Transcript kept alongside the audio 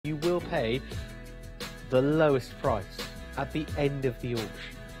pay the lowest price at the end of the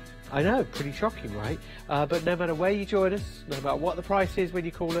auction. I know, pretty shocking, right? But no matter where you join us, no matter what the price is when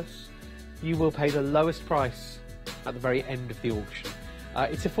you call us, you will pay the lowest price at the very end of the auction.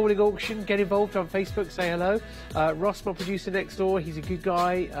 It's a falling auction. Get involved on Facebook, say hello. Ross, my producer next door, he's a good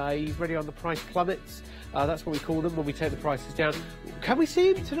guy. He's ready on the price plummets. That's what we call them when we take the prices down. Can we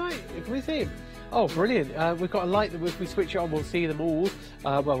see him tonight? Can we see him? Oh, brilliant. We've got a light that if we switch it on, we'll see them all.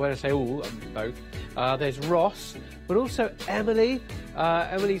 Well, when I say all, both. There's Ross, but also Emily.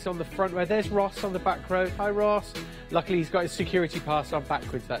 Emily's on the front row. There's Ross on the back row. Hi, Ross. Luckily, he's got his security pass on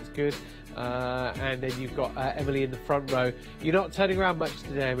backwards. That's good. And then you've got Emily in the front row. You're not turning around much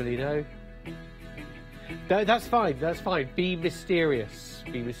today, Emily, no? No, that's fine. That's fine. Be mysterious.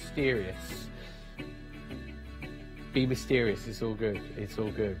 Be mysterious. Be mysterious. It's all good. It's all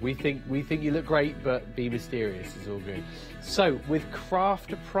good. We think you look great, but be mysterious. It's all good. So with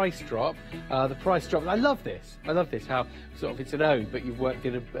craft price drop, the price drop. I love this. I love this. How sort of it's an O, but you've worked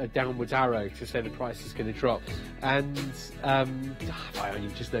in a downwards arrow to say the price is going to drop. And I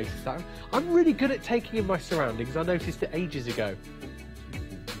only just noticed that. I'm really good at taking in my surroundings. I noticed it ages ago.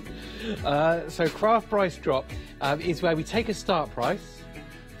 So craft price drop is where we take a start price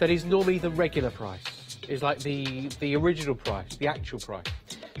that is normally the regular price. Is like the original price, the actual price.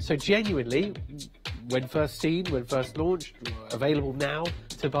 So genuinely, when first seen, when first launched, available now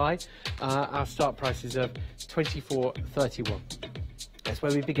to buy, our start prices are $24.31. That's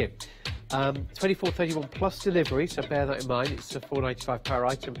where we begin. $24.31 plus delivery, so bear that in mind. It's a $4.95 per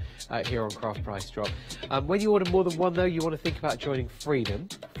item here on Craft Price Drop. When you order more than one, though, you want to think about joining Freedom.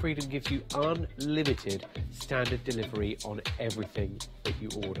 Freedom gives you unlimited standard delivery on everything that you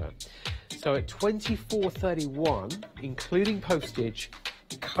order. So at $24.31, including postage,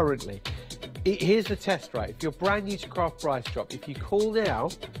 currently. Here's the test, right? If you're brand new to Craft Price Drop, if you call now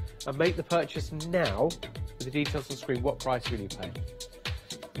and make the purchase now, with the details on screen, what price will you pay?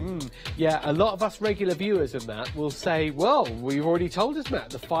 Yeah, a lot of us regular viewers and that will say, well, you've already told us, Matt,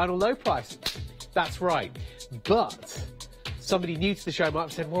 the final low price. That's right. But somebody new to the show might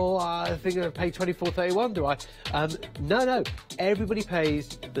have said, well, I think I'm going to pay $24.31, do I? No. Everybody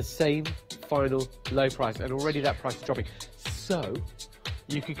pays the same final low price, and already that price is dropping. So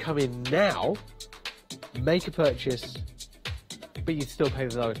you could come in now, make a purchase, but you'd still pay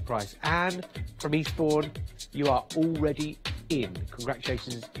the lowest price. And from Eastbourne, you are already in.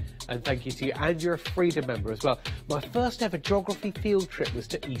 Congratulations and thank you to you. And you're a Freedom member as well. My first ever geography field trip was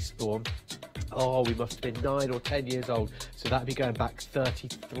to Eastbourne. Oh, we must have been 9 or 10 years old. So that'd be going back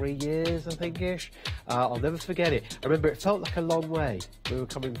 33 years, I think-ish. I'll never forget it. I remember it felt like a long way. We were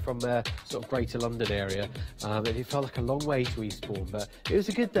coming from sort of Greater London area, and it felt like a long way to Eastbourne, but it was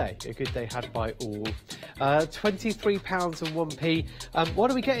a good day had by all. £23 and 1p. What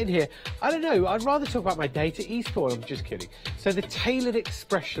are we getting here? I don't know. I'd rather talk about my day to Eastbourne. I'm just kidding. So the tailored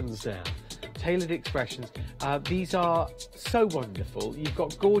expressions now. Tailored expressions. These are so wonderful. You've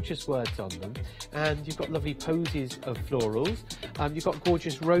got gorgeous words on them, and you've got lovely posies of florals. You've got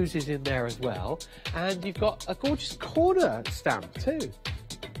gorgeous roses in there as well, and you've got a gorgeous corner stamp too.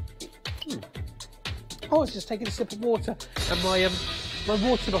 Oh, I was just taking a sip of water, and my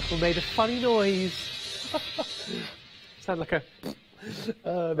water bottle made a funny noise. Sound like a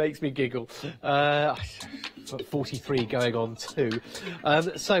makes me giggle. 43 going on too.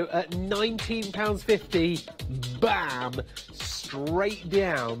 So at £19.50, bam, straight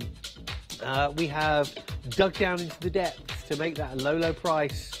down. We have dug down into the depths to make that a low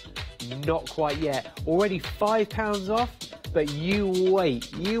price. Not quite yet. Already £5 off, but you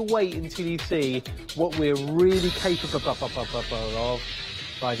wait until you see what we're really capable of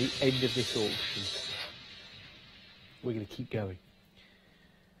by the end of this auction. We're going to keep going.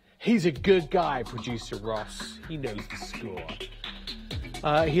 He's a good guy, producer Ross. He knows the score.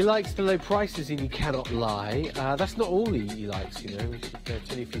 He likes the low prices and he cannot lie. That's not all he likes, you know. We should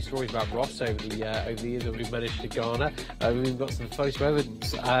tell you a few stories about Ross over the years that we've managed to garner. We've even got some photo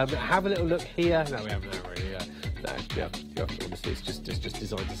evidence. Have a little look here. No, we haven't really. Honestly, it's just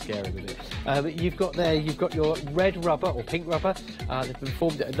designed to scare him, isn't it? You've got your red rubber or pink rubber. They've been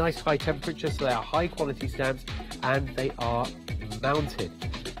formed at a nice high temperature, so they are high quality stamps, and they are mounted.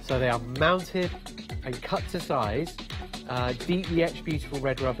 So they are mounted and cut to size, deeply etched, beautiful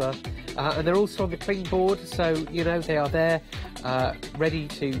red rubber, and they're also on the cling board, so you know they are there, ready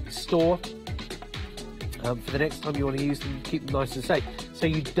to store for the next time you want to use them. Keep them nice and safe. So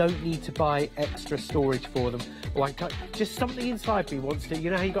you don't need to buy extra storage for them. Like just something inside me wants to. You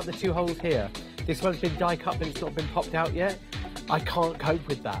know how you got the 2 holes here? This one's been die cut, but it's not been popped out yet. I can't cope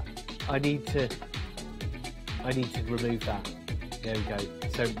with that. I need to remove that. There we go.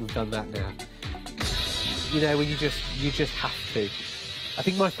 So we've done that now. You know, when you just have to. I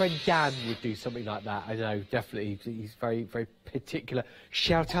think my friend Dan would do something like that. I know, definitely. He's very, very particular.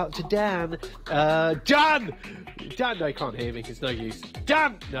 Shout out to Dan. Dan! Dan! No, he can't hear me. It's no use.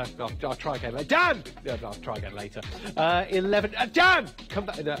 Dan! No, I'll try again later. Dan! No, I'll try again later. 11... Dan! Come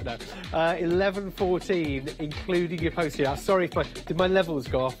back. No, no. 11:14, including your post here. Sorry if did my levels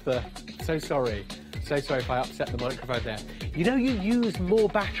go off the... So sorry. So sorry if I upset the microphone there. You know, you use more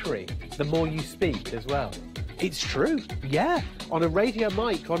battery the more you speak as well. It's true, yeah. On a radio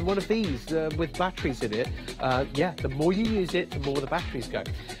mic, on one of these with batteries in it, yeah, the more you use it, the more the batteries go.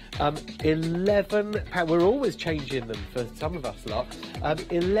 £11, we're always changing them for some of us lot.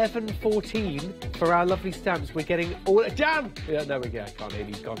 11.14 for our lovely stamps. We're getting all, Dan! Yeah, no, I can't hear,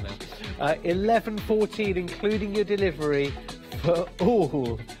 he's gone now. 11.14, including your delivery, for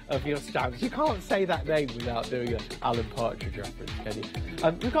all of your stamps. You can't say that name without doing an Alan Partridge reference, can you?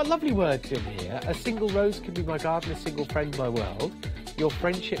 We've got lovely words in here. A single rose can be my garden, a single friend my world. Your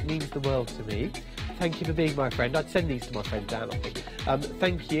friendship means the world to me. Thank you for being my friend. I'd send these to my friend Dan, I think.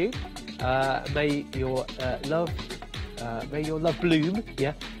 Thank you. May your love bloom,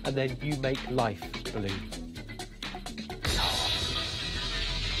 yeah, and then you make life bloom.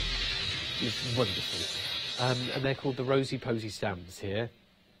 It's wonderful. And they're called the Rosy Posy stamps here.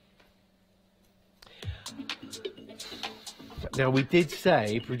 Now, we did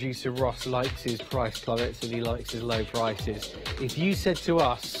say producer Ross likes his price plummets and he likes his low prices. If you said to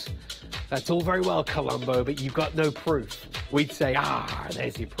us, that's all very well, Columbo, but you've got no proof, we'd say,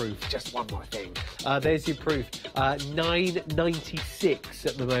 there's your proof, just one more thing. There's your proof. £9.96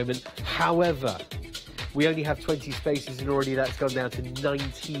 at the moment. However, we only have 20 spaces and already that's gone down to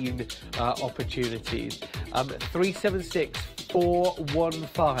 19 opportunities.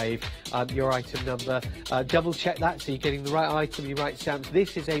 376415, your item number. Double check that so you're getting the right item, your right stamps.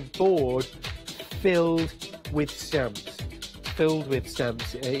 This is a board filled with stamps. Filled with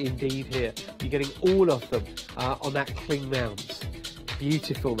stamps, indeed here. You're getting all of them on that cling mounts.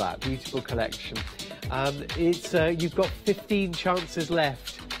 Beautiful, that beautiful collection. You've got 15 chances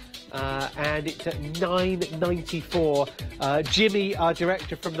left. And it's at £9.94. Jimmy, our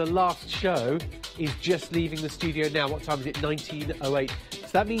director from the last show, is just leaving the studio now. What time is it? 19:08. So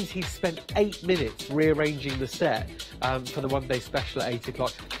that means he's spent 8 minutes rearranging the set for the one-day special at 8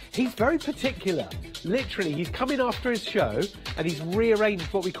 o'clock. He's very particular. Literally, he's come in after his show and he's rearranged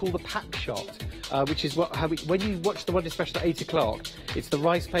what we call the pack shot, which is when you watch the one-day special at 8 o'clock, it's the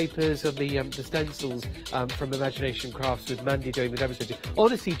rice papers and the stencils from Imagination Crafts with Mandy doing the demonstration.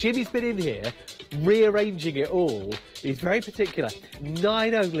 Honestly, Jimmy's been in here rearranging it all. He's very particular.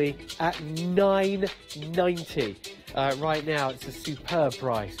 9 only at £9.90. Right now, it's a superb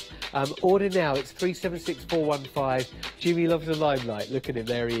price. Order now, it's 376415. Jimmy loves the limelight. Look at him,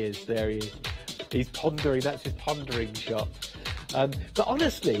 there he is, there he is. He's pondering, that's his pondering shot. But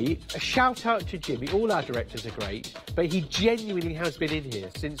honestly, a shout out to Jimmy. All our directors are great, but he genuinely has been in here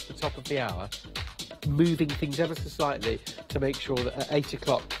since the top of the hour, moving things ever so slightly to make sure that at 8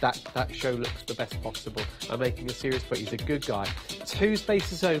 o'clock that show looks the best possible. I'm making a serious point, he's a good guy. 2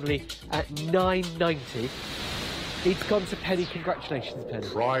 spaces only at £9.90. It's gone to Penny. Congratulations, Penny.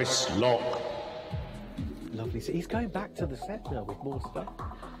 Price lock. Lovely. So he's going back to the set now with more stuff.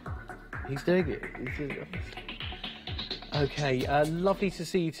 He's doing it. Okay, lovely to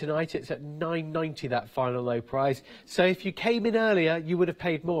see you tonight. It's at £9.90, that final low price. So if you came in earlier, you would have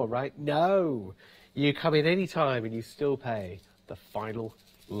paid more, right? No. You come in any time and you still pay the final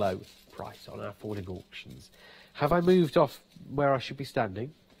low price on our falling auctions. Have I moved off where I should be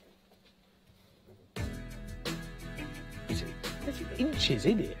standing? There's inches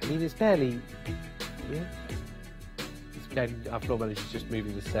in it. I mean, it's barely... Yeah. It's barely... Our floor manager's just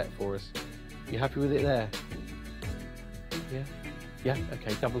moving the set for us. You happy with it there? Yeah? Yeah?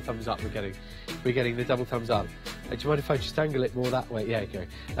 Okay, double thumbs up we're getting the double thumbs up. Do you mind if I just angle it more that way? Yeah, okay.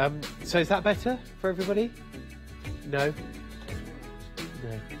 So is that better for everybody? No?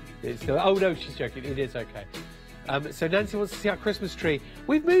 No. It's still... Oh, no, she's joking. It is okay. So Nancy wants to see our Christmas tree.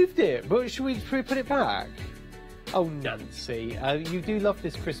 We've moved it, but should we put it back? Oh, Nancy, you do love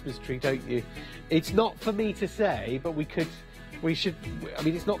this Christmas tree, don't you? It's not for me to say, but we should, I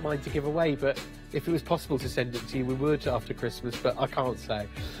mean, it's not mine to give away, but if it was possible to send it to you, we would after Christmas, but I can't say.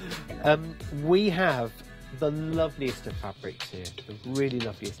 We have the loveliest of fabrics here, the really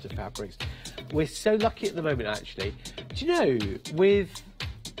loveliest of fabrics. We're so lucky at the moment, actually. Do you know,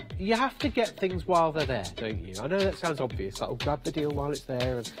 you have to get things while they're there, don't you? I know that sounds obvious, like, oh, grab the deal while it's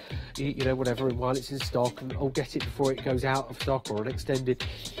there, and, you know, whatever, and while it's in stock, and, oh, get it before it goes out of stock or unextended.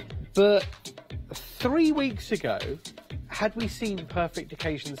 But 3 weeks ago, had we seen Perfect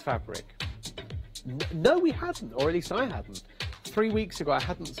Occasions fabric? No, we hadn't, or at least I hadn't. 3 weeks ago, I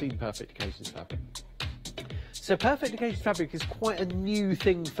hadn't seen Perfect Occasions fabric. So Perfect Occasions fabric is quite a new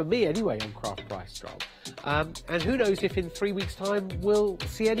thing for me anyway on Craft Price Drop. And who knows if in 3 weeks' time we'll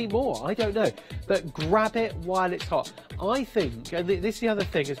see any more. I don't know. But grab it while it's hot. I think, and this is the other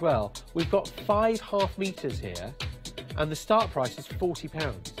thing as well, we've got 5 half meters here, and the start price is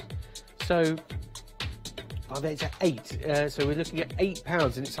 £40. So I bet it's at 8, so we're looking at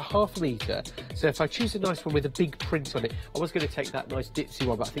 £8, and it's a half a metre. So if I choose a nice one with a big print on it, I was going to take that nice ditzy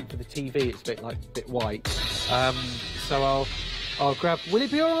one, but I think for the TV it's a bit white. So I'll grab. Will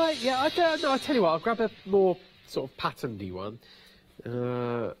it be all right? Yeah, I don't know. I tell you what, I'll grab a more sort of patternedy one,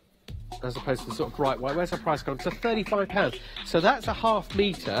 as opposed to the sort of bright white. Where's the price gone? So £35. So that's a half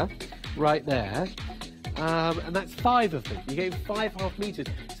metre right there. And that's 5 of them. You get 5 half meters.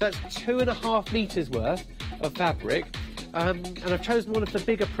 So that's 2.5 meters worth of fabric. And I've chosen one of the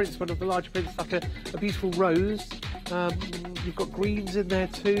bigger prints, one of the larger prints, like a beautiful rose. You've got greens in there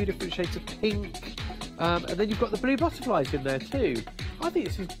too, different shades of pink. And then you've got the blue butterflies in there too. I think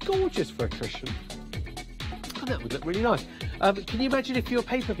this is gorgeous for a cushion. And that would look really nice. Can you imagine if you're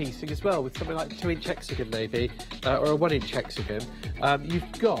paper piecing as well with something like a 2-inch hexagon maybe, or a 1-inch hexagon?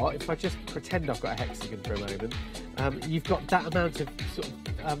 You've got, if I just pretend I've got a hexagon for a moment, you've got that amount of sort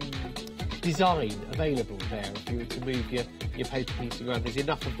of design available there if you were to move your paper piecing around. There's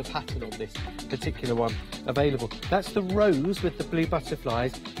enough of the pattern on this particular one available. That's the rose with the blue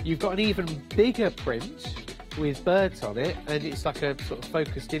butterflies. You've got an even bigger print with birds on it, and it's like a sort of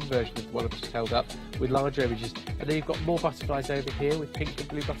focused in version of the one I've just held up with larger images. And then you've got more butterflies over here with pink and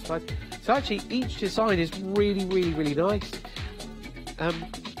blue butterflies. So actually each design is really, really, really nice.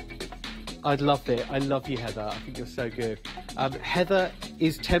 I loved it. I love you, Heather. I think you're so good. Heather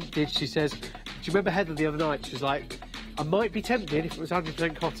is tempted. She says, do you remember Heather the other night? She was like, I might be tempted if it was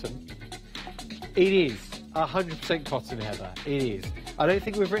 100% cotton. It is 100% cotton, Heather. It is. I don't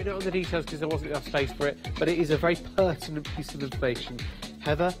think we've written it on the details because there wasn't enough space for it, but it is a very pertinent piece of information.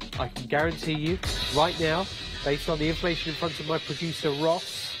 Heather, I can guarantee you right now, based on the information in front of my producer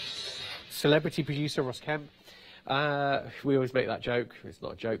Ross, celebrity producer Ross Kemp, we always make that joke. It's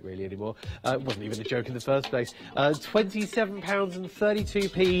not a joke really anymore. It wasn't even a joke in the first place.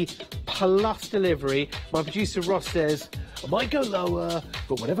 £27.32p plus delivery. My producer Ross says, I might go lower,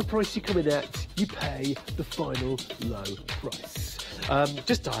 but whatever price you come in at, you pay the final low price.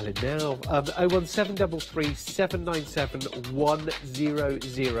 Just dial in now. 01733 797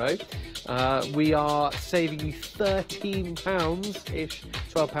 100. We are saving you £13-ish,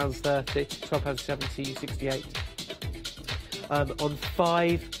 £12.30, £12.70, 68. On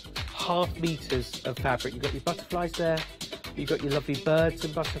 5 half meters of fabric. You've got your butterflies there. You've got your lovely birds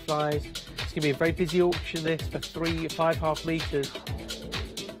and butterflies. It's going to be a very busy auction this for 5 half meters.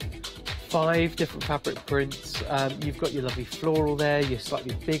 5 different fabric prints. You've got your lovely floral there, your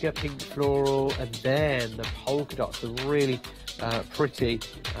slightly bigger pink floral, and then the polka dots, the really pretty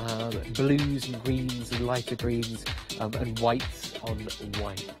blues and greens and lighter greens and whites on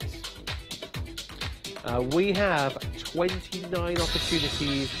white. We have 29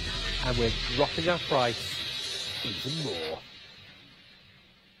 opportunities, and we're dropping our price even more.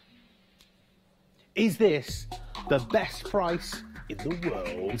 Is this the best price in the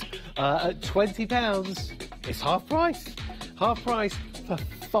world? At £20, it's half price. Half price for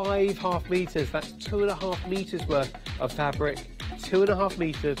 5 half meters. That's 2.5 meters worth of fabric. 2.5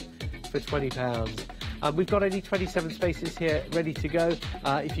 meters for £20. We've got only 27 spaces here ready to go.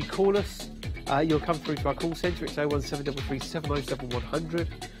 If you call us, you'll come through to our call centre. It's 01733 797 100.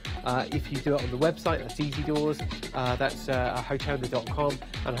 If you do it on the website, that's easy doors. That's Hochanda.com,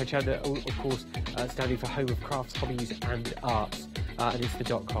 and Hochanda, of course, standing for Home of Crafts, Hobbies and Arts, and it's the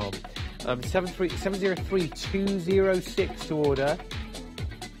 .com. 703206 to order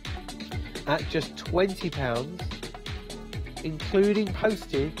at just £20, including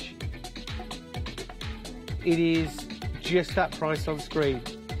postage. It is just that price on screen.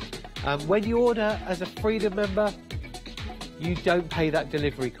 When you order as a Freedom member, you don't pay that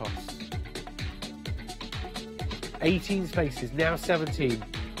delivery cost. 18 spaces, now 17.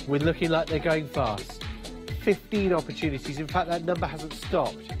 We're looking like they're going fast. 15 opportunities. In fact, that number hasn't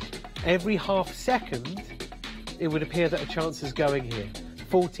stopped. Every half second, it would appear that a chance is going here.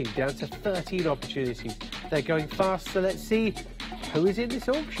 14, down to 13 opportunities. They're going fast, so let's see who is in this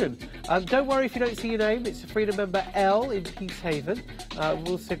auction. Don't worry if you don't see your name. It's a Freedom member L in Peacehaven. We've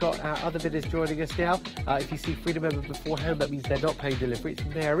also got our other bidders joining us now. If you see Freedom member beforehand, that means they're not paying delivery. It's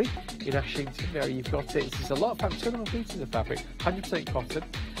Mary in Ashington. Mary, you've got it. This is a lot of fabric, 2.5 meters of fabric, 100% cotton.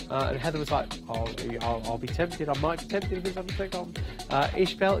 And Heather was like, I'll be tempted. I might be tempted if it's something on.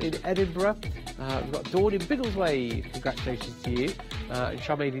 Ishbel in Edinburgh. We've got Dawn in Biggleswade. Congratulations to you. And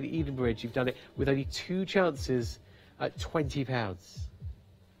Charmaine in Edenbridge. You've done it with only 2 chances at £20.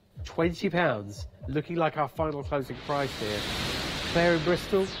 £20, looking like our final closing price here. Claire in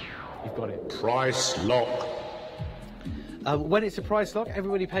Bristol, you've got it. Price lock. When it's a price lock,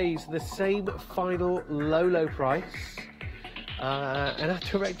 everybody pays the same final low price. And our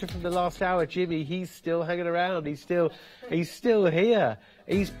director from the last hour, Jimmy, he's still hanging around. He's still here.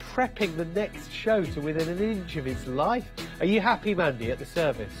 He's prepping the next show to within an inch of his life. Are you happy, Mandy, at the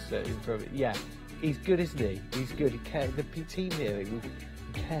service? Yeah, he's good, isn't he? He's good. The team here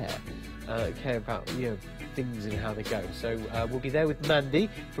care about things and how they go. So we'll be there with Mandy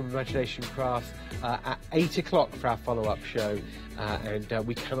from Imagination Crafts at 8 o'clock for our follow-up show, and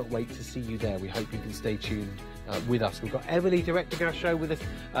we cannot wait to see you there. We hope you can stay tuned with us. We've got Emily directing our show with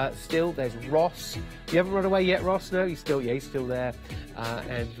us still. There's Ross. You haven't run away yet, Ross? No, he's still there.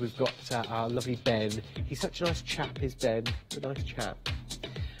 And we've got our lovely Ben. He's such a nice chap, is Ben. He's a nice chap.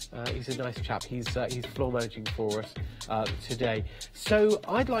 He's a nice chap. He's floor managing for us today. So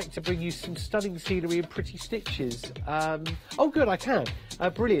I'd like to bring you some stunning scenery and pretty stitches. Oh, good, I can.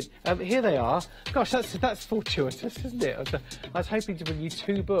 Brilliant. Here they are. Gosh, that's fortuitous, isn't it? I was hoping to bring you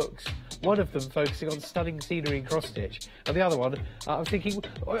 2 books. One of them focusing on stunning scenery and cross stitch, and the other one, I was thinking,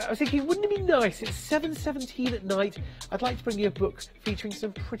 wouldn't it be nice? It's 7:17 at night. I'd like to bring you a book featuring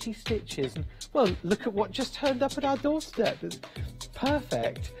some pretty stitches. And well, look at what just turned up at our doorstep. It's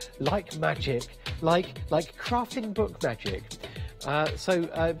perfect, like magic, like crafting book magic. So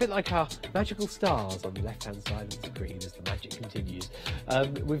a bit like our magical stars on the left-hand side of the screen as the magic continues.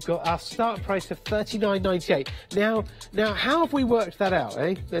 We've got our start price of $39.98. Now, how have we worked that out,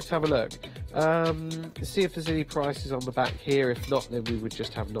 eh? Let's have a look. See if there's any prices on the back here. If not, then we would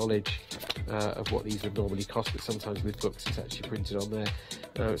just have knowledge of what these would normally cost. But sometimes with books, it's actually printed on there.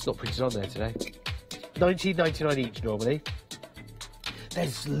 No, it's not printed on there today. $19.99 each normally.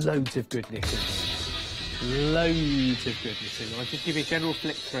 There's loads of goodness in there. Loads of goodness in there. I'll just give you a general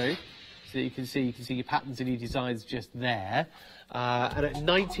flick through so that you can see your patterns and your designs just there. And at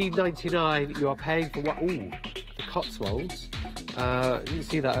 $19.99 you are paying for what? Ooh, the Cotswolds. You didn't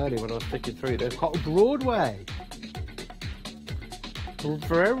see that earlier when I was flicking through. They've got Broadway.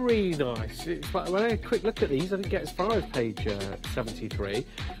 Very nice. When I had a quick look at these, I didn't get as far as page 73.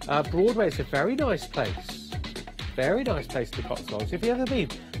 Broadway is a very nice place. Very nice place, the Cotswolds. If you've ever been,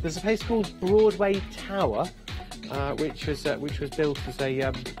 there's a place called Broadway Tower, which was built as a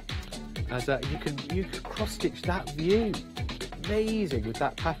you can cross stitch that view. Amazing with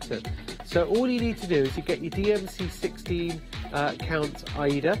that pattern. So all you need to do is you get your DMC 16 count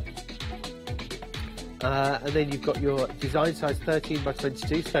Ida, and then you've got your design size 13 by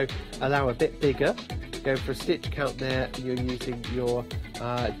 22. So allow a bit bigger. Go for a stitch count there, and you're using your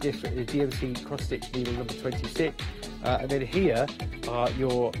different DMC cross stitch needle number 26, and then here are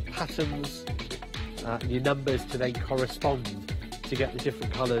your patterns, your numbers to then correspond to get the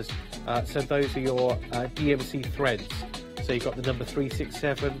different colours. So those are your DMC threads. So you've got the number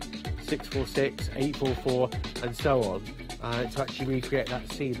 367, 646, 844, and so on, to actually recreate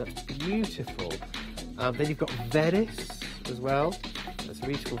that scene. That's beautiful. Then you've got Venice as well. That's a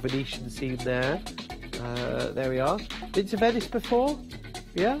beautiful Venetian scene there. There we are. Been to Venice before?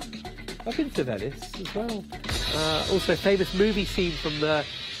 Yeah? I've been to Venice as well. Also, famous movie scene from the...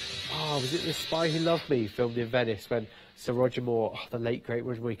 Oh, was it The Spy Who Loved Me? Filmed in Venice when Sir Roger Moore, the late great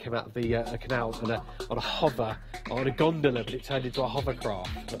Roger Moore, came out of the canal on a hover, on a gondola, but it turned into a hovercraft.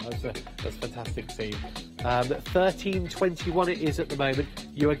 That's a fantastic scene. 13.21 it is at the moment.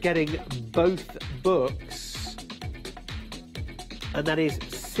 You are getting both books, and that is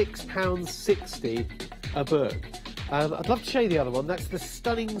 £6.60 a book. I'd love to show you the other one. That's the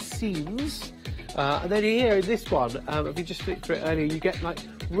Stunning Scenes. And then here in this one, if you just flicked through it earlier, you get like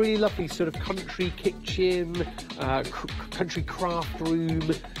really lovely sort of country kitchen, country craft room,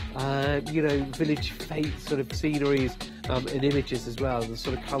 village fete sort of sceneries and images as well, and the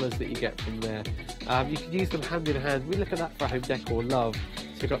sort of colours that you get from there. You can use them hand in hand. We look at that for home decor, love.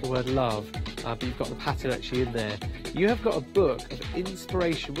 So you've got the word love, but you've got the pattern actually in there. You have got a book of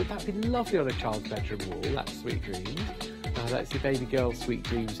inspiration. Would that be lovely on a child's bedroom wall? That's Sweet Dreams. That's your baby girl Sweet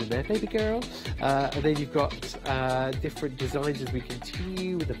Dreams in there, baby girl. And then you've got different designs as we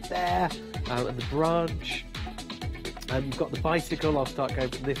continue with the bear and the branch. You've got the bicycle. I'll start going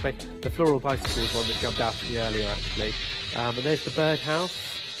from this way. The floral bicycle is one that jumped out at me earlier, actually. And there's the birdhouse.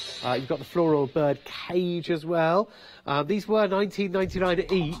 You've got the floral bird cage as well. These were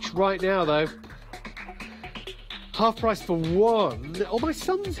 $19.99 each. Right now, though, half price for one. Oh, my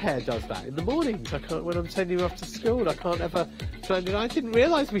son's hair does that in the mornings. I can't, when I'm sending him off to school, I can't ever find it. I didn't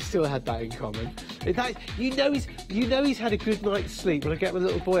realise we still had that in common. You know he's had a good night's sleep. When I get my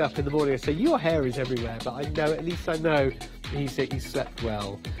little boy up in the morning, I say, your hair is everywhere, but I know, at least I know he slept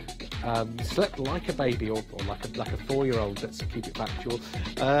well. Slept like a baby, or like a 4-year-old. Let's keep it factual.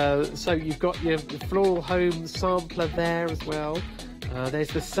 So you've got your Floral Home sampler there as well. There's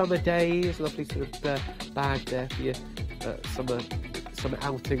the Summer Days, lovely sort of bag there for your summer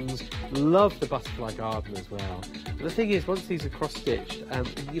outings. Love the Butterfly Garden as well. And the thing is, once these are cross-stitched,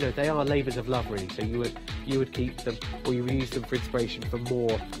 you know, they are labours of love really. So you would keep them, or you would use them for inspiration for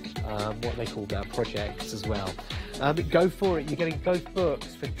more what they call projects as well. Go for it. You're getting both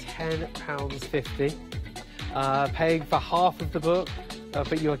books for £10.50. Paying for half of the book,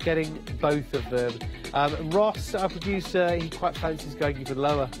 but you're getting both of them. Ross, our producer, he quite fancies going even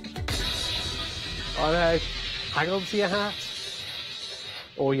lower. I know. Hang on to your hat,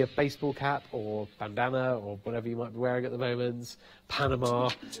 or your baseball cap, or bandana, or whatever you might be wearing at the moment. Panama,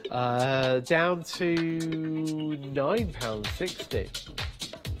 down to £9.60.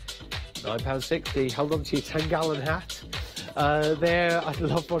 £9.60. Hold on to your 10-gallon hat. There, I'd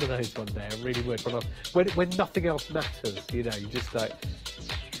love one of those one day. I really would. When nothing else matters, you know, you just like,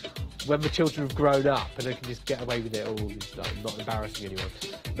 when the children have grown up and they can just get away with it all, just, like, not embarrassing anyone.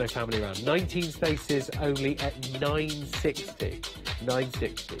 No family around. 19 spaces only at £9.60.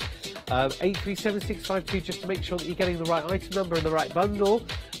 £9.60. 837652, just to make sure that you're getting the right item number and the right bundle.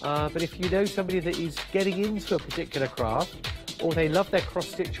 But if you know somebody that is getting into a particular craft, or they love their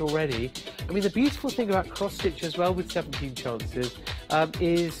cross-stitch already, I mean, the beautiful thing about cross-stitch as well with 17 Chances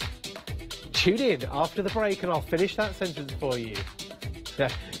is, tune in after the break and I'll finish that sentence for you. So,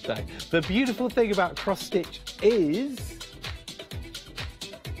 the beautiful thing about cross-stitch is,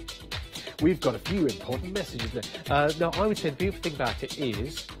 we've got a few important messages there. No, I would say the beautiful thing about it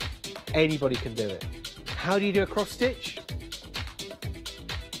is, anybody can do it. How do you do a cross-stitch?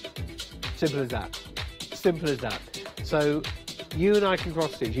 Simple as that. Simple as that. So, you and I can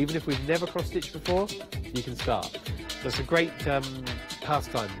cross-stitch. Even if we've never cross-stitched before, you can start. So it's a great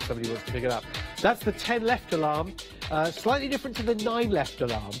pastime if somebody wants to pick it up. That's the 10 left alarm. Slightly different to the 9 left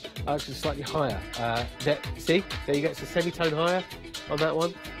alarm. Actually slightly higher. See? There you go. It's a semitone higher on that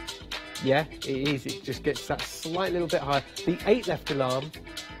one. Yeah, it is. It just gets that slight little bit higher. The 8 left alarm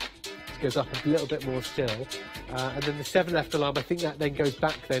goes up a little bit more still. And then the 7 left alarm, I think that then goes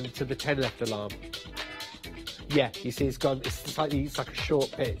back then to the 10 left alarm. Yeah, you see, it's like a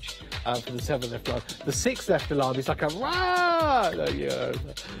short pitch for the 7 left alarm. The 6 left alarm is like a rah!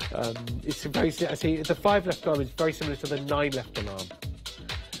 It's very. I see the 5 left alarm is very similar to the 9 left alarm.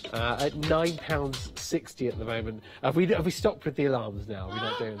 At £9.60 at the moment. Have we stopped with the alarms now? We're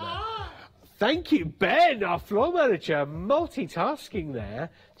not doing that. Thank you, Ben, our floor manager, multitasking there.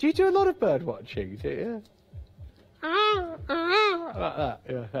 Do you do a lot of bird watching? Do you? Like that.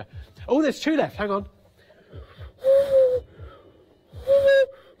 Yeah. Oh, there's 2 left. Hang on.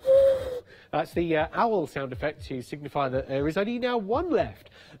 That's the owl sound effect to signify that there is only now 1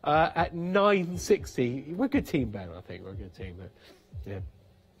 left at £9.60. We're a good team, Ben, I think. We're a good team. But, yeah.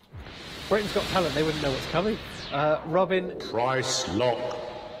 Britain's Got Talent, they wouldn't know what's coming. Robin. Price lock.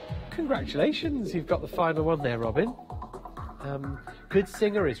 Congratulations, you've got the final one there, Robin. Good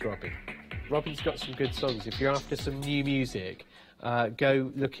singer is Robin. Robin's got some good songs. If you're after some new music, go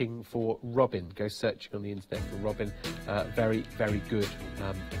looking for Robin. Go searching on the internet for Robin. Very, very good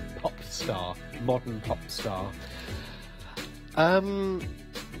pop star, modern pop star.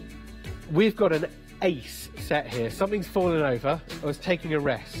 We've got an ace set here. Something's fallen over. I was taking a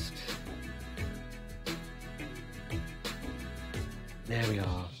rest. There we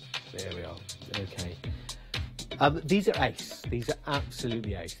are. There we are. Okay. These are ace. These are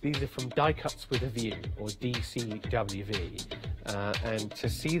absolutely ace. These are from Die Cuts with a View, or DCWV. And to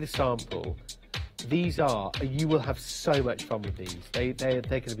see the sample, you will have so much fun with these. They're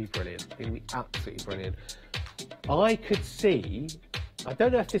going to be brilliant. They're going to be absolutely brilliant. I could see, I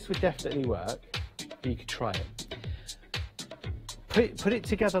don't know if this would definitely work, but you could try it. Put it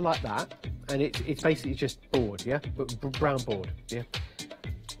together like that, and it's basically just board, yeah? Brown board, yeah?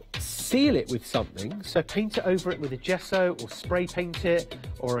 Seal it with something, so paint it over it with a gesso, or spray paint it,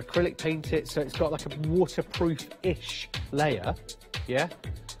 or acrylic paint it, so it's got like a waterproof-ish layer, yeah?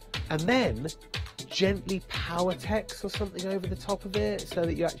 And then gently power text or something over the top of it, so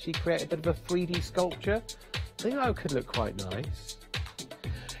that you actually create a bit of a 3D sculpture. I think that could look quite nice.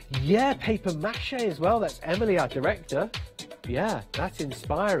 Yeah, paper mache as well. That's Emily, our director. Yeah, that's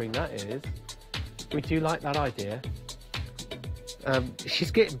inspiring, that is. We do like that idea.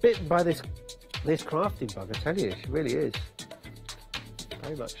 She's getting bitten by this This crafting bug, I tell you, she really is.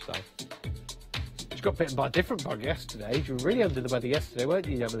 Very much so. She got bitten by a different bug yesterday. You were really under the weather yesterday, weren't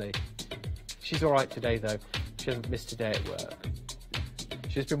you, Emily? She's all right today, though. She hasn't missed a day at work.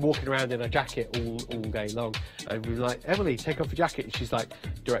 She's been walking around in her jacket all day long, and we were like, Emily, take off your jacket. And she's like,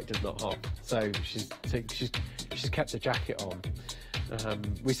 director's not hot, so she's kept her jacket on.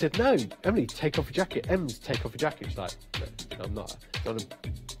 We said, no, Emily, take off your jacket. Ems, take off your jacket. She's like, no, I'm not. No,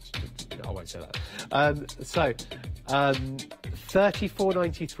 I won't say that. So,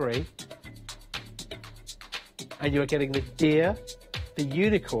 $34.93, and you are getting the deer, the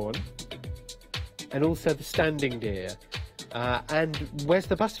unicorn, and also the standing deer. And where's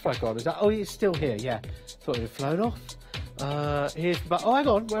the butterfly gone? Is that? Oh, it's still here. Yeah, thought it had flown off. Here's the oh, hang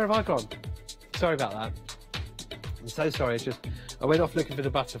on. Where have I gone? Sorry about that. I'm so sorry. I went off looking for the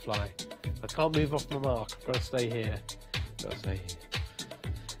butterfly. I can't move off my mark. I've got to stay here. Got to stay here.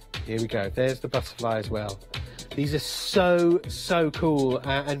 Here we go. There's the butterfly as well. These are so cool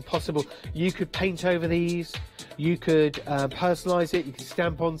and possible. You could paint over these. You could personalise it. You could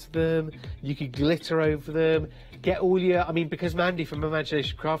stamp onto them. You could glitter over them. Get all your, I mean, because Mandy from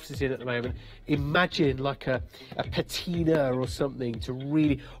Imagination Crafts is in at the moment, imagine like a patina or something to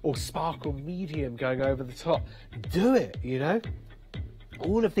really, or sparkle medium going over the top. Do it, you know?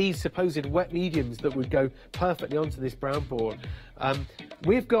 All of these supposed wet mediums that would go perfectly onto this brown board.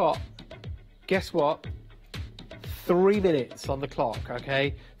 We've got, guess what? 3 minutes on the clock,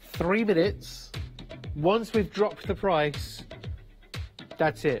 okay? 3 minutes. Once we've dropped the price,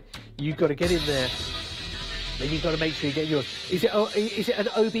 that's it. You've got to get in there. And you've got to make sure you get yours. Is it an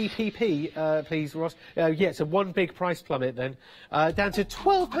OBPP, please, Ross? Yeah, it's a one big price plummet then. Down to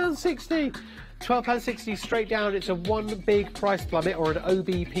 £12.60. £12.60 straight down. It's a one big price plummet, or an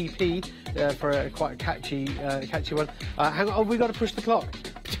OBPP for a quite a catchy one. Hang on, we've got to push the clock.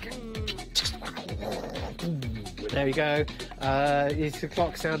 There we go. It's a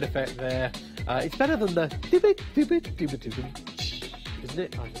clock sound effect there. It's better than the isn't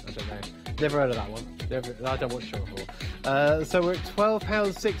it? I don't know. Never heard of that one. I don't watch Show 4. So we're at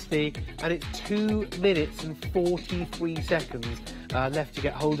 £12.60, and it's 2 minutes and 43 seconds left to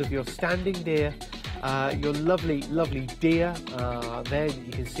get hold of your standing deer, your lovely deer there that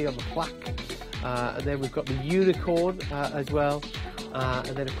you can see on the plaque, and then we've got the unicorn as well,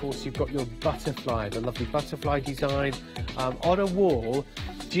 and then of course you've got your butterfly, the lovely butterfly design on a wall.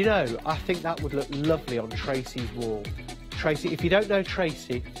 Do you know, I think that would look lovely on Tracy's wall. Tracy, if you don't know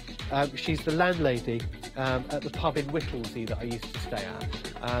Tracy, she's the landlady at the pub in Whittlesey that I used to stay at,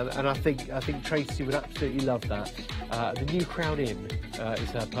 and I think Tracy would absolutely love that. The New Crown Inn is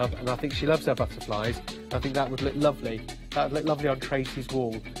her pub, and I think she loves her butterflies. I think that would look lovely. That would look lovely on Tracy's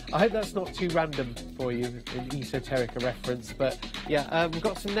wall. I hope that's not too random for you, an esoteric reference, but yeah, we've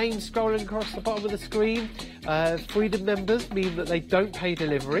got some names scrolling across the bottom of the screen. Freedom members mean that they don't pay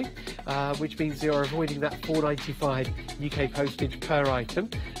delivery, which means you're avoiding that £4.95 UK postage per item.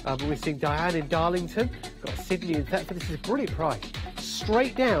 But we're seeing Diane in Darlington, got Sydney in Thetford. This is a brilliant price.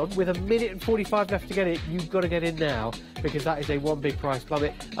 Straight down with 1 minute and 45 left to get it. You've got to get in now, because that is a one big price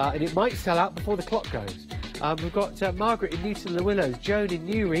plummet, and it might sell out before the clock goes. We've got Margaret in Newton Le Willows, Joan in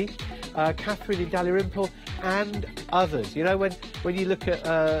Newry, Catherine in Dalrymple, and others. You know, when you look at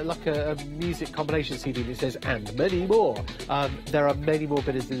like a music combination CD that says "and many more," there are many more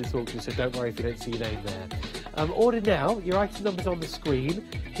bidders in this auction, so don't worry if you don't see your name there. Order now. Your item number's on the screen.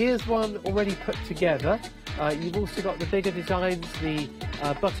 Here's one already put together. You've also got the bigger designs, the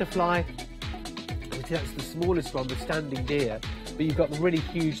butterfly. That's the smallest one, the standing deer. But you've got the really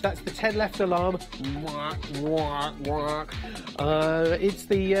huge. That's the 10 left alarm. It's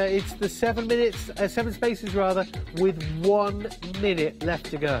the 7 minutes, 7 spaces rather, with 1 minute left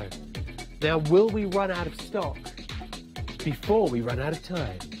to go. Now, will we run out of stock before we run out of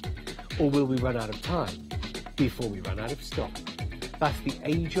time, or will we run out of time before we run out of stock? That's the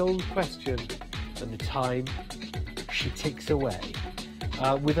age-old question, and the time she ticks away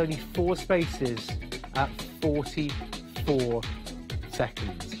with only 4 spaces at 44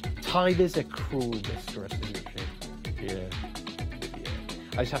 seconds. Time is a cruel mistress, isn't she? Yeah.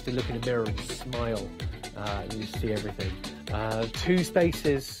 I just have to look in the mirror and smile and you see everything. 2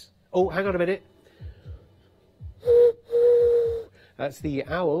 spaces. Oh, hang on a minute. That's the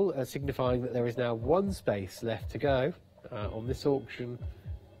owl signifying that there is now 1 space left to go on this auction.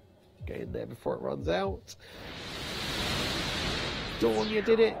 Get in there before it runs out. Dawn, you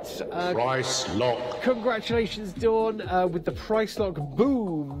did it. Price lock. Congratulations, Dawn, with the price lock.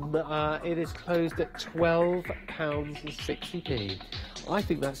 Boom! It is closed at £12.60. I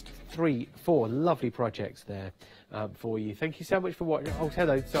think that's 3, 4 lovely projects there for you. Thank you so much for watching. Oh,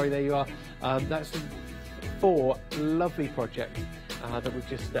 hello, sorry, there you are. That's 4 lovely projects that we've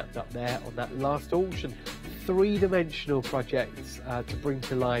just snapped up there on that last auction. 3-dimensional projects to bring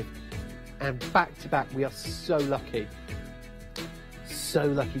to life, and back to back. We are so lucky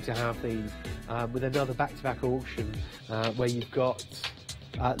to have these with another back-to-back auction where you've got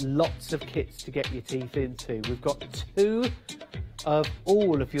lots of kits to get your teeth into. We've got 2 of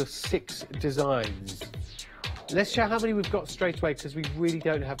all of your 6 designs. Let's show how many we've got straight away, because we really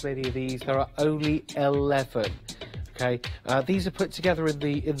don't have many of these. There are only 11. Okay, these are put together in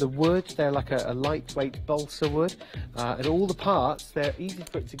the wood. They're like a lightweight balsa wood, and all the parts, they're easy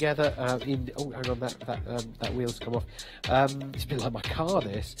to put together in. Oh, hang on, that wheel's come off. It's a bit like my car,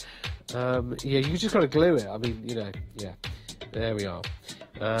 this. Yeah, you just got to glue it. I mean, you know, yeah. There we are.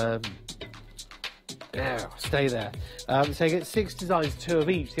 There, stay there. So you get 6 designs, 2 of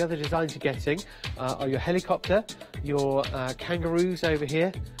each. The other designs you're getting are your helicopter, your kangaroos over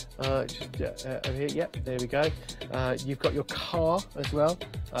here. Over here, yep, there we go. You've got your car as well.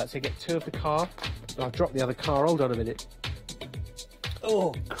 So you get 2 of the car. I'll drop the other car. Hold on a minute.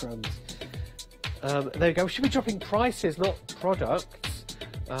 Oh, crumbs. There you go. We should be dropping prices, not products.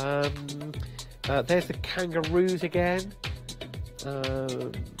 There's the kangaroos again.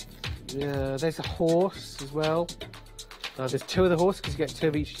 Yeah, there's a horse as well. There's 2 of the horse because you get 2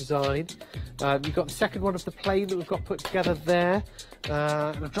 of each design. You've got the second one of the plane that we've got put together there.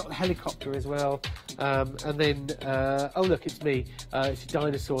 And I've dropped the helicopter as well. And then, oh look, it's me. It's a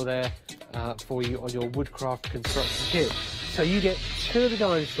dinosaur there for you on your woodcraft construction kit. So you get 2 of the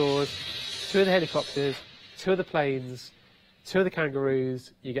dinosaurs, 2 of the helicopters, 2 of the planes, 2 of the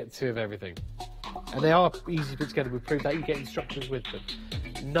kangaroos. You get 2 of everything. And they are easy to put together. We've proved that. You get instructions with them.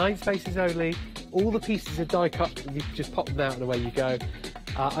 9 spaces only. All the pieces are die cut, and you can just pop them out and away you go.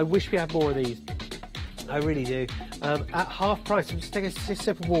 I wish we had more of these. I really do. At half price, I'm just taking a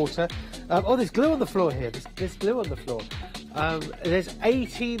sip of water. Oh, there's glue on the floor here. There's glue on the floor. There's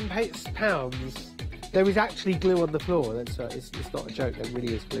 £18. There is actually glue on the floor. That's it's not a joke. There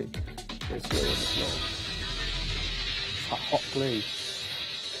really is glue. There's glue on the floor. It's like hot glue.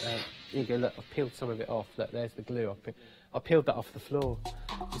 Here you go. Look, I've peeled some of it off. Look, there's the glue. I peeled that off the floor.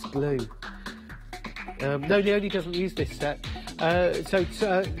 It's glue. No, Leonie doesn't use this set. So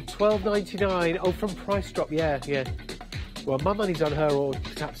 £12.99. Oh, from Price Drop. Yeah. Well, my money's on her, or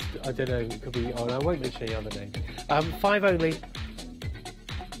perhaps, I don't know, it could be. Oh, no, I won't mention any other name. 5 only.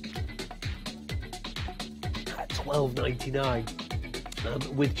 At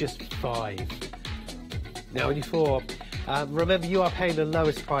 £12.99. With just 5. Now only 4. Remember, you are paying the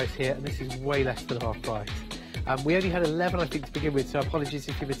lowest price here, and this is way less than half price. We only had 11, I think, to begin with, so apologies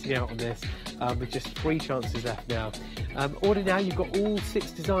if you're missing out on this. With just 3 chances left now. Order now, you've got all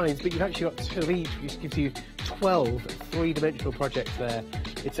 6 designs, but you've actually got 2 of each, which gives you 12 3-dimensional projects there.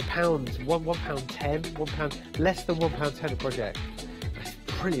 It's £1, £1.10, £1, less than £1.10 a project. That's a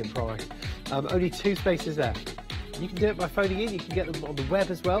brilliant price. Only 2 spaces left. You can do it by phoning in. You can get them on the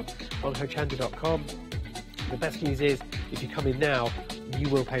web as well, on Hochanda.com. The best news is, if you come in now, you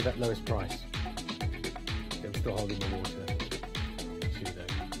will pay that lowest price. I'm still holding my water.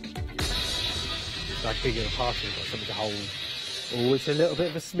 It's like bigger a party, got something to hold. Oh, it's a little bit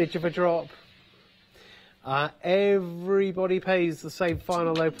of a smidge of a drop. Everybody pays the same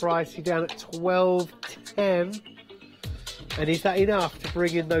final low price. You're down at £12.10. And is that enough to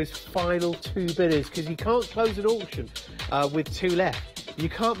bring in those final 2 bidders? Because you can't close an auction with 2 left. You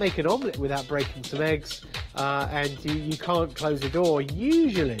can't make an omelette without breaking some eggs. And you can't close the door,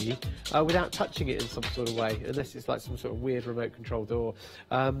 usually, without touching it in some sort of way, unless it's like some sort of weird remote control door,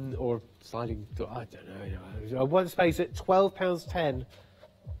 or sliding door, I don't know. One space at £12.10.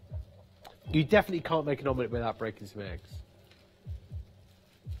 You definitely can't make an omelette without breaking some eggs.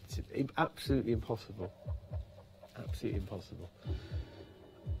 It's absolutely impossible. Absolutely impossible.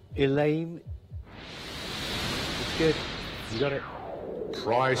 Elaine, it's good. You got it.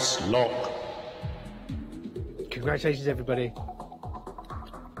 Price lock. Congratulations, everybody.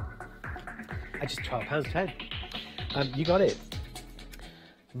 At just £12.10. You got it.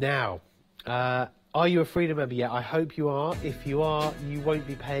 Now, are you a Freedom member yet? I hope you are. If you are, you won't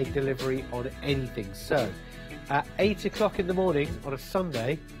be paying delivery on anything. So, at 8 o'clock in the morning on a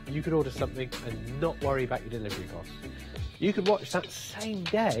Sunday, you can order something and not worry about your delivery costs. You can watch that same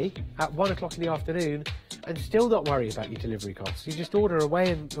day at 1 o'clock in the afternoon and still not worry about your delivery costs. You just order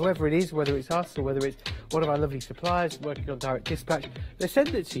away, and whoever it is, whether it's us or whether it's one of our lovely suppliers working on direct dispatch, they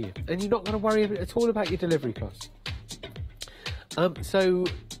send it to you, and you're not going to worry at all about your delivery costs. So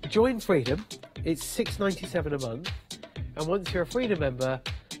join Freedom. It's £6.97 a month. And once you're a Freedom member,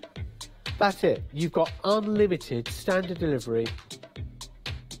 that's it. You've got unlimited standard delivery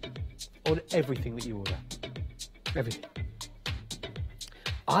on everything that you order. Everything.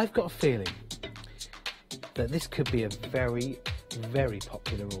 I've got a feeling that this could be a very, very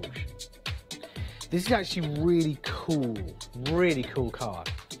popular auction. This is actually really cool card.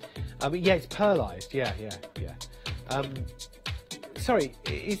 Yeah, it's pearlized. Yeah. Sorry,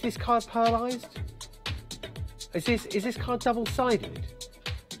 is this card pearlized? Is this card double-sided?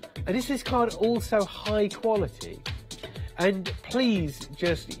 And is this card also high quality? And please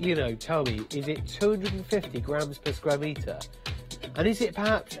just, tell me, is it 250 grams per square metre? And is it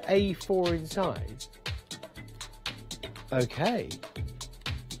perhaps A4 in size? Okay.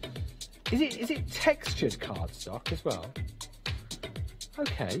 Is it textured cardstock as well?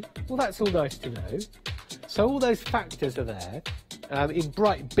 Okay, well that's all nice to know. So all those factors are there in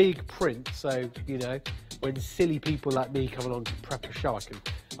bright big print, so when silly people like me come along to prep a show,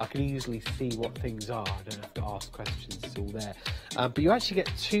 I can easily see what things are. I don't have to ask questions, it's all there. But you actually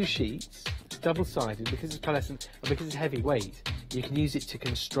get 2 sheets, it's double-sided, because it's pearlescent and because it's heavyweight. You can use it to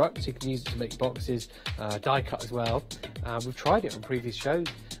construct, you can use it to make boxes, die cut as well. We've tried it on previous shows.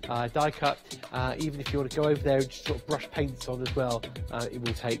 Die cut, even if you want to go over there and just sort of brush paints on as well, it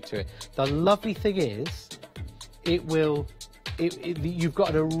will take to it. The lovely thing is, you've got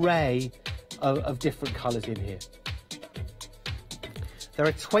an array of different colours in here. There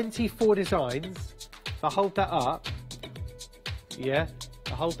are 24 designs. If I hold that up, yeah,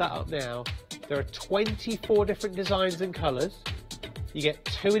 I hold that up now. There are 24 different designs and colours. You get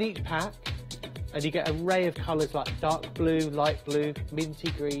 2 in each pack, and you get an array of colours like dark blue, light blue,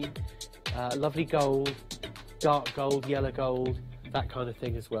 minty green, lovely gold, dark gold, yellow gold, that kind of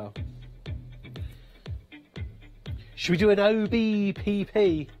thing as well. Should we do an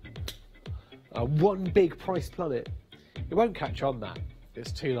OBPP? One big price plummet. It won't catch on that.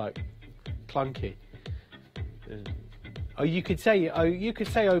 It's too clunky. Oh, you could say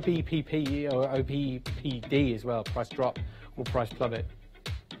OBPP or OBPD as well. Price drop or price plummet.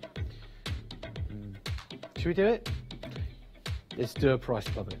 Should we do it? Let's do a price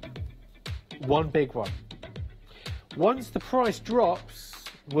plummet. One big one. Once the price drops,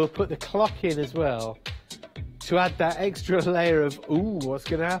 we'll put the clock in as well to add that extra layer of, ooh, what's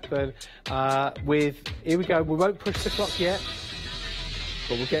going to happen? Here we go. We won't push the clock yet,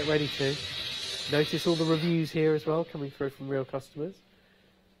 but we'll get ready to. Notice all the reviews here as well coming through from real customers,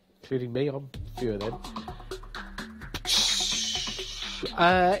 including me. I'm a few of them.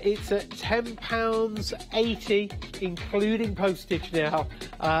 It's at £10.80, including postage now.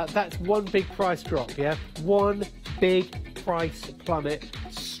 That's one big price drop, yeah? One big price plummet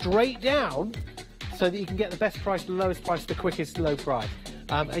straight down so that you can get the best price, the lowest price, the quickest low price.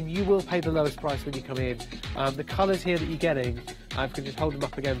 And you will pay the lowest price when you come in. The colours here that you're getting, I can just hold them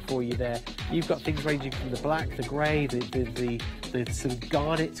up again for you there. You've got things ranging from the black, the grey, the sort of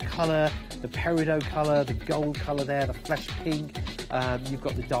garnet colour, the peridot colour, the gold colour there, the flesh pink. You've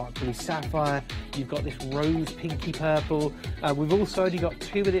got the dark blue sapphire. You've got this rose pinky purple. We've also only got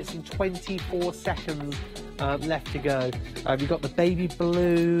 2 minutes and 24 seconds left to go. You've got the baby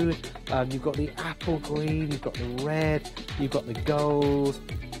blue, you've got the apple green, you've got the red, you've got the gold.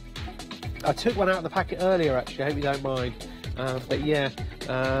 I took one out of the packet earlier actually, I hope you don't mind. But yeah,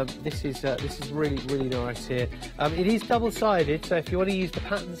 this is really, really nice here. It is double-sided, so if you want to use the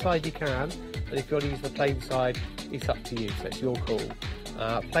pattern side you can, and if you want to use the plain side, it's up to you, so it's your call.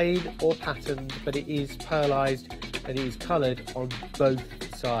 Plain or patterned, but it is pearlized and it is coloured on both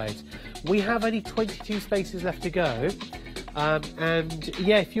sides. We have only 22 spaces left to go, and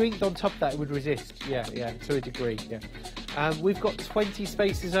yeah, if you inked on top of that, it would resist. Yeah, to a degree. Yeah, we've got 20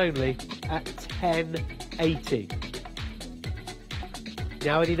 spaces only at 10.80.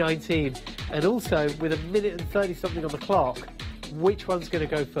 Now only 19, and also with 1 minute and 30 something on the clock, which one's going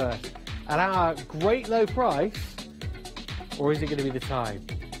to go first? At our great low price, or is it going to be the time?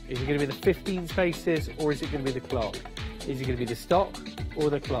 Is it going to be the 15 spaces, or is it going to be the clock? Is it going to be the stock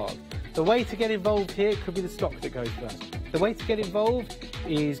or the clock? The way to get involved here could be the stock that goes first. The way to get involved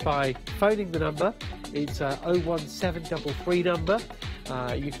is by phoning the number. It's 01733 number.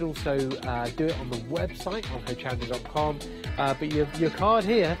 You can also do it on the website on Hochanda.com. But your card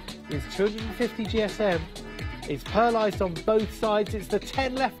here is 250 GSM. It's pearlized on both sides. It's the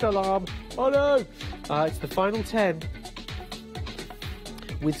 10 left alarm. Oh no! It's the final 10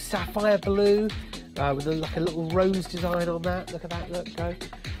 with sapphire blue, with like a little rose design on that. Look at that, look, go.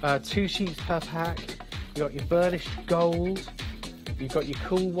 2 sheets per pack. You've got your burnished gold. You've got your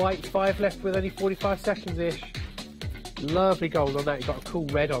cool white, 5 left with only 45 seconds-ish. Lovely gold on that. You've got a cool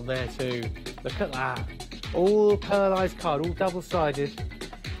red on there too. Look at that. All pearlised card, all double-sided,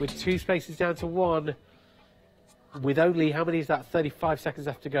 with 2 spaces down to 1, with only, how many is that, 35 seconds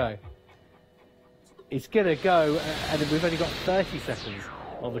left to go. It's going to go, and we've only got 30 seconds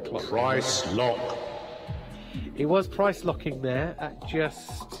on the clock. Price lock. It was price locking there at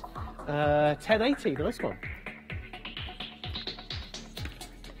just 10.80. Nice one.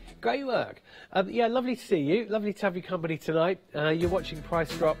 Great work. Yeah, lovely to see you. Lovely to have your company tonight. You're watching Price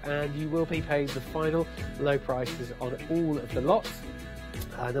Drop, and you will be paying the final low prices on all of the lots.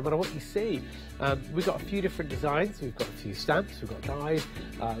 No matter what you see. We've got a few different designs. We've got a few stamps. We've got dies.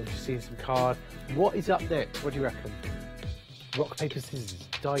 We've just seen some card. What is up next? What do you reckon? Rock, paper, scissors,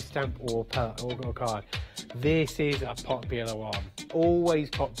 die, stamp, or card? This is a popular one. Always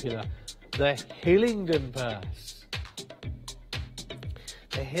popular. The Hillingdon purse.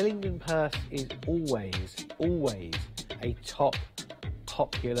 The Hillingdon purse is always a top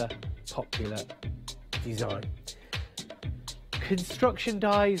popular design. Construction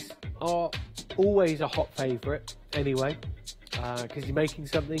dies are always a hot favourite anyway, because you're making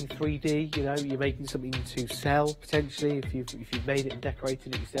something 3D, you know, you're making something to sell potentially if you've made it and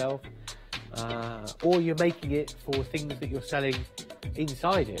decorated it yourself, or you're making it for things that you're selling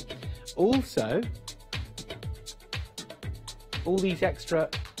inside it. Also, all these extra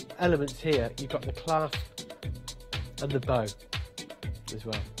elements here, you've got the clasp and the bow as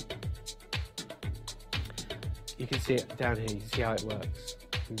well. You can see it down here, you can see how it works.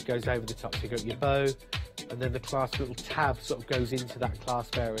 It goes over the top, so you've got your bow, and then the clasp little tab sort of goes into that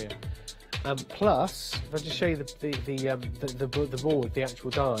clasp area. Plus, if I just show you the board, the actual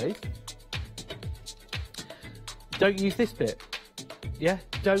die, don't use this bit. Yeah,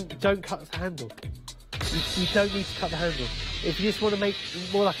 don't cut the handle. You don't need to cut the handle. If you just want to make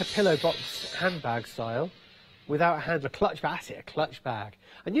more like a pillow box handbag style, without a handle, a clutch bag, that's it, a clutch bag.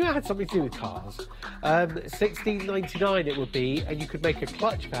 I knew it had something to do with cars. $16.99 it would be, and you could make a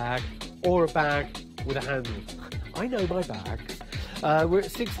clutch bag or a bag with a handle. I know my bags. We're at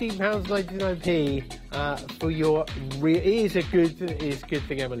 £16.99p for your it is a good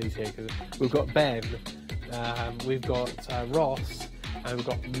thing Emily's here, because we've got Ben, we've got Ross, and we've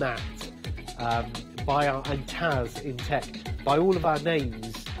got Matt, and Taz in tech. By all of our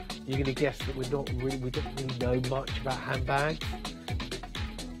names, you're going to guess that we don't really know much about handbags.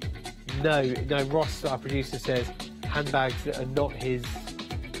 No, Ross, our producer, says handbags that are not his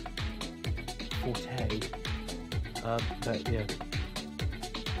forte. But yeah,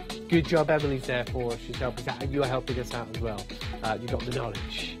 good job, Emily's there for us. She's helping us out, and you're helping us out as well. You've got the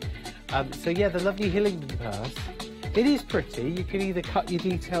knowledge. So yeah, the lovely Hillingdon purse. It is pretty. You can either cut your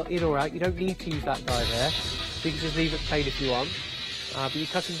detail in or out. You don't need to use that die there. You can just leave it plain if you want. But you're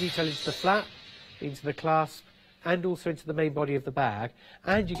cutting detail into the flap, into the clasp, and also into the main body of the bag,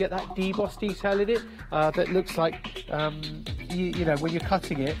 and you get that deboss detail in it that looks like you know, when you're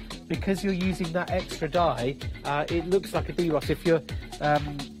cutting it, because you're using that extra die, it looks like a deboss if you're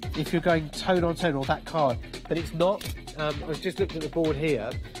going tone on tone or that card, but it's not. I was just looking at the board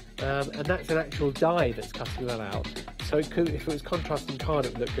here, and that's an actual die that's cutting that out. So it could, if it was contrasting card,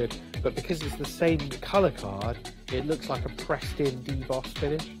 it would look good, but because it's the same colour card, it looks like a pressed-in deboss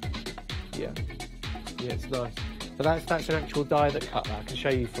finish. Yeah, it's nice. But that's an actual die that cut that. I can show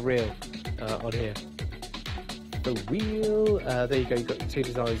you for real on here. For real. There you go. You've got the 2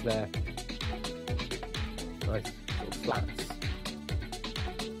 designs there. Nice little flats.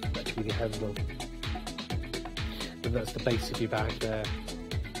 That's really handle. And that's the base of your bag there.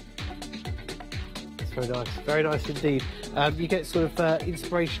 It's very nice. Very nice indeed. You get sort of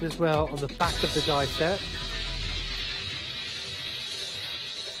inspiration as well on the back of the die set.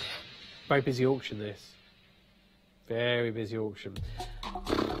 Very busy auction this. Very busy auction.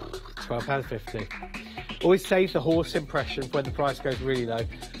 £12.50. Always save the horse impression for when the price goes really low.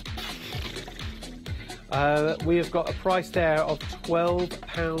 We have got a price there of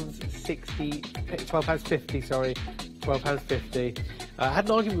 £12.50, sorry. £12.50. I had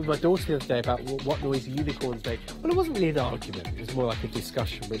an argument with my daughter the other day about what noise unicorns make. Well, it wasn't really an argument. It was more like a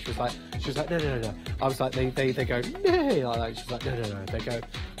discussion, which was like, she was like, no. I was like, they go, no, like that. She's like, no. They go,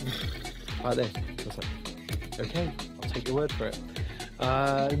 like this. I was like, okay, I'll take your word for it.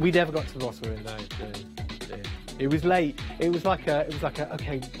 We never got to the bottom of it, no. It was late. It was like a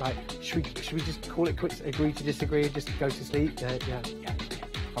okay, right, should we just call it quits, agree to disagree, and just go to sleep? Yeah.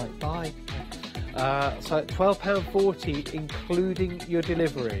 All right, bye. So £12.40 including your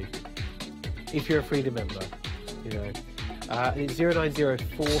delivery, if you're a Freedom member, you know. It's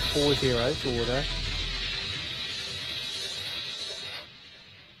 090440 to order.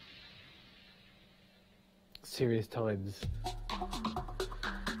 Serious times.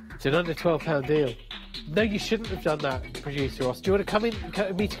 It's an under £12 deal. No, you shouldn't have done that, producer Ross. Do you want to come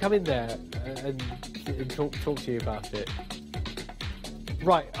in there and talk to you about it?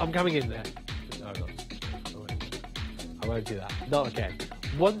 Right, I'm coming in there. No, I'm not. I won't do that. Not again.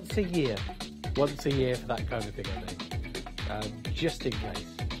 Once a year for that kind of thing, I think. Just in case.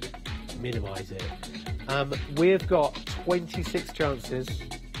 Minimise it. We've got 26 chances,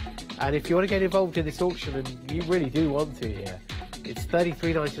 and if you want to get involved in this auction, and you really do want to here, it's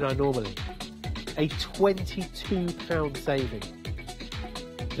 $33.99 normally. A £22 saving.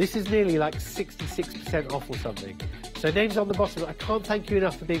 This is nearly like 66% off or something. So names on the bottom. I can't thank you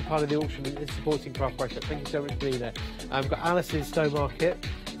enough for being part of the auction and supporting Craft Price. Thank you so much for being there. We've got Alice in Stowmarket.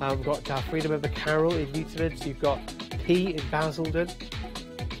 We've got our Freedom Member Carol in Newtonmans. You've got P in Basildon.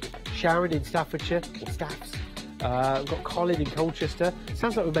 Sharon in Staffordshire, or Staffs. We've got Colin in Colchester.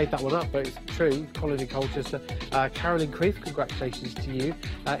 Sounds like we made that one up, but it's true. Colin in Colchester. Carolyn Creef, congratulations to you.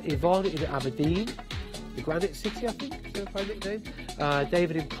 Yvonne in Aberdeen. The Granite City, I think, is their nickname.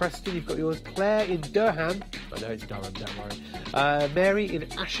 David in Preston, you've got yours. Claire in Durham. I know it's Durham, don't worry. Mary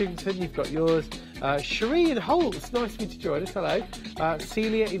in Ashington, you've got yours. Cherie in Holt, it's nice of you to join us, hello.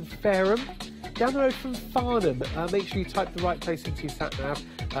 Celia in Fareham. Down the road from Farnham, make sure you type the right place into your sat-nav.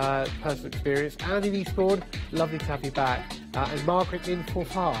 Personal experience. And in Eastbourne, lovely to have you back. And Margaret in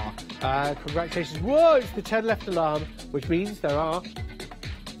Forfar, congratulations. Whoa, it's the 10 left alarm, which means there are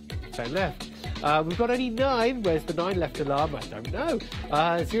 10 left. We've got only 9. Where's the 9 left alarm? I don't know.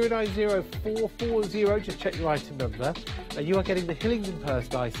 090440, just check your item number. You are getting the Hillingdon purse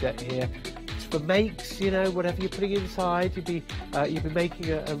die set here. It's for makes, you know, whatever you're putting inside. You'll be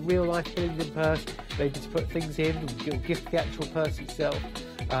making a real life Hillingdon purse, maybe to put things in, and you'll gift the actual purse itself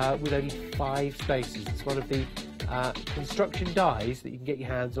with only 5 spaces. It's one of the construction dies that you can get your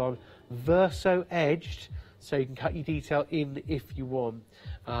hands on, verso edged, so you can cut your detail in if you want.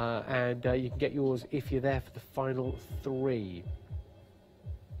 And you can get yours if you're there for the final 3.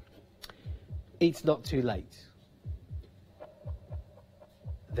 It's not too late.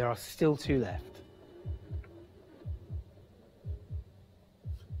 There are still 2 left.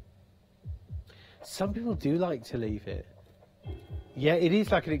 Some people do like to leave it. Yeah, it is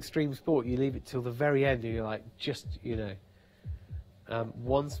like an extreme sport. You leave it till the very end and you're like, just, you know.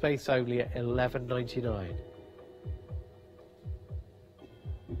 1 space only at $11.99.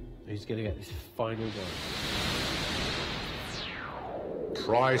 Who's going to get this final one?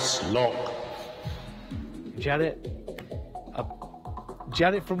 Price lock. Janet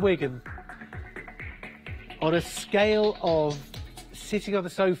from Wigan. On a scale of sitting on the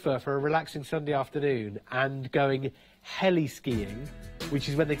sofa for a relaxing Sunday afternoon and going heli skiing, which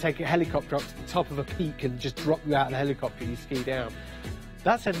is when they take a helicopter up to the top of a peak and just drop you out of the helicopter and you ski down.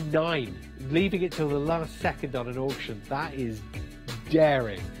 That's a 9. Leaving it till the last second on an auction. That is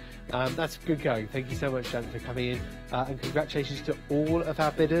daring. That's good going. Thank you so much, Jan, for coming in. And congratulations to all of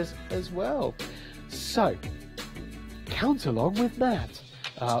our bidders as well. So, count along with Matt.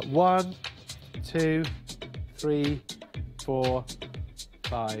 1, 2, 3, 4,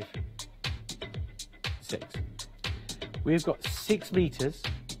 5, 6. We've got 6 metres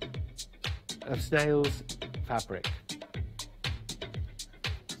of snails fabric.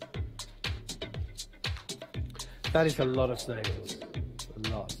 That is a lot of snails. A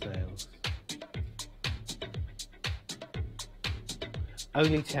lot of snails.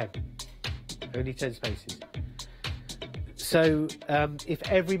 Only 10. Only 10 spaces. So, if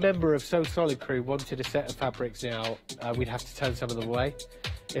every member of So Solid Crew wanted a set of fabrics now, we'd have to turn some of them away.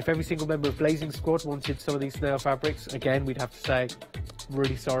 If every single member of Blazing Squad wanted some of these snail fabrics, again, we'd have to say,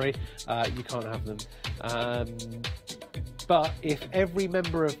 really sorry, you can't have them. But if every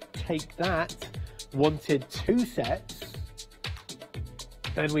member of Take That wanted 2 sets,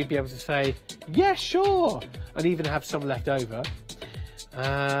 then we'd be able to say, yeah, sure, and even have some left over,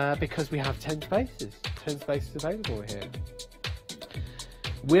 because we have 10 spaces. 10 spaces available here.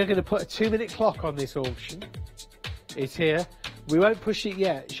 We're going to put a 2-minute clock on this auction. It's here. We won't push it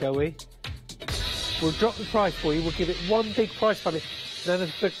yet, shall we? We'll drop the price for you. We'll give it 1 big price plummet. Now,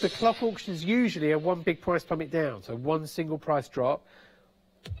 the clock auctions usually are 1 big price plummet down, so 1 single price drop.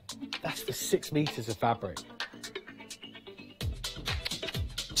 That's for 6 metres of fabric.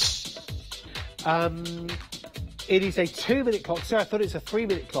 It is a 2-minute clock. So I thought it's a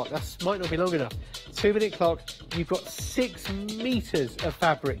 3-minute clock. That might not be long enough. 2-minute clock. You've got 6 metres of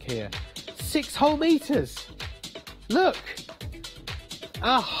fabric here. 6 whole metres. Look.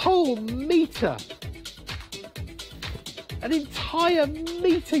 A whole metre. An entire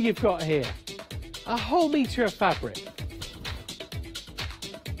metre you've got here. A whole metre of fabric.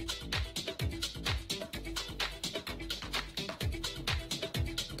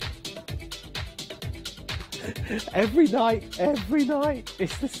 Every night,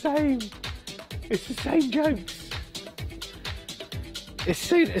 it's the same. It's the same jokes. As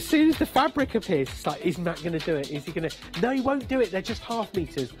soon as the fabric appears, it's like, is Matt going to do it? Is he going to? No, he won't do it. They're just half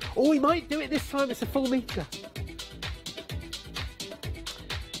meters. Or he might do it this time. It's a full meter.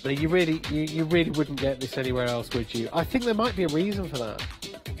 But you really wouldn't get this anywhere else, would you? I think there might be a reason for that.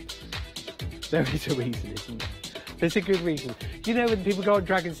 There is a reason, isn't there? There's a good reason. You know when people go on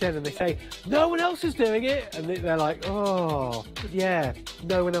Dragon's Den and they say, no one else is doing it? And they're like, oh, yeah,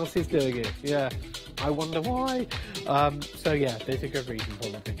 no one else is doing it. Yeah, I wonder why. So yeah, there's a good reason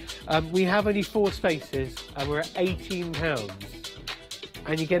probably. We have only 4 spaces and we're at £18.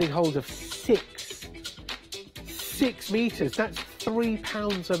 And you're getting hold of 6 meters. That's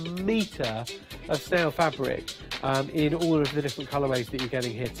 £3 a metre of snail fabric in all of the different colourways that you're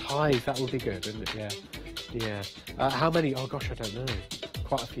getting here. Ties, that would be good, wouldn't it? Yeah. Yeah. How many? Oh gosh, I don't know.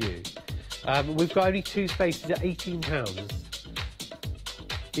 Quite a few. We've got only 2 spaces at £18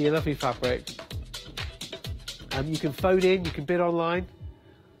 for your lovely fabric. You can phone in, you can bid online,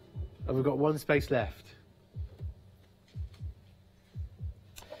 and we've got 1 space left.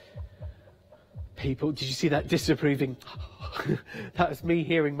 People, did you see that disapproving? That was me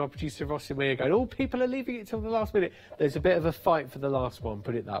hearing my producer Ross in my ear going, oh, people are leaving it till the last minute. There's a bit of a fight for the last one,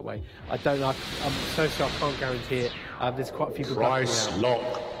 put it that way. I don't know, I'm so sorry, I can't guarantee it. There's quite a few people. Price lock.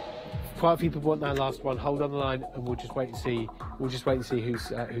 Quite a few people want that last one. Hold on the line and we'll just wait and see. We'll just wait and see who's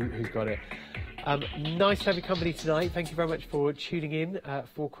got it. Nice to have your company tonight. Thank you very much for tuning in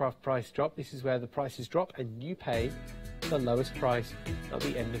for Craft Price Drop. This is where the prices drop and you pay the lowest price at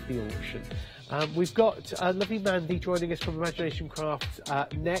the end of the auction. We've got lovely Mandy joining us from Imagination Crafts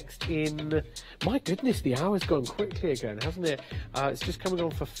next in... My goodness, the hour's gone quickly again, hasn't it? It's just coming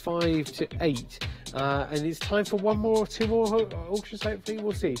on for 5 to 8. And it's time for 1 more or 2 more auctions, hopefully.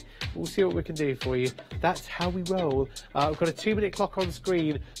 We'll see. We'll see what we can do for you. That's how we roll. We've got a 2-minute clock on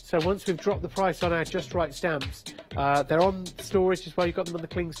screen. So once we've dropped the price on our Just Right stamps, they're on storage as well. You've got them on the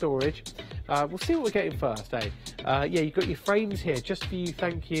cling storage. We'll see what we're getting first, eh? Yeah, you've got your frames here just for you.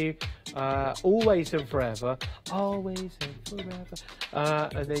 Thank you. Always and forever. Always and forever.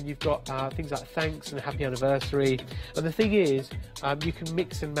 And then you've got things like thanks and happy anniversary. And the thing is, you can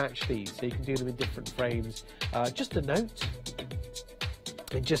mix and match these. So you can do them in different frames. Just a note.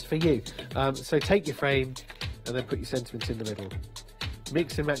 And just for you. So take your frame and then put your sentiments in the middle.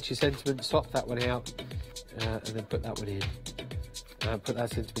 Mix and match your sentiments, swap that one out, and then put that one in. Put that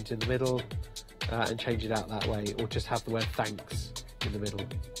sentiment in the middle and change it out that way, or just have the word thanks in the middle.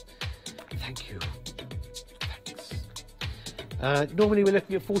 Thank you. Thanks. Normally we're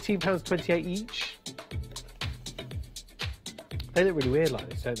looking at £14.28 each. They look really weird like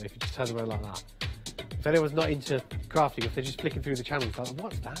this, don't they, if you just turn them around like that. If anyone's not into crafting, if they're just flicking through the channels, like,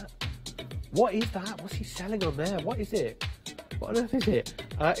 what's that? What is that? What's he selling on there? What is it? What on earth is it?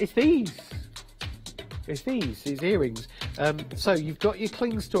 It's these. It's these. It's earrings. So you've got your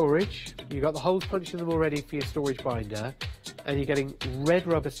cling storage. You've got the holes punched in them already for your storage binder. And you're getting red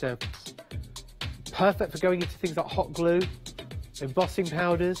rubber stamps. Perfect for going into things like hot glue, embossing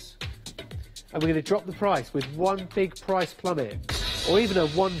powders. And we're going to drop the price with 1 big price plummet. Or even a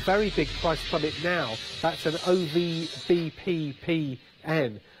 1 very big price plummet now. That's an OVBPPN.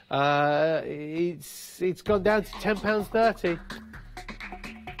 It's gone down to £10.30.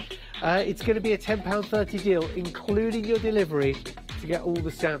 It's going to be a £10.30 deal, including your delivery. To get all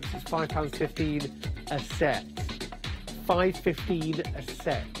the stamps, it's £5.15 a set. £5.15 a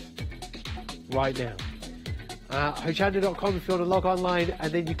set. Right now. Hochanda.com if you want to log online,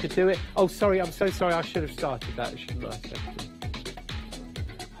 and then you could do it. Oh, sorry, I'm so sorry. I should have started that, shouldn't I? I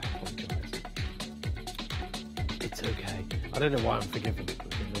apologise. It's okay. I don't know why I'm forgiven.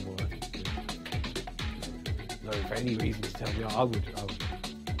 No, for any reason to tell me, I would.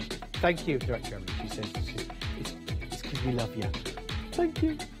 Thank you, Director Emily. She says it's because we love you. Thank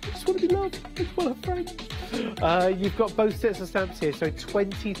you. I just want to be loved. I just want a friend. You've got both sets of stamps here, so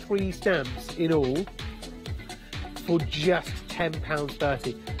 23 stamps in all for just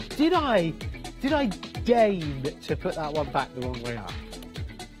 £10.30. Did I deign to put that one back the wrong way up?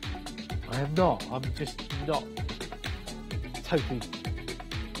 I am not. I'm just not totally,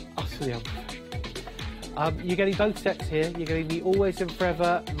 utterly unprofessional. You're getting both sets here. You're getting the Always and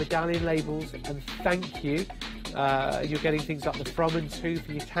Forever medallion labels and thank you. You're getting things like the from and to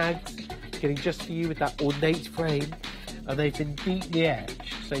for your tags. You're getting just for you with that ornate frame. And they've been deeply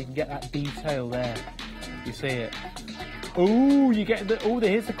etched so you can get that detail there. You see it. Oh, you're getting the... Oh,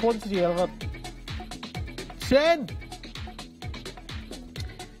 here's the quantity of 10.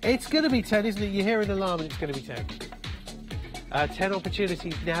 It's going to be 10, isn't it? You hear an alarm and it's going to be 10. 10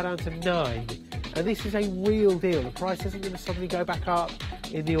 opportunities, now down to 9. And this is a real deal. The price isn't going to suddenly go back up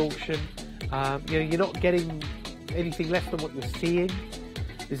in the auction. You know, you're not getting anything less than what you're seeing.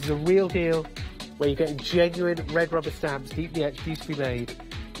 This is a real deal where you're getting genuine red rubber stamps, deeply etched, beautifully made,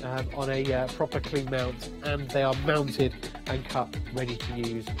 on a proper clean mount, and they are mounted and cut, ready to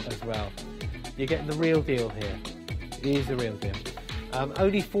use as well. You're getting the real deal here. It is the real deal.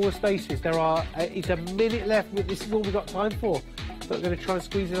 Only 4 spaces. There are. It's a minute left. This is all we've got time for. Not going to try and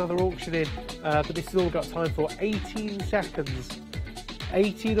squeeze another auction in, but this is all we've got time for. 18 seconds,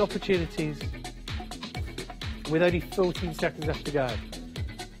 18 opportunities, with only 14 seconds left to go.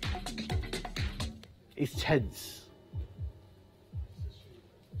 It's tense.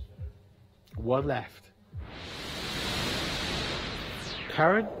 1 left.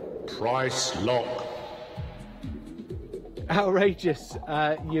 Karen? Price lock. Outrageous.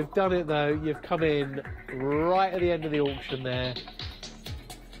 You've done it though. You've come in right at the end of the auction there,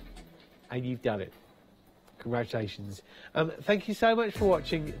 and you've done it. Congratulations. Thank you so much for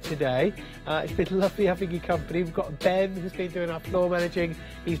watching today. It's been lovely having your company. We've got Ben, who's been doing our floor managing.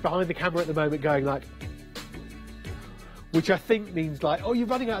 He's behind the camera at the moment going like, which I think means like, oh, you're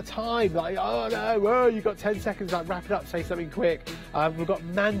running out of time. Like, oh no, oh, you've got 10 seconds, like wrap it up, say something quick. We've got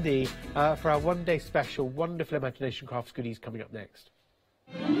Mandy for our one-day special, wonderful Imagination Crafts goodies coming up next.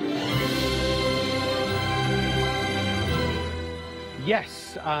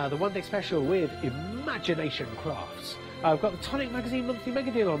 Yes, the one-day special with Imagination Crafts. We've got the Tonic Magazine monthly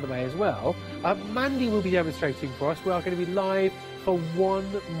mega deal on the way as well. Mandy will be demonstrating for us. We are going to be live for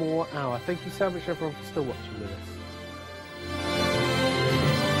 1 more hour. Thank you so much everyone for still watching with us.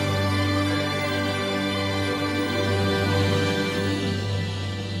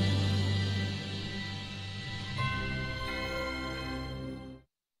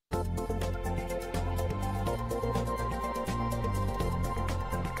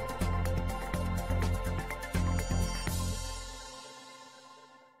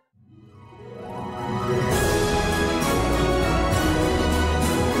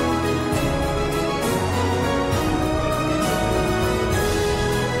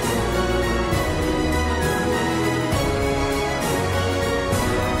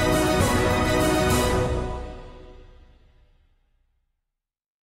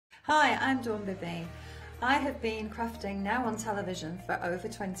 Hi, I'm Dawn Bibby. I have been crafting now on television for over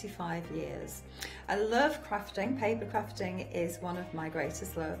 25 years. I love crafting. Paper crafting is one of my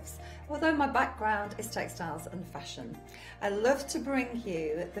greatest loves, although my background is textiles and fashion. I love to bring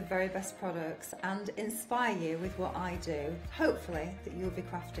you the very best products and inspire you with what I do, hopefully that you'll be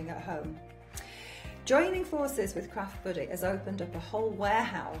crafting at home. Joining forces with Craft Buddy has opened up a whole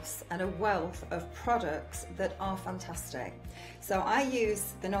warehouse and a wealth of products that are fantastic. So I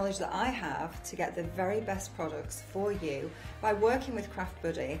use the knowledge that I have to get the very best products for you by working with Craft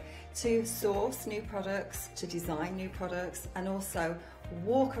Buddy to source new products, to design new products, and also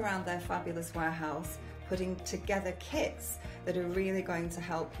walk around their fabulous warehouse putting together kits that are really going to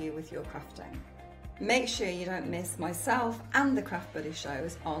help you with your crafting. Make sure you don't miss myself and the Craft Buddy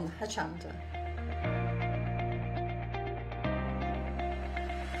shows on Hochanda.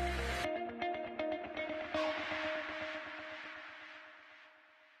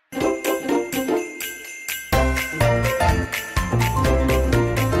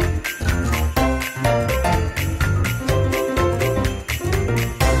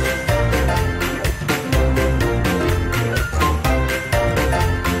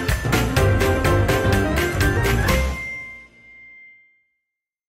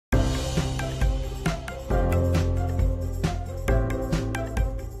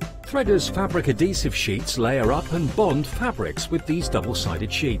 Threaders fabric adhesive sheets layer up and bond fabrics with these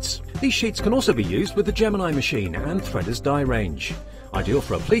double-sided sheets. These sheets can also be used with the Gemini machine and Threaders dye range. Ideal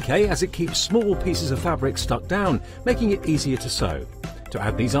for applique as it keeps small pieces of fabric stuck down, making it easier to sew. To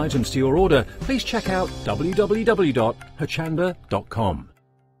add these items to your order, please check out www.hochanda.com.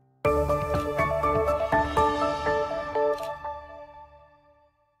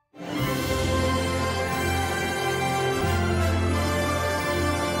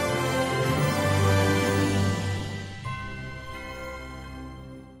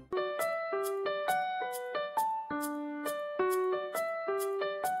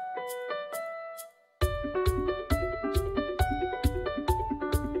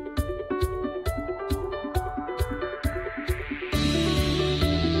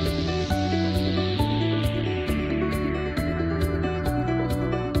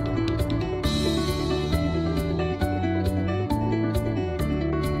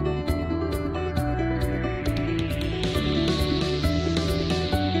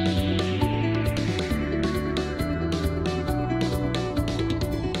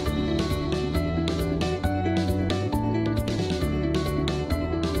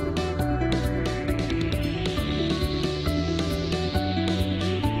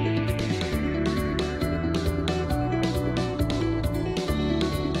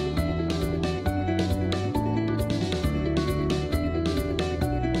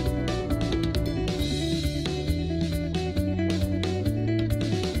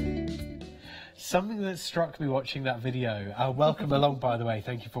 Something that struck me watching that video, welcome along by the way,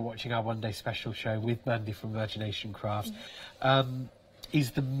 thank you for watching our one-day special show with Mandy from Imagination Crafts,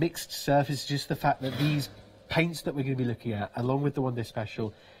 is the mixed surface, just the fact that these paints that we're going to be looking at, along with the one-day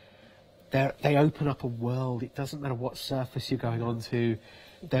special, they open up a world. It doesn't matter what surface you're going on to.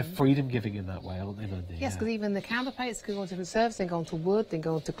 They're freedom-giving in that way, aren't they, Mandy? Yes, because even the counter paints can go on different surfaces. They go onto wood, they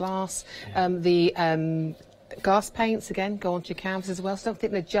go onto glass. Yeah. The glass paints, again, go onto your canvas as well. So don't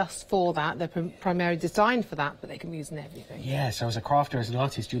think they're just for that. They're primarily designed for that, but they can be used in everything. Yeah, so as a crafter, as an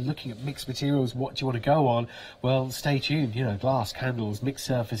artist, you're looking at mixed materials. What do you want to go on? Well, stay tuned. You know, glass, candles, mixed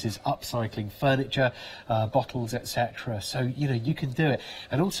surfaces, upcycling, furniture, bottles, etc. So, you know, you can do it.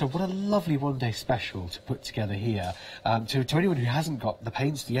 And also, what a lovely one-day special to put together here. To anyone who hasn't got the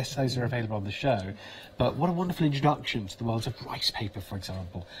paints, yes, those are available on the show. But what a wonderful introduction to the world of rice paper, for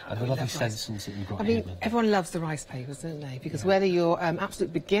example, and the lovely stencils that you've got here. Everyone loves the rice papers, don't they? Because whether you're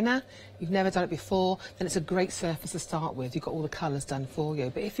absolute beginner, you've never done it before, then it's a great surface to start with. You've got all the colours done for you.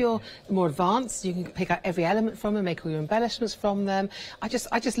 But if you're more advanced, you can pick out every element from them, make all your embellishments from them. I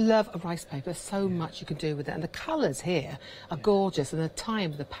just love a rice paper. There's so much you can do with it. And the colours here are gorgeous, and the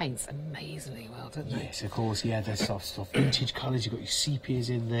time of the paints amazingly well, don't they? Yes, of course, yeah, there's soft vintage colours. You've got your sepias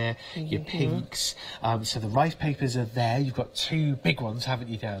in there, your pinks. So the rice papers are there. You've got two big ones, haven't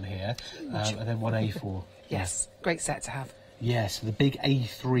you, down here? And then one A4. Yes, great set to have. Yes, the big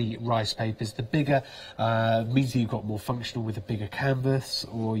A3 rice papers. The bigger means that you've got more functional with a bigger canvas,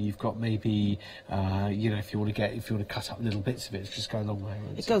 or you've got maybe, you know, if you want to cut up little bits of it, it's just go a long way.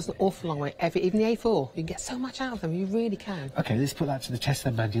 It goes an awful long way. Even the A4, you can get so much out of them. You really can. Okay, let's put that to the test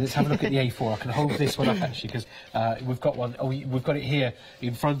then, Mandy. Let's have a look at the A4. I can hold this one up actually because we've got one. Oh, we've got it here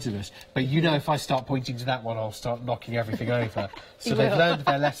in front of us. But you know, if I start pointing to that one, I'll start knocking everything over. So they've learned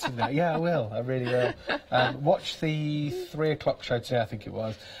their lesson now. Yeah, I will. I really will. Watch the 3 o'clock show today, I think it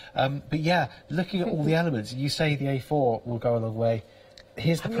was. But yeah, looking at all the elements, you say the A4 will go a long way.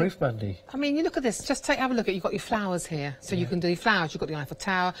 Here's the proof, Mandy. I mean, you look at this. Just have a look at. You've got your flowers here, so you can do your flowers. You've got the Eiffel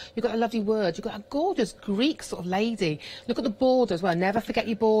Tower. You've got a lovely word. You've got a gorgeous Greek sort of lady. Look at the border as well. Never forget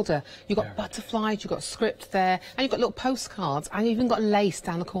your border. You've got butterflies. You've got script there, and you've got little postcards, and you've even got lace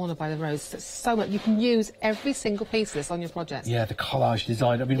down the corner by the rose. So, so much. You can use every single piece of this on your project. Yeah, the collage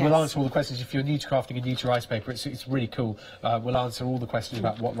design. I mean, we'll answer all the questions. If you're new to crafting and new to rice paper, it's really cool. We'll answer all the questions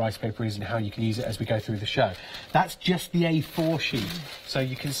about what rice paper is and how you can use it as we go through the show. That's just the A4 sheet. So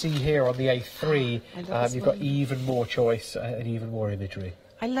you can see here on the A3, you've got even more choice and even more imagery.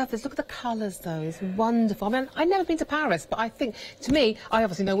 I love this. Look at the colours, though. It's wonderful. I mean, I've never been to Paris, but I think, to me, I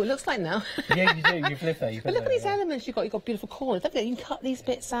obviously know what it looks like now. Yeah, you do. You've lived there. But look at these elements you've got. You've got beautiful corners. Look at it. You can cut these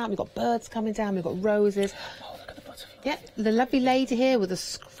bits out. We've got birds coming down. We've got roses. Oh, look at the butterfly. Yeah, the lovely lady here with the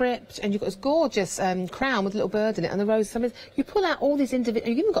script, and you've got this gorgeous crown with a little bird in it, and the roses. I mean, you pull out all these individual.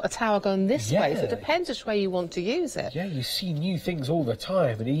 You've even got a tower going this way, so it depends which way you want to use it. Yeah, you see new things all the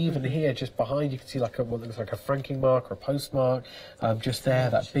time, and even here, just behind, you can see like what looks like a franking mark or a postmark. Just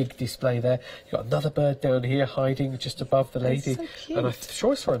there, that big display there. You've got another bird down here hiding just above the lady. So cute. And I'm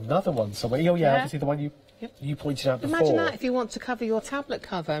sure I saw another one somewhere. Oh yeah, obviously the one you pointed out before. Imagine that if you want to cover your tablet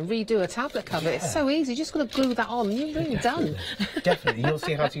cover and redo a tablet cover. Yeah. It's so easy. You're just going to glue that on and you're really done. Definitely. You'll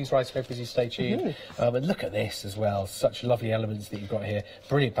see how to use rice paper as you stay tuned. And look at this as well. Such lovely elements that you've got here.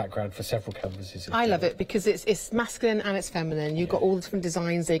 Brilliant background for several canvases. I love it because it's masculine and it's feminine. You've got all the different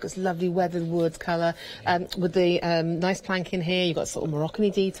designs there. You've got this lovely weathered wood colour with the nice plank in here. You've got sort of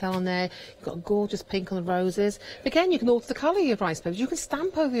Moroccan detail on there. You've got a gorgeous pink on the roses. Again, you can alter the colour of your rice papers. You can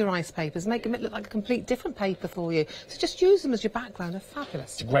stamp over your rice papers, make them look like a complete different paper for you. So just use them as your background. They're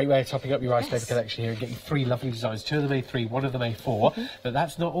fabulous. It's a great way of topping up your rice paper collection here and getting 3 lovely designs. 2 of them A3, 1 of them A4. But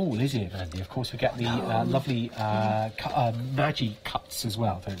that's not all, is it, Mandy? Of course, we get the lovely magic cuts as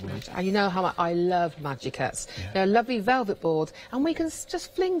well, don't we? And you know how I love magic cuts. They're a lovely velvet board, and we can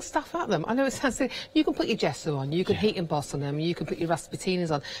just fling stuff at them. I know it sounds silly. You can put your gesso on, you can heat emboss on them, you can put your rusty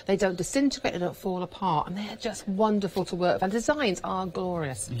patinas on. They don't disintegrate, they don't fall apart, and they're just wonderful to work with. And designs are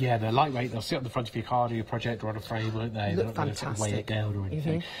glorious. Yeah, they're lightweight. They'll sit on the front of your card or your project or on a frame, won't they? They're not going to sort of weigh it down or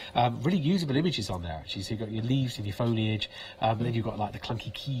anything. Really usable images on there, actually. So you've got your leaves and your foliage, but then you've got like the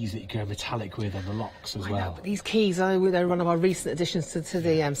clunky keys that you go metallic with on the locks as well. But these keys, they're one of our recent additions to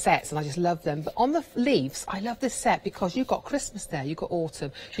the sets, and I just love them. But on the leaves, I love this set because you've got Christmas there, you've got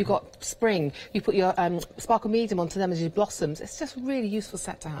autumn, you've got spring. You put your sparkle medium onto them as your blossoms. It's just a really useful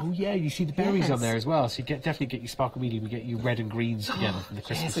set to have. Oh yeah, you see the berries on there as well. So you definitely get your sparkle medium, you get your red and greens together from the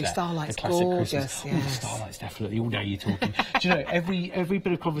Christmas set. Starlight's the classic gorgeous. Christmas. Yeah. Ooh, Starlight's definitely. Oh, now you're talking. Do you know, every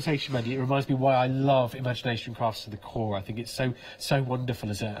bit of conversation, Mandy, it reminds me why I love Imagination Crafts to the core. I think it's so wonderful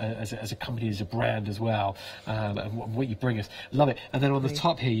as a company, as a brand as well, and what you bring us. Love it. And then on the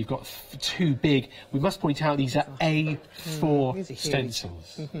top here, you've got two big. We must point out these are A4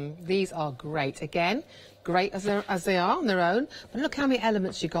 stencils. These are great. Again, great as they are on their own, but look how many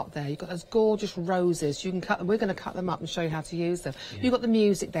elements you got there. You've got those gorgeous roses. You can cut them. We're going to cut them up and show you how to use them. You've got the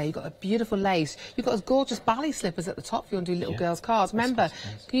music there. You've got a beautiful lace. You've got those gorgeous ballet slippers at the top if you want to do little girls' cards. Remember,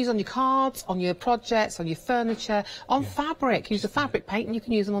 you can use on your cards, on your projects, on your furniture, on fabric. Use the fabric paint and you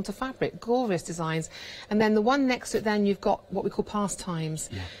can use them onto fabric. Glorious designs. And then the one next to it, then you've got what we call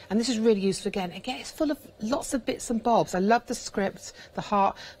pastimes. And this is really useful again. Again, it's full of lots of bits and bobs. I love the script, the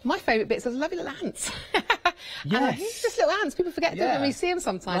heart. My favourite bits are the lovely little ants. Yes. Just little ants. People forget that when we see them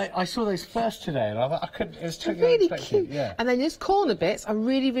sometimes. I saw those first today, and I couldn't. It was totally really unexpected. cute. And then these corner bits are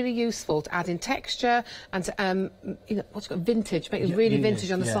really, really useful to add in texture and to you know, what's it called, vintage, make it really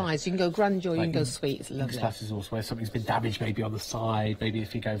vintage on the sides. You can go grunge or you can go sweet. It's lovely. That is also where something's been damaged, maybe on the side. Maybe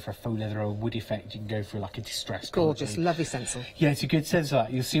if you're going for a faux leather or a wood effect, you can go for like a distressed. Gorgeous, lovely stencil. Yeah, it's a good sense of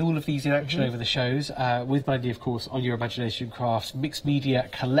that. You'll see all of these in action over the shows with Mandy, of course, on your Imagination Crafts Mixed Media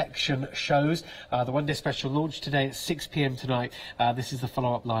Collection shows. The one day special launch today at 6 p.m. tonight. This is the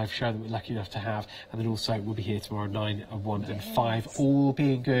follow-up live show that we're lucky enough to have, and then also we'll be here tomorrow 9, 1 and 5, all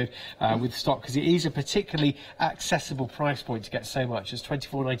being good with stock, because it is a particularly accessible price point to get so much. It's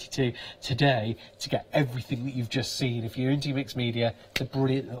 $24.92 today to get everything that you've just seen. If you're into mixed media, it's a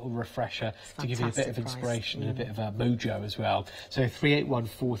brilliant little refresher to give you a bit of inspiration and a bit of a mojo as well. So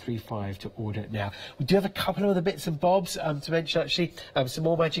 381435 to order it now. We do have a couple of other bits and bobs to mention, actually. Some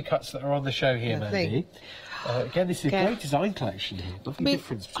more magic cuts that are on the show here, Mandy. Again, this is a great design collection here. Lovely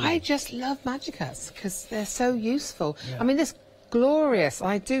difference. I just love magic cuts because they're so useful. I mean, this glorious.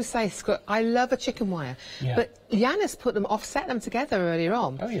 I do say, I love a chicken wire, but Yanis put them, offset them together earlier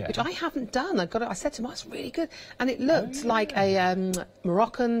on, which I haven't done. I said to him, "That's really good," and it looked like a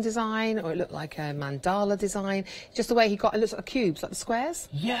Moroccan design, or it looked like a mandala design. Just the way he got it, looks like cubes, like the squares,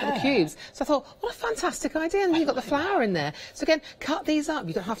 like the cubes. So I thought, what a fantastic idea! And you've got the flower in there. So again, cut these up.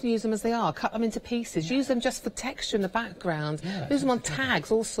 You don't have to use them as they are. Cut them into pieces. Use them just for texture in the background. Use them on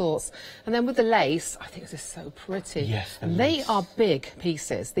tags, all sorts. And then with the lace, I think this is so pretty. Yes, and they are big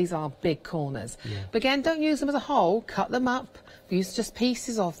pieces. These are big corners. But again, don't use them as a whole. Cut them up. Use just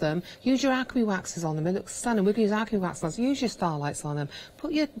pieces of them. Use your alchemy waxes on them. It looks stunning. We can use alchemy wax on them. Use your starlights on them.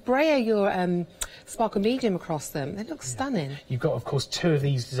 Put your brayer, your sparkle medium across them. They look stunning. You've got, of course, two of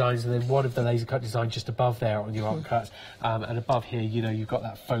these designs, and then one of the laser cut designs just above there on your art cuts. And above here, you know, you've got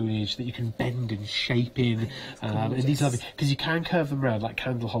that foliage that you can bend and shape in. And these are because you can curve them around like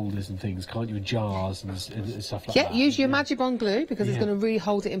candle holders and things, can't you? In jars and stuff like that. Use your Magibond glue because it's going to really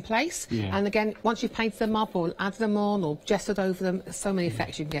hold it in place. And again, once you've painted them up or added them on or gessoed over them, there's so many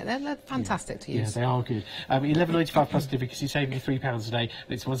effects you can get. They're fantastic to use. Yeah, they are good. £11.95 plus delivery because you're saving you £3 a day, and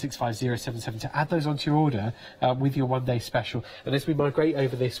it's 165077 to add those onto your order with your one day special. And as we migrate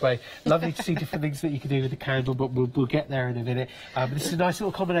over this way, lovely to see different things that you can do with the candle, but we'll get there in a minute. This is a nice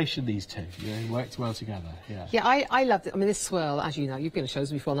little combination, these two. You know, worked well together. Yeah, I loved it. I mean, this swirl, as you know, you've been to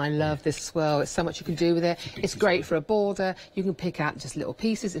shows before, and I love this swirl. It's so much you can do with it. It's great for a border. You can pick out just little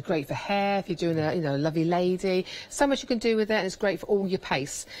pieces. It's great for hair if you're doing a lovely lady. So much you can do with it, and it's great for all your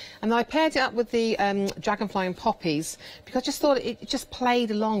pace. And I paired it up with the dragonfly and poppies because I just thought it just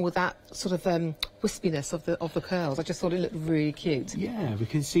played along with that sort of wispiness of the curls. I just thought it looked really cute. Yeah, we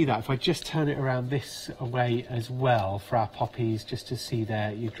can see that. If I just turn it around this way as well for our poppies, just to see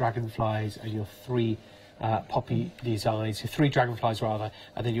there your dragonflies and your three poppy designs, 3 dragonflies rather,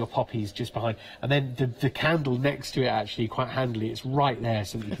 and then your poppies just behind, and then the candle next to it, actually quite handily, it's right there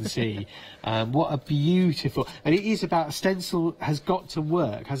so that you can see. What a beautiful, and it is about, a stencil has got to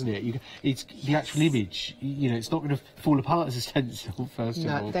work, hasn't it? It's the actual image, you know, it's not going to fall apart as a stencil first of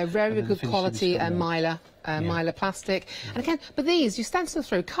all. They're very good quality Mylar plastic. And again, but these you stencil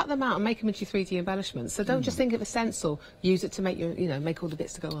through, cut them out and make them into 3D embellishments. So don't just think of a stencil, use it to make your, make all the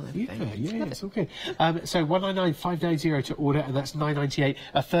bits to go on everything. Yeah, it's okay. So 199590 to order, and that's $9.98.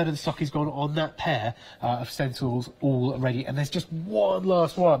 A third of the stock is gone on that pair of stencils already, and there's just one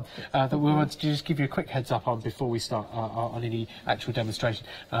last one that we want to just give you a quick heads up on before we start on any actual demonstration.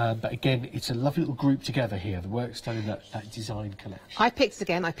 But again, it's a lovely little group together here. The work's done in that design collection. I picked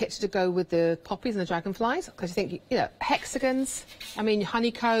to go with the poppies and the dragonflies because you think, hexagons, I mean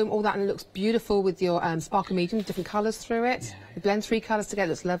honeycomb, all that, and it looks beautiful with your sparkle medium, different colours through it. You blend 3 colours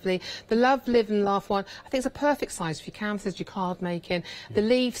together, it's lovely. The Love, Live and Laugh one, I think it's a perfect size for your canvases, your card making. The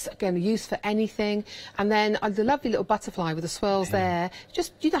leaves, again, used for anything. And then the lovely little butterfly with the swirls there.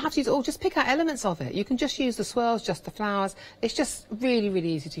 Just, you don't have to use it all, just pick out elements of it. You can just use the swirls, just the flowers. It's just really, really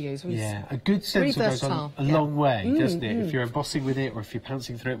easy to use. Yeah, a good stencil goes on a long way, doesn't it? If you're embossing with it, or if you're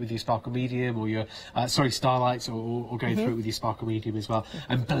pouncing through it with your sparkle medium, or your, starlights, or going through it with your sparkle medium as well.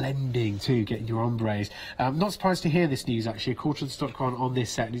 And blending too, getting your ombres. Not surprised to hear this news, actually. A quarter of the stock gone on this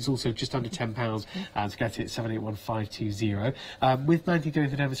set, and it's also just under £10 to get it, 781520. With Mandy doing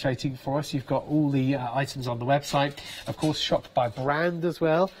the demonstrating for us, you've got all the items on the website. Of course, shopped by brand as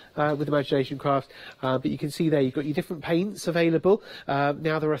well, with Imagination Crafts. But you can see there, you've got your different paints available.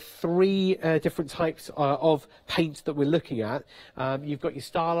 Now, there are 3 different types of paint that we're looking at. You've got your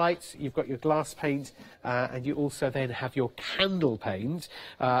starlights, you've got your glass paint, and you also then have your candle paint.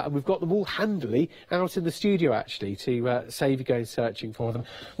 And we've got them all handily out in the studio, actually, to save you going searching for them.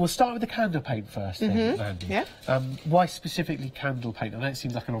 We'll start with the candle paint first, then, Mandy. Yeah. Why specifically candle paint? I know it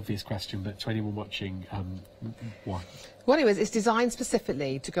seems like an obvious question, but to anyone watching, why? Well, anyways, it's designed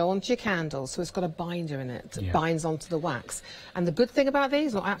specifically to go onto your candles, so it's got a binder in it that binds onto the wax. And the good thing about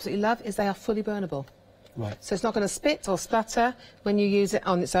these, what I absolutely love, is they are fully burnable. Right. So it's not going to spit or splatter when you use it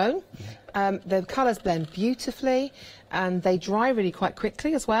on its own. The colours blend beautifully, and they dry really quite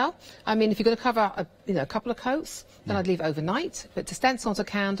quickly as well. I mean, if you're going to cover a couple of coats, then I'd leave it overnight. But to stencil onto a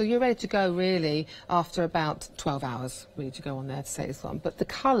candle, you're ready to go really after about 12 hours, ready to go on there to say this one. But the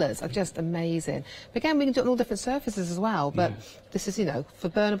colours are just amazing. But again, we can do it on all different surfaces as well. But this is, for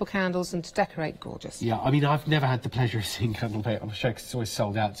burnable candles and to decorate, gorgeous. Yeah, I mean, I've never had the pleasure of seeing candle paint, I'm sure, because it's always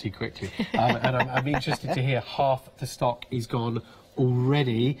sold out too quickly. And I'm interested to hear half the stock is gone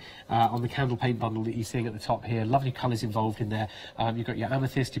already on the candle paint bundle that you're seeing at the top here. Lovely colours involved in there. You've got your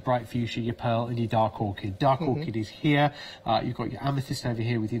amethyst, your bright fuchsia, your pearl and your dark orchid. Dark orchid is here. You've got your amethyst over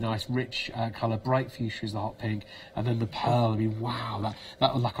here with your nice rich colour. Bright fuchsia is the hot pink, and then the pearl. I mean, wow,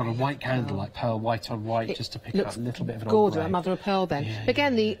 that was like on a white candle, like pearl white on white, just to pick up a little bit of an gorgeous, ombre. like mother of pearl then.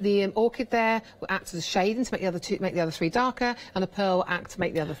 Again, the orchid there will act as a shading to make the other 3 darker, and a pearl will act to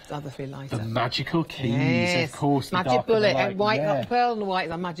make the other 3 lighter. The magical keys, of course. Magic bullet, and white, pearl and white,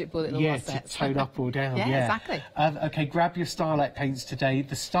 the magic bullet in all my to sets. tone up or down. Exactly. Okay, grab your starlight paints today.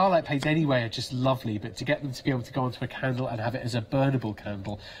 The starlight paints anyway are just lovely, but to get them to be able to go onto a candle and have it as a burnable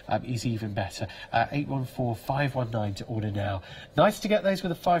candle is even better. 814519 to order now. Nice to get those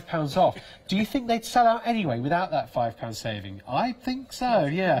with the £5 off. Do you think they'd sell out anyway without that £5 saving? I think so,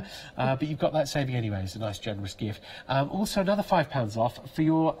 yeah. But you've got that saving anyway. It's a nice generous gift. Also another £5 off for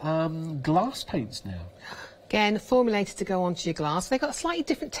your glass paints now. Again, formulated to go onto your glass. They've got a slightly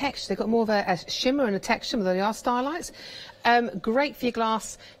different texture. They've got more of a shimmer and a texture than they are starlights. Great for your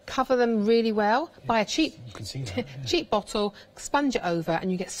glass. Cover them really well. Buy a cheap, cheap bottle, sponge it over,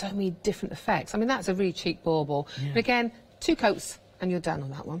 and you get so many different effects. I mean, that's a really cheap bauble. But again, 2 coats, and you're done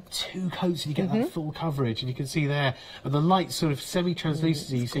on that one. 2 coats and you get that full coverage, and you can see there, and the light sort of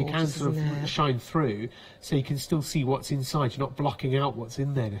semi-translucency, so you can sort of shine through, so you can still see what's inside. You're not blocking out what's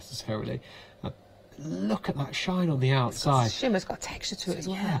in there necessarily. Look at that shine on the outside. It's got shimmer, it's got texture to it as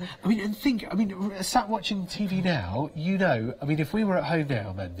well. I mean, sat watching TV now, I mean, if we were at home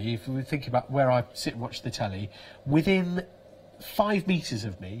now, Mandy, if we were thinking about where I sit and watch the telly, within 5 metres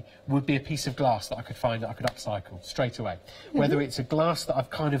of me would be a piece of glass that I could find that I could upcycle straight away. Whether it's a glass that I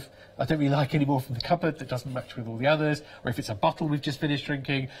don't really like anymore from the cupboard that doesn't match with all the others, or if it's a bottle we've just finished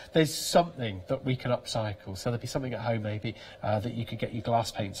drinking, there's something that we can upcycle. So there'd be something at home maybe that you could get your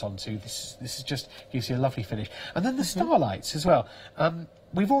glass paints onto. This is just gives you a lovely finish. And then the starlights as well.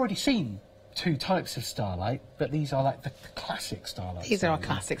 We've already seen 2 types of starlight, but these are like the classic starlights. These are our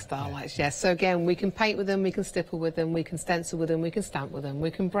classic starlights, yes. So again, we can paint with them, we can stipple with them, we can stencil with them, we can stamp with them,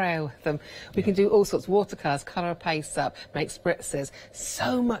 we can braille with them, we can do all sorts of watercolours, colour a paste up, make spritzes.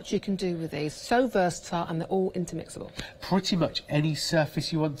 So much you can do with these, so versatile, and they're all intermixable. Pretty much any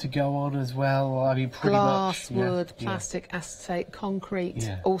surface you want to go on as well. I mean, pretty glass, much. wood, plastic, acetate, concrete,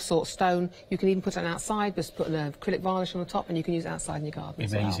 all sorts, stone. You can even put it outside, just put an acrylic varnish on the top, and you can use it outside in your garden.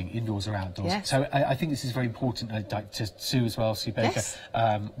 Amazing, as well. Indoors or outdoors. Yes. So I think this is very important to Sue as well, Sue Baker. Yes.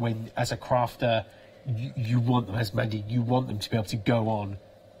 When, as a crafter, you want them, as Mandy, you want them to be able to go on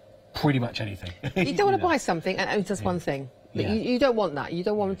pretty much anything. You don't want to buy something and it only does one thing. But Yeah. you don't want that. You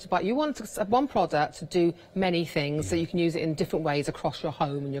don't want to buy. You want one product to do many things, so you can use it in different ways across your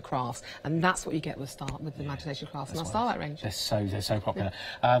home and your crafts. And that's what you get with the Imagination Crafts and our Starlight range. They're so popular.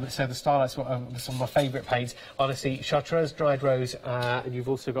 So the Starlight's some of my favourite paints. Honestly, Chartreuse Dried Rose, and you've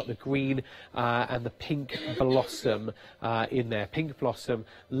also got the green and the pink blossom in there. Pink blossom,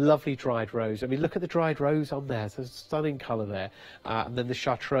 lovely dried rose. I mean, look at the dried rose on there. It's a stunning colour there. And then the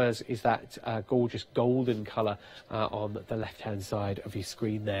Chartreuse is that gorgeous golden colour on the left-hand side of your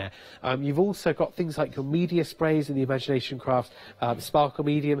screen there. You've also got things like your media sprays in the Imagination Crafts, Sparkle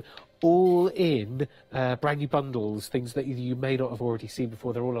Medium, all in brand new bundles, things that you may not have already seen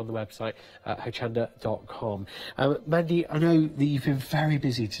before. They're all on the website, hochanda.com. Mandy, I know that you've been very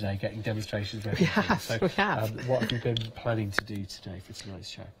busy today getting demonstrations ready. Yes, so, we have. what have you been planning to do today for tonight's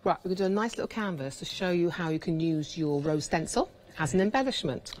show? Right, we're going to do a nice little canvas to show you how you can use your rose stencil as an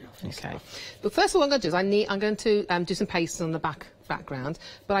embellishment. Okay. But first of all, what I'm going to do is I'm going to do some pasting on the background,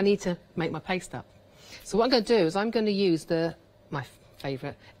 but I need to make my paste up. So what I'm going to do is I'm going to use my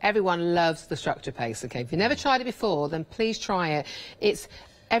favourite. Everyone loves the structure paste, okay? If you've never tried it before, then please try it.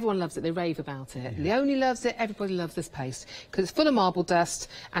 Everyone loves it, they rave about it. Leonie loves it, everybody loves this paste because it's full of marble dust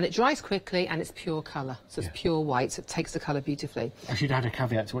and it dries quickly and it's pure colour. So it's pure white, so it takes the colour beautifully. I should add a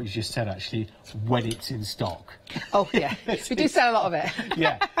caveat to what you just said, actually, when it's in stock. Oh, yeah. We do sell a lot of it.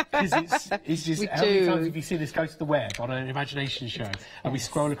 Yeah, because it's just, We how many do. times have you seen us go to the web on an imagination show and we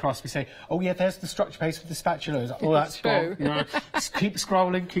scroll across, we say, oh yeah, there's the structure paste with the spatula. Oh, that's true. gone. You know, just keep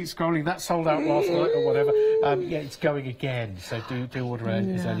scrolling, that sold out last night or whatever. Yeah, it's going again, so do order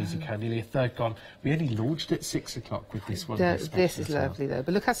as early as you can. Nearly a third gone. We only launched at 6 o'clock with this one. This is lovely though,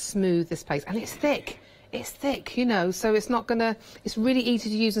 but look how smooth this paste, and it's thick. It's thick, you know, so it's not gonna, it's really easy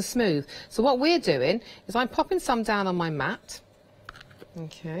to use and smooth. So what we're doing is I'm popping some down on my mat.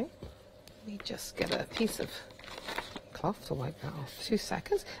 Okay, let me just get a piece of cloth to wipe that off. 2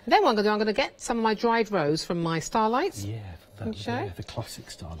 seconds. And then what I'm gonna do, I'm gonna get some of my dried rose from my Starlights. Yeah, the classic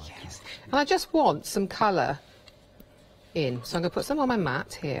Starlight. Yes. And I just want some colour in, so I'm gonna put some on my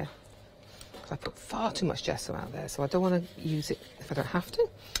mat here. I put far too much gesso out there, so I don't want to use it if I don't have to.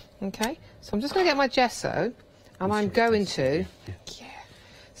 Okay, so I'm just going to get my gesso, and I'm going to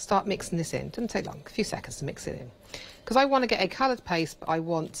start mixing this in. Doesn't take long, a few seconds to mix it in, because I want to get a coloured paste, but I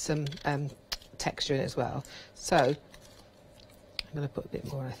want some texture in it as well. So I'm going to put a bit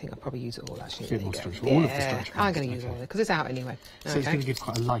more. I think I'll probably use it all actually. A bit more structure. Yeah, All of the structure. I'm going to use all of it because it's out anyway. So it's going to give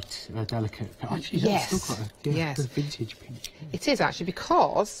quite a light, delicate. Actually, Yes. it's still quite a vintage pink. It is actually,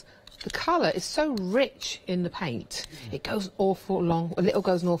 because the colour is so rich in the paint. It goes a little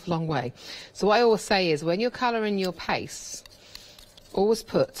goes an awful long way. So what I always say is when you're colouring your pastes, always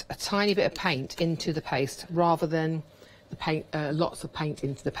put a tiny bit of paint into the paste rather than the paint, lots of paint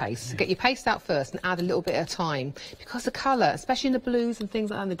into the paste. Get your paste out first and add a little bit at a time, because the colour, especially in the blues and things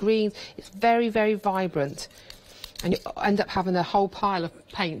like that, and the greens, it's very, very vibrant. And you end up having a whole pile of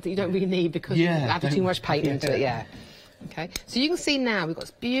paint that you don't really need because you added too much paint into it. Okay, so you can see now we've got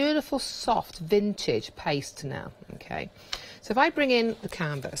this beautiful, soft, vintage paste now. Okay, so if I bring in the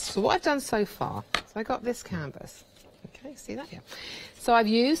canvas, so what I've done so far, so I got this canvas. Okay, see that? Yeah. So I've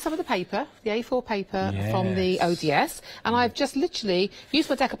used some of the paper, the A4 paper from the ODS, and I've just literally used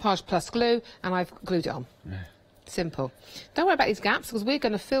my Decoupage Plus glue and I've glued it on. Simple. Don't worry about these gaps because we're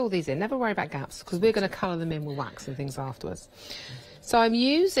going to fill these in. Never worry about gaps because we're going to colour them in with wax and things afterwards. So I'm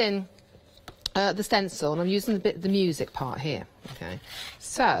using the stencil, and I'm using the music part here. Okay,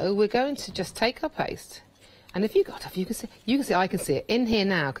 so we're going to just take our paste, and if you can see, I can see it in here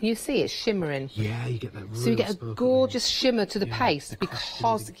now. Can you see it shimmering? Yeah, you get that. Real so you get a gorgeous shimmer to the paste because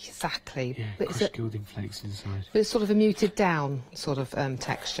but it's gilding flakes inside. But it's sort of a muted down sort of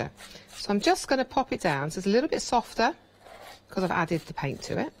texture. So I'm just going to pop it down so it's a little bit softer because I've added the paint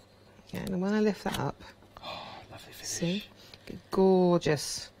to it. Okay, and when I lift that up, Lovely finish. see, get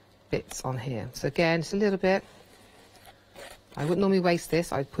gorgeous bits on here. So again, just a little bit. I wouldn't normally waste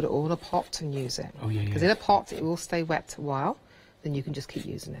this. I'd put it all in a pot and use it. Oh yeah. Because in a pot it will stay wet a while. Then you can just keep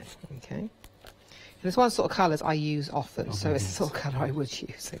using it. Okay. And this one sort of colours I use often, so it's the sort of colour I would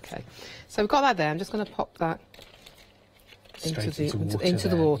use. Okay. So we've got that there. I'm just going to pop that into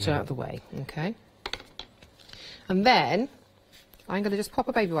the water out of the way. Okay. And then I'm going to just pop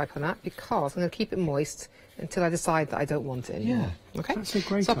a baby wipe on that because I'm going to keep it moist until I decide that I don't want it anymore. Yeah, okay. that's a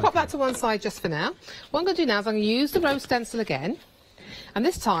great So I'll pop idea. that to one side just for now. What I'm going to do now is I'm going to use the rose stencil again, and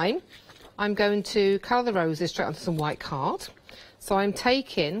this time I'm going to colour the roses straight onto some white card. So I'm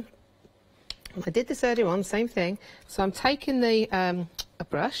taking, I did this earlier on, same thing. So I'm taking the a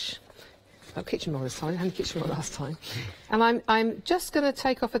brush. Kitchen roll this time. I had a kitchen roll last time, and I'm just going to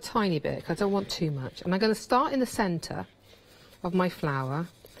take off a tiny bit. I don't want too much, and I'm going to start in the centre. of my flour,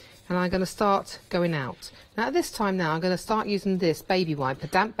 and I'm going to start going out. Now at this time now I'm going to start using this baby wipe, a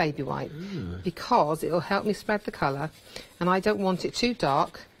damp baby wipe, because it will help me spread the colour, and I don't want it too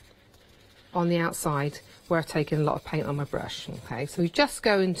dark on the outside where I've taken a lot of paint on my brush. Okay, so we're just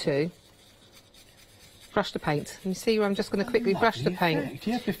going to brush the paint. And you see where I'm just going to quickly brush the paint. Effect.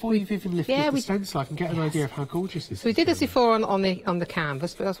 Yeah, before you've even lifted the stencil, I can get an idea of how gorgeous this is. So we did this before on the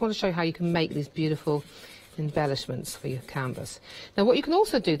canvas, but I just want to show you how you can make these beautiful embellishments for your canvas. Now what you can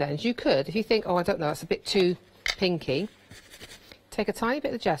also do then is you could, if you think, oh I don't know, it's a bit too pinky, take a tiny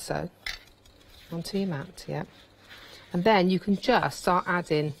bit of gesso onto your mat, yeah, and then you can just start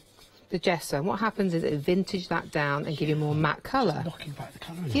adding the gesso, and what happens is it vintage that down and give you more matte colour. Knocking back the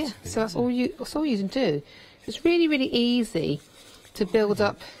colour a Yeah, little bit, so that's all you can do. It's really, really easy to build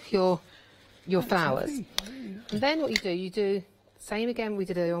up your flowers. And then what you do same again we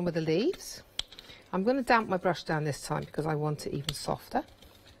did earlier on with the leaves. I'm going to damp my brush down this time because I want it even softer.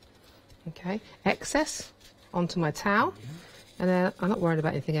 Okay, excess onto my towel, and then I'm not worried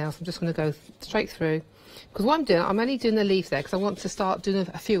about anything else. I'm just going to go straight through. Because what I'm doing, I'm only doing the leaves there because I want to start doing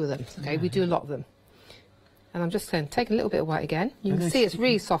a few of them. Okay, we do a lot of them. And I'm just going to take a little bit of white again. You can see it's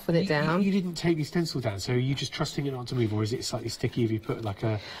really softened it down. You didn't take the stencil down, so are you just trusting it not to move, or is it slightly sticky if you put like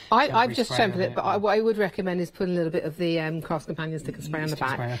a... I've just tempered it, but what I would recommend is putting a little bit of the Crafts Companion stick and spray on the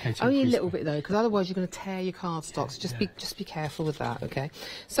back. Okay, only a little bit though, because otherwise you're going to tear your cardstock. So just be careful with that, okay?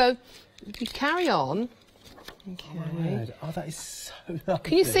 So you carry on. Okay. Oh, that is so lovely.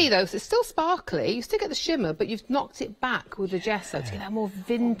 Can you see though? So it's still sparkly. You still get the shimmer, but you've knocked it back with the gesso to get that more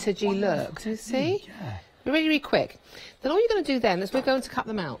vintagey look. Do you see? Yeah. Really, really quick. Then all you're going to do then is we're going to cut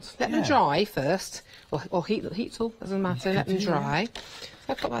them out. Let them dry first, or heat tool, doesn't matter. Let them dry. So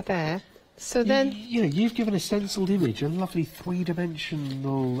I've got that there. So then, you know, you've given a stenciled image a lovely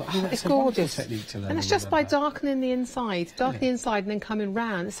three-dimensional. I mean, that's it's gorgeous, technique to learn, and it's just by darkening the inside, and then coming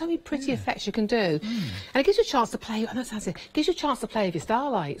round. There's so many pretty effects you can do, and it gives you a chance to play. I know it sounds it gives you a chance to play with your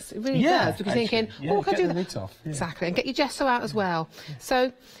starlights. It really does, because you're thinking, oh, can I do that? Lids off. Yeah. Exactly, and get your gesso out as well.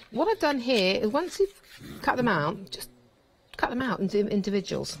 So what I've done here is once you've cut them out, just cut them out into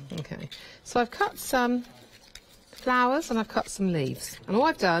individuals. Okay, so I've cut some flowers and I've cut some leaves, and all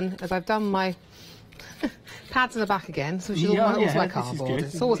I've done is I've done my pads in the back again, so which is always my cardboard.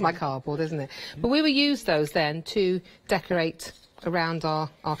 It's always my cardboard, isn't it? But we will use those then to decorate around our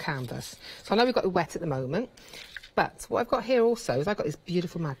canvas. So I know we've got it wet at the moment, but what I've got here also is I've got these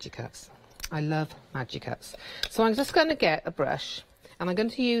beautiful magic cuts. I love magic cuts. So I'm just going to get a brush and I'm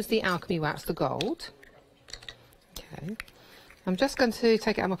going to use the Alchemy Wax, the gold. Okay. I'm just going to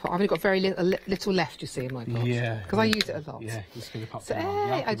take it out of my pot. I've only got very little left, you see, in my pot. Yeah. Because I use it a lot. Yeah, it's going to pop So, down.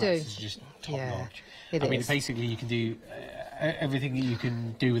 I do. It's just top notch. It I mean, is. basically, you can do everything that you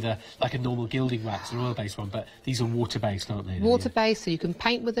can do with like a normal gilding wax, an oil-based one, but these are water-based, aren't they? Water-based, so you can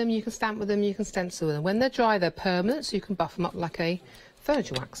paint with them, you can stamp with them, you can stencil with them. When they're dry, they're permanent, so you can buff them up like a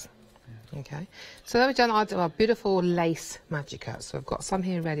furniture wax. Yeah. Okay. So then we've done our beautiful lace magic cuts. So I've got some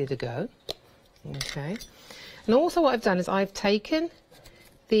here ready to go. Okay. And also what I've done is I've taken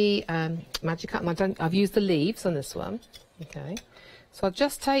the magic cut and I've used the leaves on this one. Okay. So I'll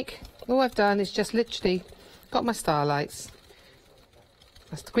just take, all I've done is just literally got my starlights.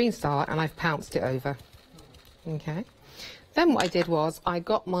 That's the green starlight, and I've pounced it over. Okay. Then what I did was I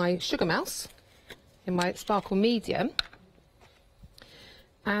got my sugar mouse in my sparkle medium,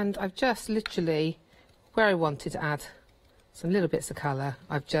 and I've just literally, where I wanted to add some little bits of colour,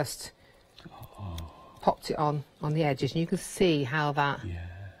 I've just popped it on the edges, and you can see how that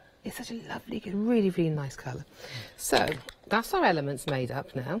it's such a lovely, really, really nice colour. So that's our elements made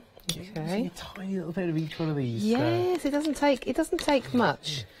up now. Okay. A tiny little bit of each one of these. Yes, it doesn't take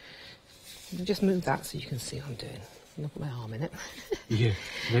much. You just move that so you can see what I'm doing. I'll put my arm in it. Yeah.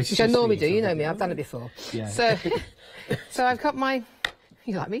 Which I normally do. You know me. I've done it before. Yeah. So I've got my.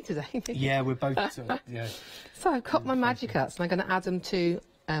 You like me today? Yeah, we're both. Yeah. So I've got my magic cuts, and I'm going to add them to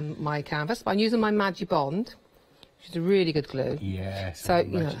my canvas. But I'm using my Magi Bond, which is a really good glue. Yes. So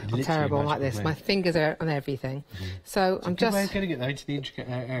you know, I'm terrible like this. My fingers are on everything. So I'm just. Way of getting it though into the intricate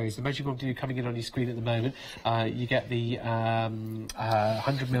areas. The Magic Bond coming in on your screen at the moment. You get the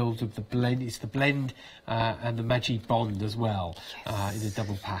 100 mils of the blend. It's the blend and the Magic Bond as well in a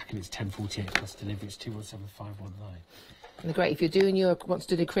double pack, and it's 10.48 plus delivery. It's 217519. And they're great if you're doing want to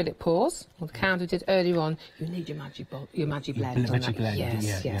do the acrylic pours, or the candle we did earlier on. You need your Magic blend. Magic blend.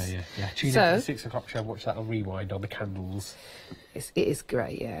 Yes, yeah. Tune in for the 6 o'clock show. Watch that on Rewind on the candles. It is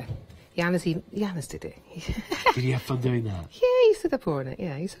great. Yeah. Yanis did it. Did he have fun doing that? Yeah, he stood there pouring it.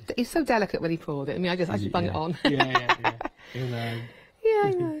 Yeah, he's so delicate when he poured it. I mean, I just bung it on. Yeah. Yeah, I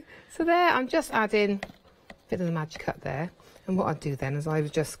know. So there, I'm just adding bit of the magic cut there. And what I'd do then is I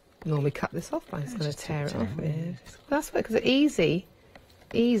would just normally cut this off. I'm just going to tear it off. Yeah. That's it, because it's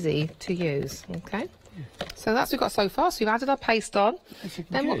easy to use. Okay. So that's what we've got so far. So we've added our paste on.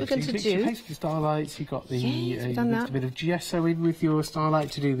 Then what we're going to do... You paste your starlights, you've got the done a bit of gesso in with your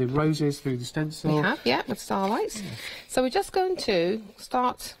starlight to do the roses through the stencil. We have, yeah, with starlights. So we're just going to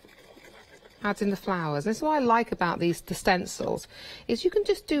start adding the flowers. This is what I like about the stencils, is you can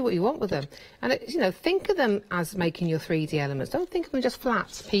just do what you want with them. And, you know, think of them as making your 3D elements. Don't think of them just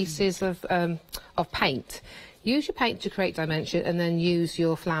flat pieces of paint. Use your paint to create dimension, and then use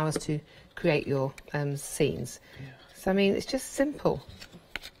your flowers to create your scenes. So I mean, it's just simple.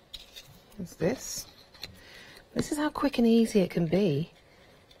 What's this? This is how quick and easy it can be.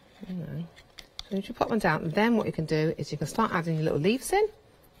 You know. So you pop them down, and then what you can do is you can start adding your little leaves in.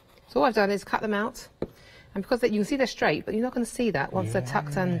 So all I've done is cut them out, and because you can see they're straight, but you're not going to see that once they're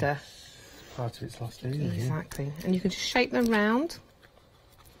tucked under. Part of it's lost, isn't it? Exactly. And you can just shape them round.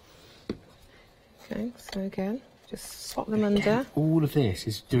 Okay, so again, just swap them under. All of this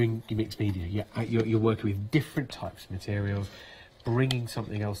is doing your mixed media. You're working with different types of materials, bringing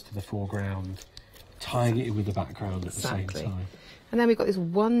something else to the foreground, tying it in with the background at the same time. And then we've got this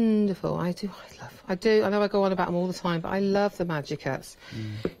wonderful, I know I go on about them all the time, but I love the magic cuts.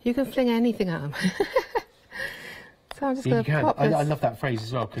 You can fling anything at them. So I'm just going to pop this. I love that phrase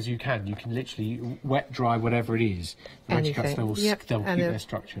as well, because you can literally wet dry whatever it is. The magic cuts, they'll keep their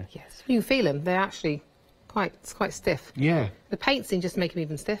structure. Yes, you can feel them. They're actually quite stiff. Yeah. The paint's in just make them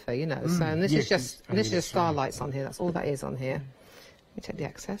even stiffer, you know. So and this is just starlights on here. That's all that is on here. Let me take the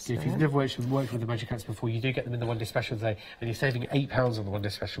excess. If you've never worked with the magic cuts before, you do get them in the One Day Special today, and you're saving £8 on the One Day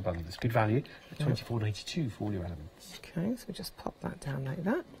Special bundle. It's good value. £24.92 for all your elements. Okay, so we just pop that down like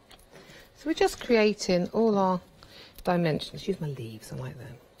that. So we're just creating all our dimensions. Use my leaves, I like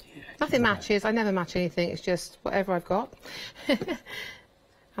them. Yeah, nothing matches. I never match anything. It's just whatever I've got.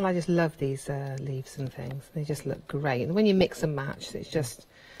 And I just love these leaves and things. They just look great. And when you mix and match, it's just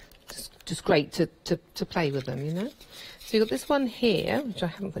great to play with them, you know. So you've got this one here, which I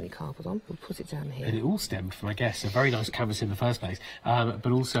haven't put any cardboard on. We'll put it down here. And it all stemmed from, I guess, a very nice canvas in the first place, but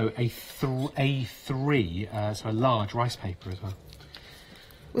also a A3, so a large rice paper as well.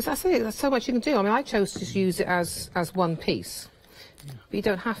 Well, that's it. That's so much you can do. I mean, I chose to just use it as one piece, but you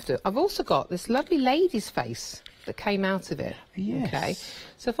don't have to. I've also got this lovely lady's face that came out of it. Yes. Okay.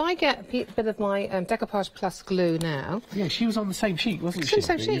 So if I get a bit of my Decoupage Plus glue now. Yeah, she was on the same sheet, wasn't she?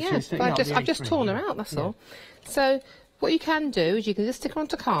 Same sheet, yeah. But I've just torn her out, that's all. So what you can do is you can just stick her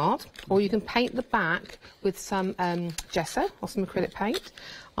onto card, or you can paint the back with some gesso or some acrylic paint.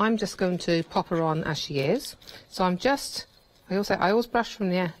 I'm just going to pop her on as she is. So I always brush from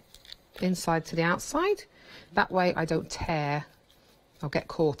the inside to the outside. That way I don't tear or get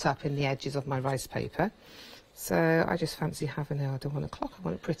caught up in the edges of my rice paper. So I just fancy having her. I don't want a clock, I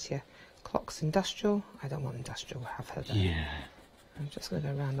want it prettier. Clock's industrial. I don't want industrial. We'll have her there. Yeah. I'm just going to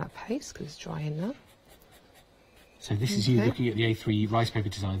go around that paste because it's drying now. So this is you looking at the A3 rice paper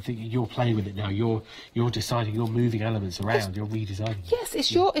design, thinking you're playing with it now. You're deciding, you're moving elements around, you're redesigning. Yes,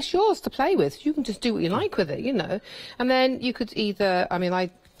 it's yours to play with. You can just do what you like with it, you know. And then you could either, I mean,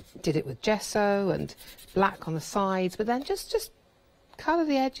 I did it with gesso and black on the sides, but then just colour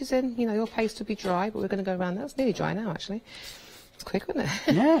the edges in. You know, your paste will be dry, but we're going to go around. That's nearly dry now, actually. It's quick, wasn't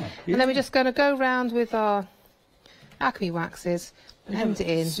it? Yeah. And then we're just going to go around with our alchemy waxes. Blend it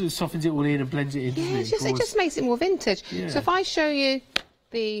in. So it softens it all in and blends it in. Yeah, it just makes it more vintage. Yeah. So if I show you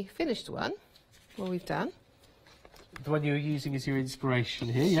the finished one, what we've done. The one you're using as your inspiration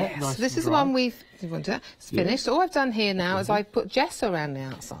here, yes. Yeah. Nice. So this is the one it's finished. So all I've done here now is I've put gesso around the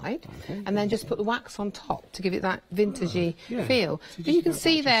outside and then just put the wax on top to give it that vintagey feel. So you can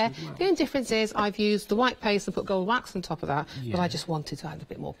see there, the only difference is I've used the white paste and put gold wax on top of that, but I just wanted to add a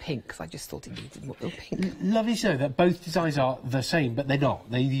bit more pink because I just thought it needed more pink. Lovely to know that both designs are the same, but they're not.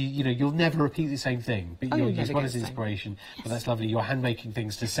 you know, you'll never repeat the same thing, but you'll use one as inspiration. Yes. But that's lovely. You're hand making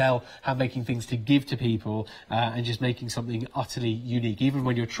things to sell, hand making things to give to people, and just making something utterly unique. Even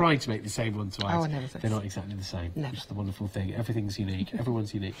when you're trying to make the same one twice, they're not exactly the same. No. Which is the wonderful thing. Everything's unique.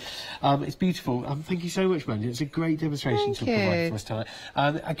 Everyone's unique. It's beautiful. Thank you so much, Mandy. It's a great demonstration to provide for us tonight.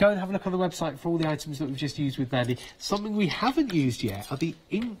 Go and have a look on the website for all the items that we've just used with Mandy. Something we haven't used yet are the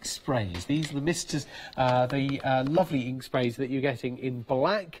ink sprays. These are the misters, the lovely ink sprays that you're getting in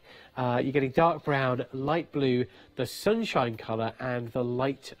black you're getting dark brown, light blue, the sunshine colour and the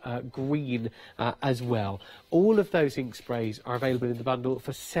light green as well. All of those ink sprays are available in the bundle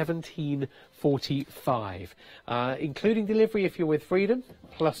for $17.45, including delivery if you're with Freedom,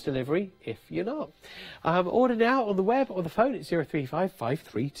 plus delivery if you're not. Order now on the web or the phone at 035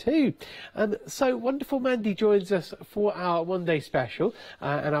 532. So wonderful Mandy joins us for our one-day special,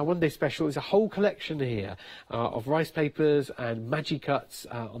 and our one-day special is a whole collection here of rice papers and Magi cuts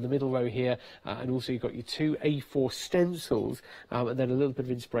on the middle row here, and also you've got your 2 A4 stencils, and then a little bit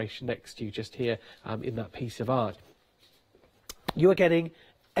of inspiration next to you just here in that piece of art. You're getting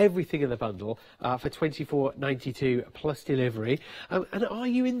everything in the bundle for $24.92 plus delivery. And are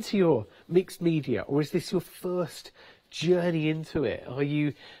you into your mixed media, or is this your first journey into it? Are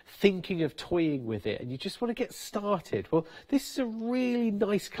you thinking of toying with it and you just want to get started? Well, this is a really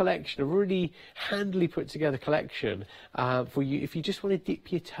nice collection, a really handily put together collection for you if you just want to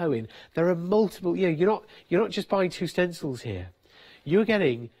dip your toe in. There are multiple, you know, you're not just buying 2 stencils here. You're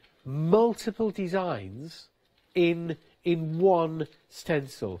getting multiple designs in one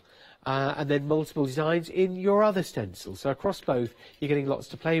stencil, and then multiple designs in your other stencil. So across both, you're getting lots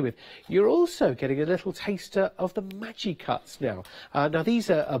to play with. You're also getting a little taster of the Magi cuts now. Now these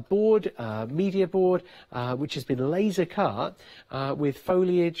are a board, media board, which has been laser cut with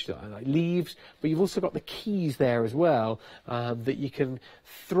foliage, like leaves, but you've also got the keys there as well that you can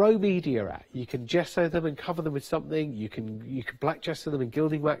throw media at. You can gesso them and cover them with something. You can black gesso them and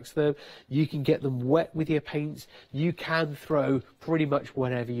gilding wax them. You can get them wet with your paints. You can throw pretty much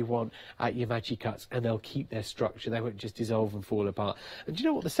whatever you want at your Magi cuts, and they'll keep their structure. They won't just dissolve and fall apart. And do you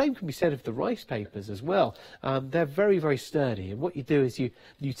know what? The same can be said of the rice papers as well. They're very, very sturdy. And what you do is you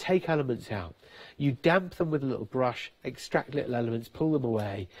take elements out. You damp them with a little brush, extract little elements, pull them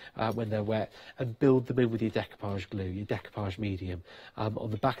away when they're wet, and build them in with your decoupage glue, your decoupage medium, on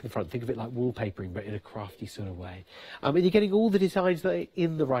the back and the front. Think of it like wallpapering, but in a crafty sort of way. And you're getting all the designs that are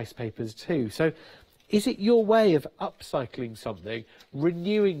in the rice papers too. So is it your way of upcycling something,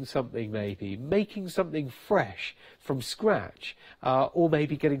 renewing something maybe, making something fresh from scratch, or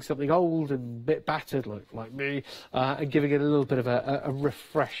maybe getting something old and a bit battered like me, and giving it a little bit of a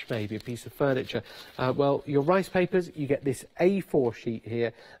refresh, maybe a piece of furniture? Well, your rice papers, you get this A4 sheet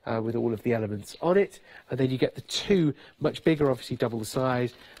here with all of the elements on it, and then you get the 2 much bigger, obviously double the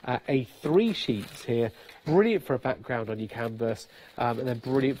size, A3 sheets here. Brilliant for a background on your canvas, and then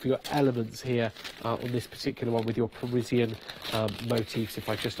brilliant for your elements here on this particular one with your Parisian motifs. If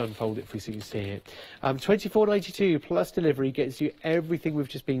I just unfold it for you so you can see it. $24.92 plus delivery gets you everything we've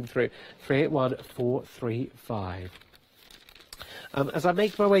just been through. 381435. As I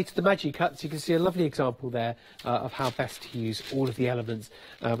make my way to the Magi cuts, you can see a lovely example there of how best to use all of the elements.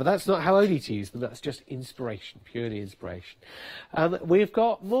 But that's not how only to use them, that's just inspiration, purely inspiration. We've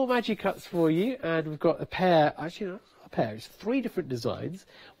got more Magi cuts for you, and we've got a pair, actually not a pair, it's 3 different designs,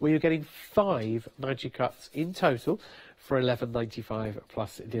 where you're getting 5 Magi cuts in total for $11.95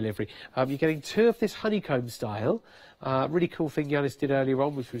 plus delivery. You're getting 2 of this honeycomb style. Really cool thing Yanis did earlier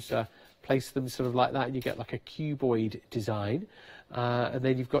on, which was place them sort of like that, and you get like a cuboid design. And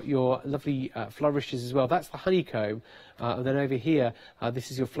then you've got your lovely flourishes as well. That's the honeycomb. And then over here,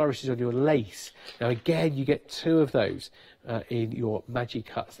 this is your flourishes on your lace. Now again, you get 2 of those in your Magi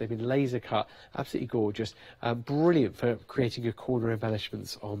cuts. They've been laser cut, absolutely gorgeous. Brilliant for creating your corner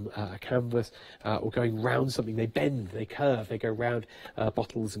embellishments on a canvas, or going round something. They bend, they curve, they go round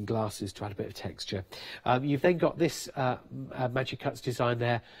bottles and glasses to add a bit of texture. You've then got this Magi cuts design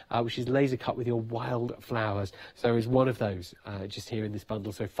there, which is laser cut with your wild flowers. So there is one of those just here in this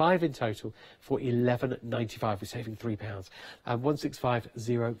bundle. So 5 in total for $11.95. We're saving £3.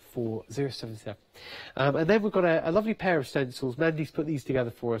 1650477. And then we've got a lovely pair of stencils. Mandy's put these together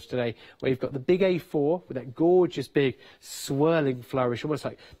for us today, where you've got the big A4 with that gorgeous big swirling flourish, almost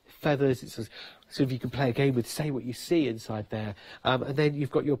like feathers. It's sort of, you can play a game with say what you see inside there. And then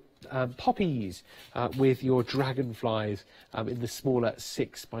you've got your poppies with your dragonflies in the smaller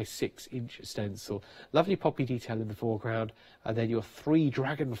 6 by 6 inch stencil. Lovely poppy detail in the foreground, and then your 3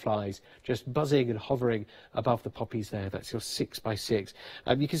 dragonflies just buzzing and hovering above the poppies there. That's your 6 by 6.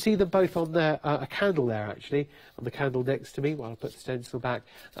 You can see them both on there, a candle there actually, on the candle next to me while I put the stencil back,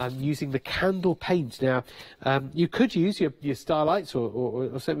 using the candle paint. Now, you could use your starlights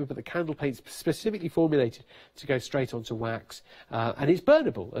or something, but the candle paint's specifically formulated to go straight onto wax, and it's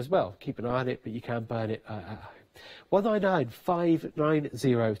burnable as well. Keep an eye on it, but you can burn it at home.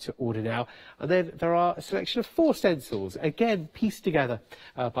 199,590 to order now. And then there are a selection of 4 stencils, again pieced together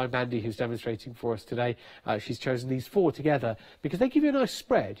by Mandy, who's demonstrating for us today. She's chosen these 4 together because they give you a nice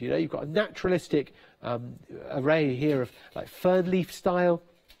spread. You know, you've got a naturalistic array here of like fern leaf style,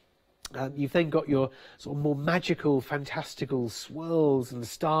 You've then got your sort of more magical, fantastical swirls and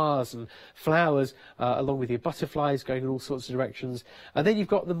stars and flowers, along with your butterflies going in all sorts of directions. And then you've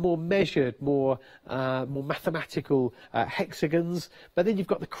got the more measured, more mathematical hexagons. But then you've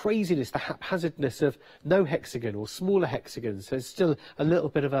got the craziness, the haphazardness of no hexagon or smaller hexagons. So it's still a little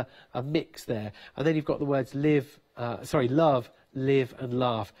bit of a mix there. And then you've got the words love, live and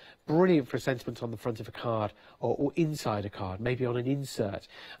laugh. Brilliant for a sentiment on the front of a card or inside a card, maybe on an insert.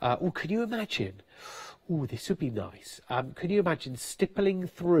 Can you imagine, this would be nice. Can you imagine stippling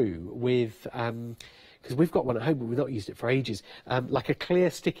through with, because we've got one at home but we've not used it for ages, like a clear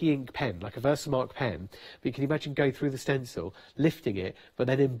sticky ink pen, like a Versamark pen, but you can imagine going through the stencil, lifting it, but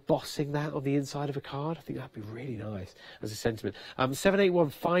then embossing that on the inside of a card? I think that'd be really nice as a sentiment.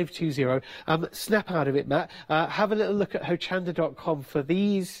 781520, snap out of it, Matt. Have a little look at hochanda.com for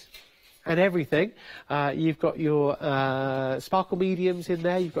these and everything. You've got your sparkle mediums in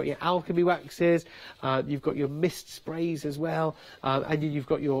there, you've got your alchemy waxes, you've got your mist sprays as well, and then you've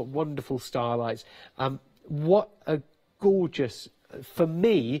got your wonderful starlights. What a gorgeous, for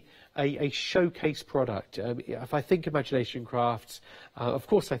me, a showcase product. If I think Imagination Crafts, of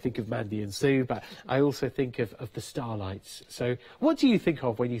course I think of Mandy and Sue, but I also think of the starlights. So what do you think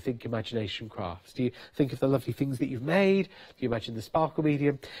of when you think Imagination Crafts? Do you think of the lovely things that you've made? Do you imagine the sparkle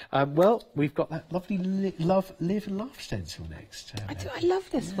medium? Well, we've got that lovely Love, Live and Laugh stencil next. I love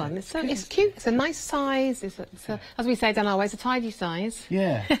this one. It's cute. It's a nice size. It's as we say down our way, it's a tidy size.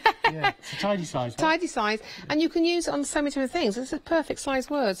 Yeah, yeah, it's a tidy size. Tidy size, and you can use it on so many different things. It's a perfect size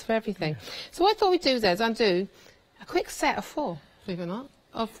words for everything. Yeah. So what I thought we'd do there is undo a quick set of 4, believe it or not,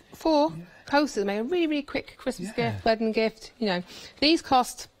 of 4 posters. Make a really, really quick Christmas gift, wedding gift. You know, these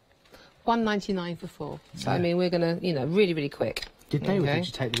cost £1.99 for 4. So I mean, we're gonna, really, really quick. Did they, or did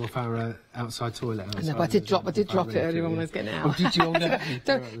you take them off our outside toilet? No, but I did drop it earlier on when I was getting it out. Oh, did you?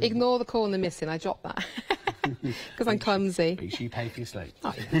 Don't ignore the corner missing. I dropped that because I'm clumsy. Make sure you pay for your slate.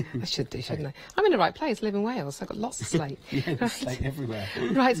 Oh, I should do, shouldn't I? I'm in the right place. I live in Wales. I've got lots of slate. There's slate everywhere.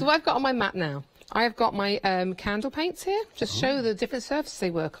 Right, so what I've got on my mat now, I have got my candle paints here, just show the different surfaces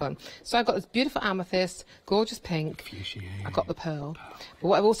they work on. So I've got this beautiful amethyst, gorgeous pink. Fuchsia. I've got the pearl. But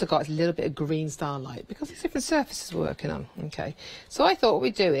what I've also got is a little bit of green starlight, because there's different surfaces we're working on. Okay, so I thought what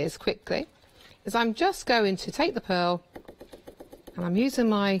we'd do is, quickly, I'm just going to take the pearl, and I'm using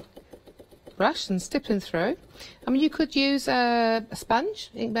my brush and stippling through. I mean, you could use a sponge,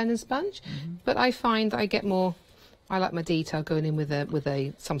 ink blending sponge, but I find that I get more. I like my detail going in with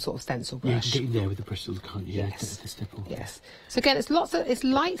some sort of stencil brush. Yeah, you can get in there with the bristles, can't you? Yes. The stipple. Yes. So again, it's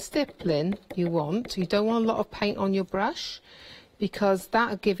light stippling you want. You don't want a lot of paint on your brush, because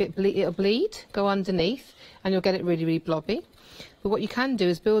that'll give it it'll bleed, go underneath, and you'll get it really, really blobby. But what you can do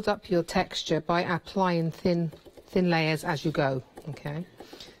is build up your texture by applying thin layers as you go. Okay.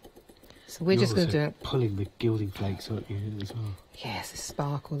 So we're just going to do it. Pulling the gilding flakes, aren't you, as well? Yes, the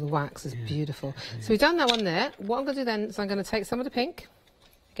sparkle, the wax is beautiful. Yeah. So we've done that one there. What I'm going to do then is I'm going to take some of the pink.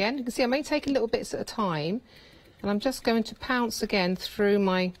 Again, you can see I'm only taking little bits at a time. And I'm just going to pounce again through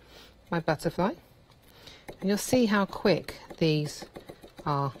my butterfly. And you'll see how quick these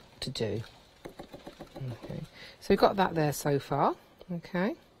are to do. Okay. So we've got that there so far.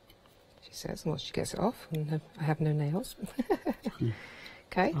 Okay. She says, once she gets it off, and I have no nails.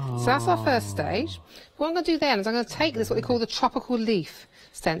 Okay, so that's our first stage. What I'm going to do then is I'm going to take this, what they call the tropical leaf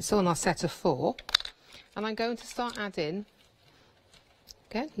stencil, on our set of 4, and I'm going to start adding,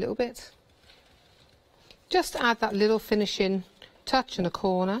 again, a little bit, just to add that little finishing touch in a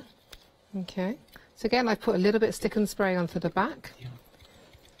corner. Okay, so again, I put a little bit of stick and spray onto the back. Yeah.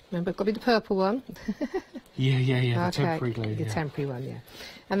 Remember, it's got to be the purple one. Yeah, the okay, temporary glue. The temporary one, yeah.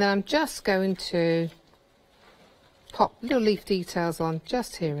 And then I'm just going to pop little leaf details on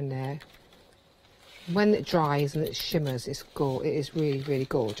just here and there. When it dries and it shimmers, it is really, really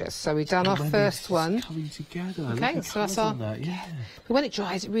gorgeous. So we've done our first one. Coming together. Okay, so that's our. Yeah. But when it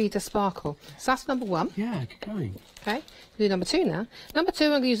dries, it really does sparkle. So that's number 1. Yeah, keep going. Okay, we'll do number 2 now. Number 2,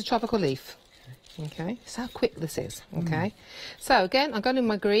 I'm going to use a tropical leaf. Okay, so how quick this is. Okay, so again, I'm going in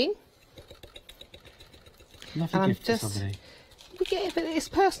my green. Lovely gift to somebody. Yeah, but it's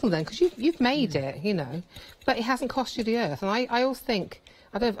personal then, because you've made it, but it hasn't cost you the earth. And I always think,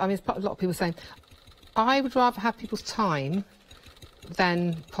 a lot of people saying, I would rather have people's time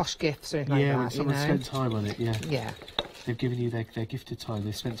than posh gifts or anything like that. Yeah, someone spent time on it, Yeah. They've given you their gifted time.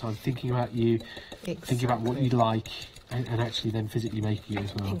 They've spent time thinking about you, thinking about what you like, and actually then physically making it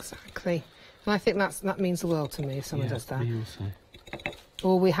as well. Exactly. And I think that means the world to me if someone does that. Me also.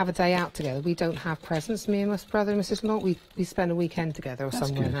 Or we have a day out together. We don't have presents, me and my brother and my sister-in-law. We spend a weekend together or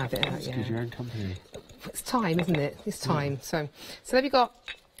somewhere and have it out. That's good, your own company. It's time, isn't it? It's time. So there we got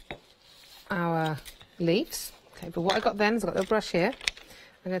our leaves. Okay, but what I got then is I've got a little brush here.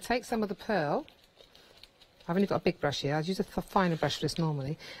 I'm going to take some of the pearl. I've only got a big brush here. I'd use a finer brush for this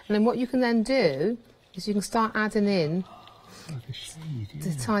normally. And then what you can then do is you can start adding in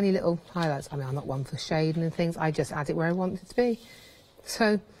the tiny little highlights. I mean, I'm not one for shading and things. I just add it where I want it to be.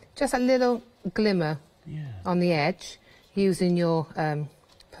 So just a little glimmer on the edge using your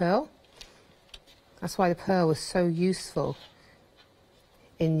pearl. That's why the pearl was so useful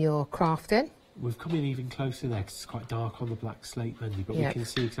in your crafting. We've come in even closer there because it's quite dark on the black slate menu, but Yeah. we can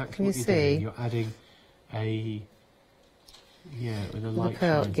see exactly Can what you you're doing. see? You're adding with a light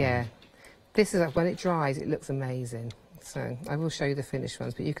pearl, shines yeah. on it. This is when it dries, it looks amazing. So I will show you the finished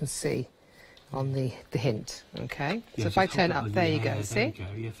ones, but you can see on the hint. Okay. Yeah, So if I just turn it hold up, that there on. you go. Yeah, See? there you go.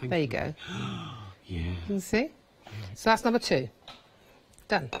 Yeah, thank There you you. go. Yeah. You can see. So that's number 2.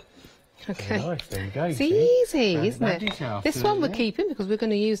 Done. Okay. Very nice. There you go. It's see? easy, And isn't that it? detail This after one we're that, yeah. keeping because we're going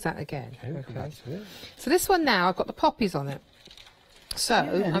to use that again. Okay, we'll come back to it. So this one now, I've got the poppies on it. So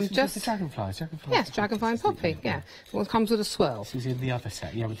Yeah, I'm this is just... the dragonfly. Yes, dragonfly and poppy, yeah. One comes with a swirl. This is in the other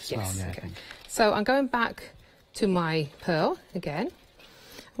set, yeah, with the swirl, Yes, yeah, I okay. think. So I'm going back to my pearl again.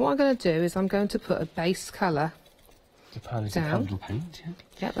 What I'm going to do is I'm going to put a base colour. The pearl is Down. a candle paint, yeah.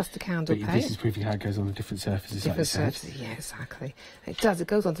 Yep, that's the candle But paint. this is proving how it goes on the different surfaces, like you Different said. surfaces, yeah, exactly. It does. It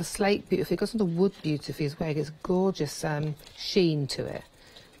goes onto slate beautifully. It goes onto wood beautifully as well. It gets gorgeous sheen to it.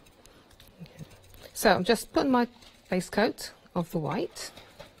 Okay. So I'm just putting my base coat of the white.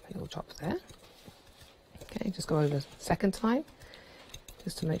 A little drop there. Okay, just go over a second time,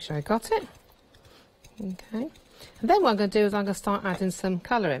 just to make sure I got it. Okay. And then what I'm going to do is I'm going to start adding some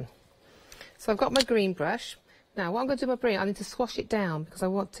colour in. So I've got my green brush. Now what I'm going to do with my green, I need to squash it down because I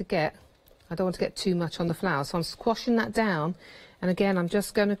don't want to get too much on the flower. So I'm squashing that down, and again I'm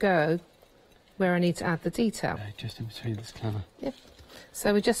just going to go where I need to add the detail. Just in between, that's clever. Yep.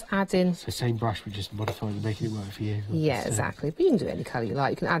 So we're just adding... So same brush, but just modifying and making it work for you. Yeah, exactly. But you can do any colour you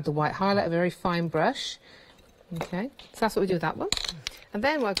like. You can add the white highlight, a very fine brush. Okay, so that's what we do with that one. And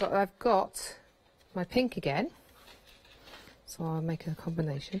then what I've got my pink again. So I'll make a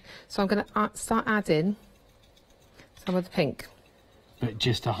combination. So I'm going to start adding some of the pink. But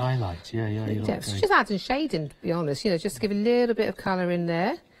just a highlight, yeah. You're Yeah, not so going... just adding shading, to be honest, you know, just to give a little bit of colour in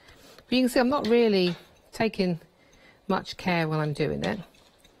there. But you can see I'm not really taking much care when I'm doing it.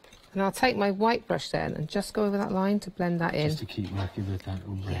 And I'll take my white brush then and just go over that line to blend that in. Just to keep working with that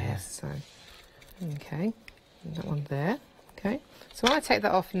ombre. Yes, so, okay, and that one there, okay. So when I take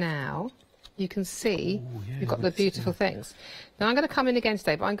that off now, you can see you've got the beautiful things. Now I'm going to come in again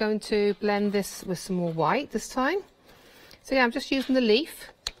today, but I'm going to blend this with some more white this time. So yeah, I'm just using the leaf.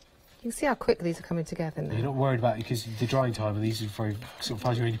 You can see how quick these are coming together now. You're not worried about it because the drying time, and these are very sort of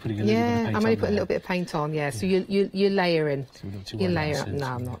fast. You're only putting a little bit of paint I'm on only putting a there. little bit of paint on, yeah. So you layer in. So we're not too You worried layer about up. it, No, so-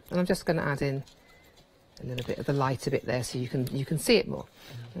 I'm not. And I'm just going to add in a little bit of the lighter bit there, so you can see it more.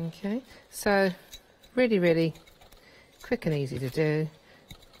 Okay. So really, really quick and easy to do.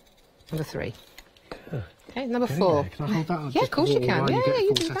 Number 3. Okay, number Getting 4. there. Can I hold that up? Yeah, of course you can. While Yeah, get you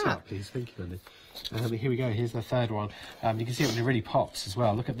full do set that. Up, please. Thank you, Andy. Here we go. Here's the third one. You can see it really pops as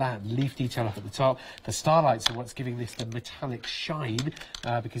well. Look at that leaf detail up at the top. The starlights are what's giving this the metallic shine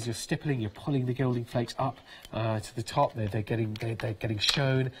because you're stippling, you're pulling the gilding flakes up to the top. They're getting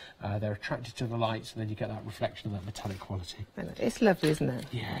shown. They're attracted to the lights, and then you get that reflection of that metallic quality. It's lovely, isn't it?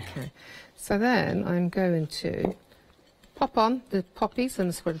 Yeah. Okay. So then I'm going to pop on the poppies and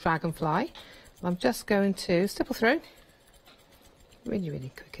the sort of dragonfly. I'm just going to stipple through. Really,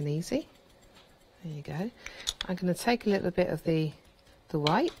 really quick and easy. There you go. I'm going to take a little bit of the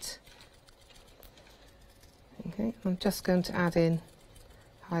white. Okay, I'm just going to add in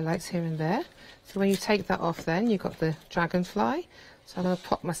highlights here and there. So when you take that off then, you've got the dragonfly. So I'm going to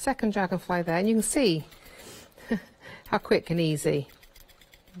pop my second dragonfly there, and you can see how quick and easy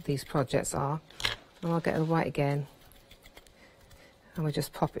these projects are. And I'll get the white again, and we'll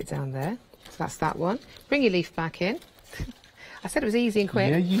just pop it down there. So that's that one. Bring your leaf back in. I said it was easy and quick.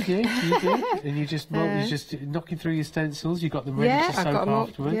 Yeah, you did. And you just knocking through your stencils. You got them ready Yeah, to I've soak got them all.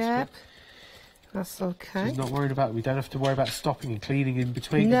 afterwards. Yep. That's okay. She's not worried about it. We don't have to worry about stopping and cleaning in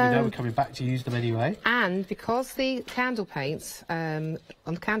between. 'Cause No. we know we're coming back to use them anyway. And because the candle paints, on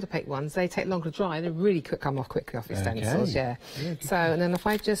the candle paint ones, they take longer to dry, they really come off quickly off your stencils, yeah. So, and then if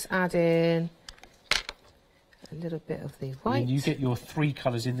I just add in a little bit of the white. And you get your 3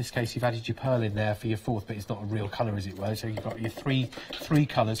 colours. In this case, you've added your pearl in there for your 4th, but it's not a real colour, as it were. So you've got your three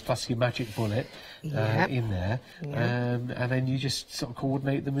colours plus your magic bullet in there. And then you just sort of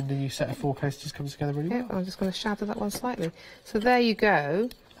coordinate them, and then your set of 4 coasters comes together really Yeah, well. I'm just going to shadow that one slightly. So there you go.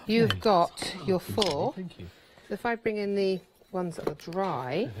 You've got your 4. Thank you. So if I bring in the ones that are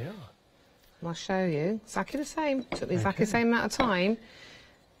dry, There they are. and I'll show you. Exactly the same. Took me exactly the same amount of time.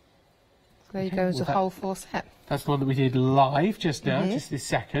 So there you go, as a whole 4 set. That's the one that we did live just now, just this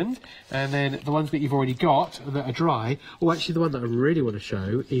second. And then the ones that you've already got that are dry. Oh, actually, the one that I really want to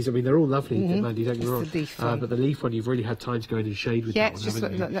show is, I mean, they're all lovely, Mandy, don't get me wrong. the leaf one. But the leaf one, you've really had time to go in and shade with that one, just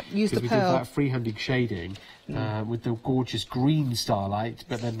haven't you? use the Because we did pearl. that freehanding shading with the gorgeous green starlight,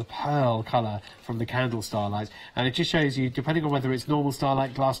 but then the pearl colour from the candle starlight. And it just shows you, depending on whether it's normal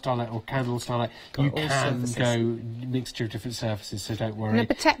starlight, glass starlight, or candle starlight, you all can surfaces. go mixture of different surfaces, so don't worry. And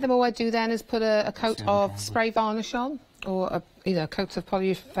to protect them, all I do then is put a coat of spray varnish on, or a coat of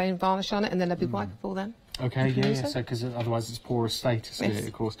polyurethane varnish on it, and then they'll be wipeable then. Okay, yeah, so. so because otherwise it's porous state, isn't it,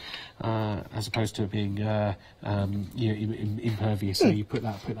 of course, as opposed to being impervious. So you put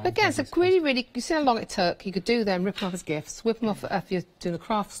that. Again, it's a really, you see how long it took. You could do them, rip them off as gifts, whip them off if you're doing a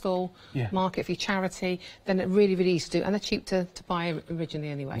craft stall, market for your charity. Then it's really easy to do, and they're cheap to buy originally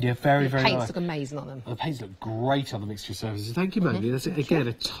anyway. Yeah, very the nice. paints look amazing on them. The paints look great on the mixture surfaces. Thank you, Mandy. That's again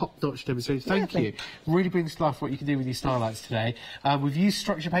a top-notch demonstration. Thank you. Really brings to life what you can do with these starlights today. We've used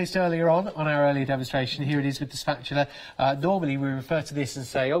structure paste earlier on our earlier demonstration. Here it is with the spatula. Normally we refer to this and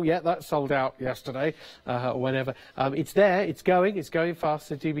say, oh yeah, that sold out yesterday or whenever. It's there, it's going fast,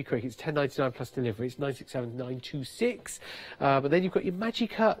 so do be quick. It's £10.99 plus delivery. It's 967,926. But then you've got your Magi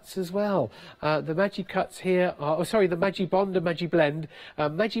Cuts as well. The Magi Cuts here are, the Magi Bond and Magi Blend.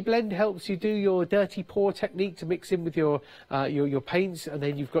 Magi Blend helps you do your dirty pour technique to mix in with your paints, and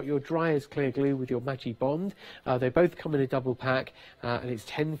then you've got your dry as clear glue with your Magi Bond. They both come in a double pack, and it's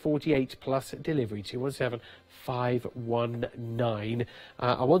 £10.48 plus delivery. 217-519.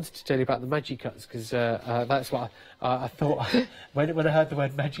 I wanted to tell you about the Magi Cuts because that's what I thought when I heard the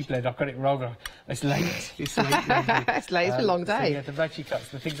word Magi Blend. I got it wrong. It's late. It's late. It's late. It's a long day. So yeah, the Magi Cuts,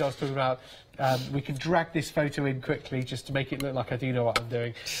 the things I was talking about. We can drag this photo in quickly just to make it look like I do know what I'm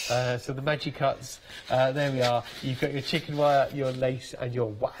doing. So the Magi Cuts, there we are. You've got your chicken wire, your lace, and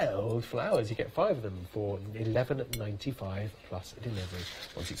your wild flowers. You get 5 of them for £11.95 plus delivery.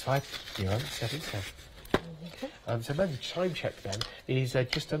 165-077. So Mandy, time check then is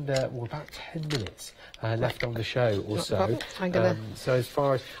just under, about 10 minutes left on the show or so. I'm gonna... so as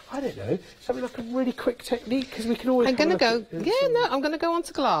far as, I don't know, something like a really quick technique, because we can always... I'm going to go... I'm going to go on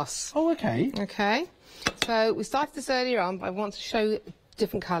to glass. Oh, okay. Okay. So we started this earlier on, but I want to show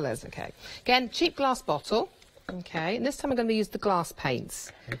different colours, okay. Again, cheap glass bottle, okay. And this time I'm going to use the glass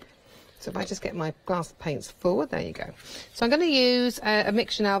paints. So if I just get my glass paints forward, there you go. So I'm going to use a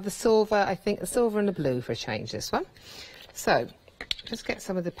mixture now of the silver, I think the silver and the blue for a change, this one. So just get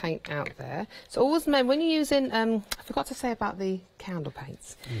some of the paint out there. So always remember, when you're using, I forgot to say about the candle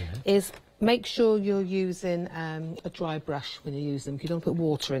paints, is make sure you're using a dry brush when you use them. You don't put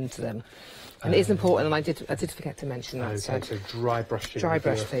water into them. And it is important, and I did forget to mention that. Okay, so dry brush. Dry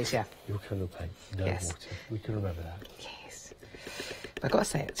brush, please, yeah. Your candle paint, no water. We can remember that. Yes. I've got to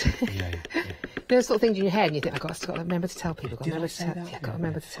say it. Yeah. Those sort of things in your head, and you think, I've got to remember to tell people. Did I say that? Yeah, I've got to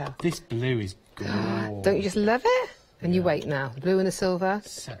remember to tell. This blue is gorgeous. Don't you just love it? And you wait now. The blue and the silver.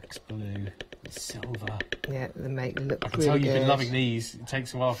 Sax blue, silver. Yeah, they make it look I can really tell you've good. been loving these. It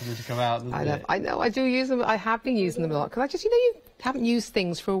takes a while for them to come out, doesn't it? I know, I do use them. I have been using them a lot. Because I just, you haven't used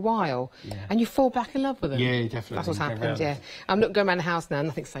things for a while. And you fall back in love with them. Yeah, definitely. That's what's happened, yeah. I'm not going around the house now.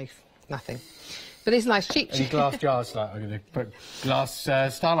 Nothing's safe. Nothing. But these nice cheap... Any glass jars? Like, I'm going to put glass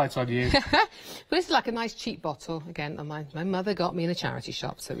starlights on you. But this is like a nice cheap bottle. Again, my mother got me in a charity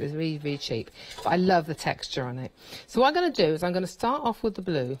shop, so it was really cheap. But I love the texture on it. So what I'm going to do is I'm going to start off with the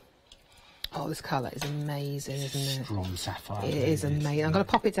blue. Oh, this colour is amazing, isn't it? Strong sapphire. It is amazing. I'm going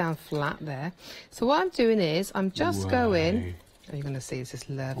to pop it down flat there. So what I'm doing is I'm just going... Oh, you're going to see this is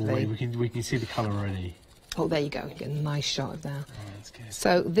lovely. Oh, we can see the colour already. Oh, there you go. You get a nice shot of that. Oh, that's good.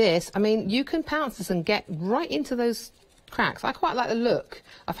 So this, I mean, you can pounce this and get right into those cracks. I quite like the look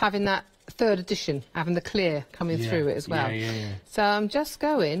of having that third edition, having the clear coming through it as well. Yeah. So I'm just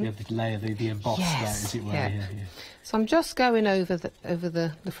going... Yeah, the layer, the embossed layer, as it were. Yeah. So I'm just going over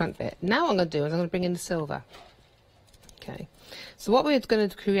the front bit. Now what I'm going to do is I'm going to bring in the silver. Okay. So what we're going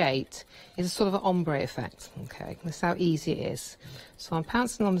to create is a sort of an ombre effect. Okay. This is how easy it is. So I'm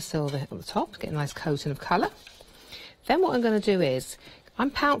pouncing on the silver at the top to get a nice coating of colour. Then what I'm going to do is,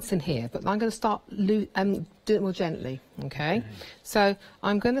 I'm pouncing here, but I'm going to start do it more gently. Okay. So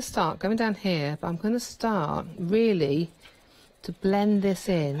I'm going to start going down here, but I'm going to start really to blend this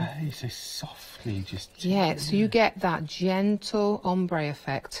in. So softly, just... Yeah, so you get that gentle ombre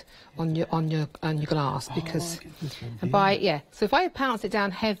effect on your glass, because so if I pounce it down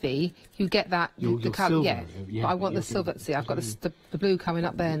heavy, you get that the colour. Yeah, but I want the silver. See, I've got the blue coming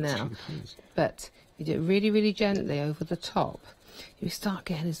up there now, but you do it really gently over the top. you start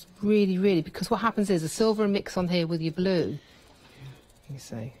getting this really, because what happens is the silver mix on here with your blue, you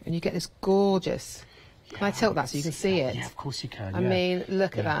see, and you get this gorgeous. Can I tilt that so you can see it? Yeah, of course you can. I mean,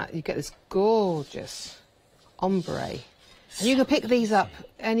 look at that. You get this gorgeous ombre. And you can pick these up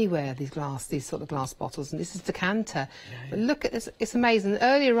anywhere, these sort of glass bottles, and this is decanter. But look at this, it's amazing.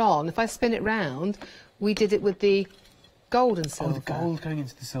 Earlier on, if I spin it round, we did it with the gold and silver. Oh, the gold going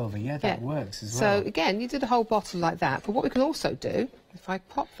into the silver, that works as well. So again, you did a whole bottle like that. But what we can also do, if I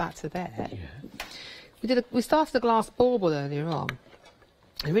pop that to there, we started a glass bauble earlier on.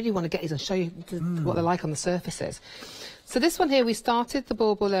 I really want to get these and show you what they're like on the surfaces. So this one here, we started the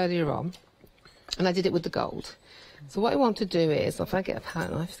bauble earlier on, and I did it with the gold. So what I want to do is, if I get a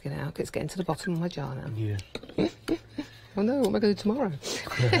palette knife to get out, it's getting to the bottom of my jar now. Yeah. Oh no, what am I going to do tomorrow?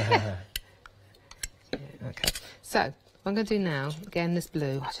 Okay. So what I'm going to do now, again, this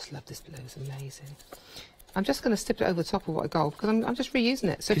blue. I just love this blue. It's amazing. I'm just going to stip it over the top of what I gold because I'm just reusing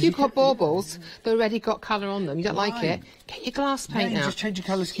it. So if you've got baubles that already got colour on them, you don't like it, get your glass paint out. Just change your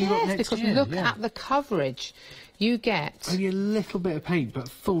colour scheme up next because year. look at the coverage you get. Only a little bit of paint, but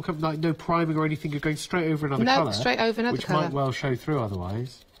full, like no priming or anything. You're going straight over another colour. No, straight over another colour. Which might well show through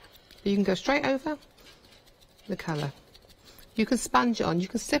otherwise. You can go straight over the colour. You can sponge it on, you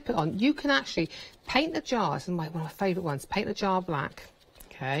can sip it on. You can actually paint the jar. This is one of my favourite ones. Paint the jar black,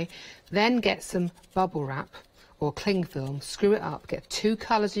 okay? Then get some bubble wrap or cling film, screw it up, get 2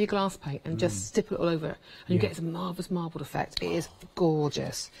 colours of your glass paint and just stip it all over it. And you get some marvellous marbled effect. It is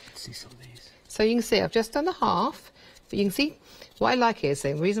gorgeous. Let's see some of these. So you can see I've just done the half, but you can see what I like is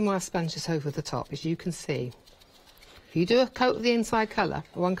the reason why I sponged this over the top is you can see if you do a coat of the inside colour,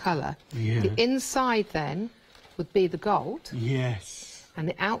 one colour, the inside then would be the gold. Yes. And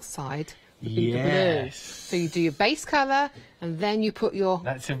the outside would be the blue. So you do your base colour and then you put your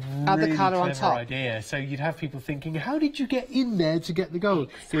other colour on top. Idea. So you'd have people thinking, how did you get in there to get the gold?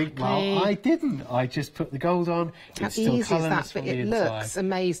 Think, well, I didn't. I just put the gold on. How easy is that? But it looks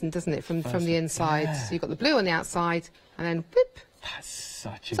amazing, doesn't it, from the inside? Yeah. So you've got the blue on the outside and then whoop. That's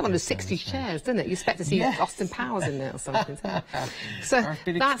such a Someone with 60 shares, doesn't it? You expect to see Austin Powers in there or something. So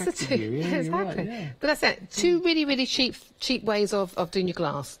that's the two. Exactly. Right, but that's it. 2 really cheap ways of doing your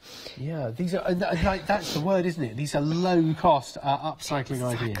glass. Yeah, these are like that's the word, isn't it? These are low cost upcycling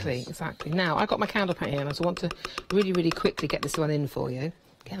ideas. Exactly. Now I've got my candle paint here, and I just want to really quickly get this one in for you.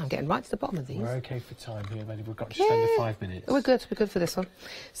 Again, I'm getting right to the bottom of these. We're okay for time here, Mandy. We've got just under 5 minutes. We're good for this one.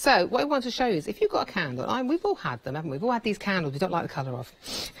 So, what I want to show you is, if you've got a candle, we've all had them, haven't we? We've all had these candles we don't like the colour of.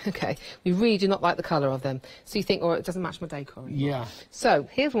 Okay, we really do not like the colour of them. So you think, it doesn't match my decor anymore. Yeah. So,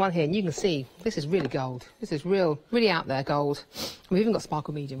 here's one here, and you can see, this is really gold. This is really out there gold. We've even got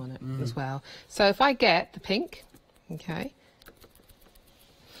sparkle medium on it as well. So, if I get the pink, okay,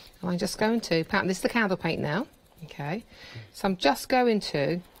 I'm just going to, this is the candle paint now. Okay, so I'm just going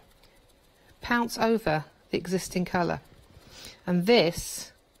to pounce over the existing colour. And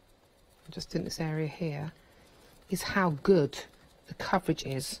this, I'm just in this area here, is how good the coverage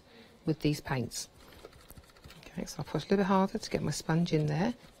is with these paints. Okay, so I'll push a little bit harder to get my sponge in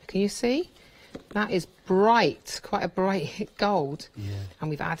there. Can you see? That is bright, quite a bright gold. Yeah. And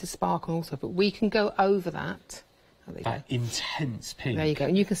we've added sparkle also, but we can go over that. That intense pink. There you go.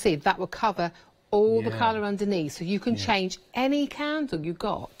 And you can see that will cover all the colour underneath, so you can change any candle you've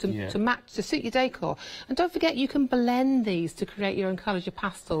got to match, to suit your decor. And don't forget, you can blend these to create your own colours, your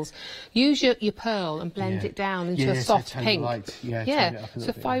pastels. Use your pearl and blend it down into a soft pink. So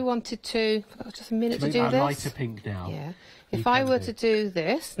if I wanted to, I've got just a minute to do this. Lighter pink now. Yeah. If I were to do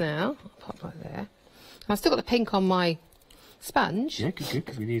this now, I'll pop right there. I've still got the pink on my sponge. Yeah, good,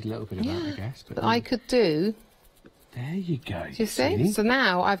 because we need a little bit of that, I guess. But I could do. There you go. Do you see? So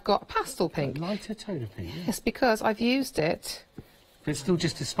now I've got pastel pink. A lighter tone of pink. Yeah. Yes, because I've used it. But it's still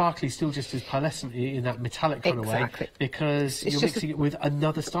just as sparkly, still just as pearlescent in that metallic kind of way, because you're mixing it with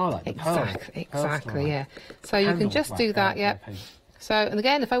another style, like the pearl. Exactly, yeah. So you can just do that, So, and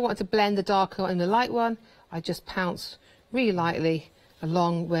again, if I wanted to blend the darker and the light one, I just pounce really lightly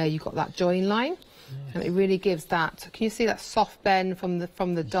along where you've got that join line. Yes. And it really gives that. Can you see that soft bend from the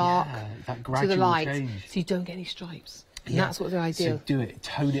dark to the light, so you don't get any stripes? And that's what the idea. So do it,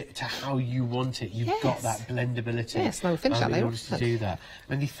 tone it to how you want it. You've got that blendability. Yes, no, we'll finish that later. In order to do that.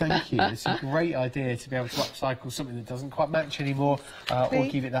 Mandy, thank you. It's a great idea to be able to upcycle something that doesn't quite match anymore, or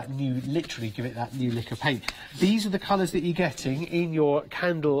give it that new, literally give it that new lick of paint. These are the colours that you're getting in your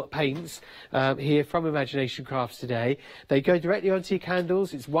candle paints here from Imagination Crafts today. They go directly onto your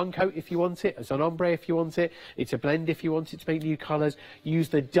candles. It's one coat if you want it. It's an ombre if you want it. It's a blend if you want it to make new colours. Use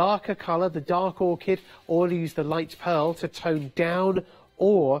the darker colour, the dark orchid, or use the light pearl to tone down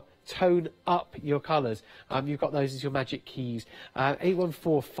or tone up your colours, you've got those as your magic keys.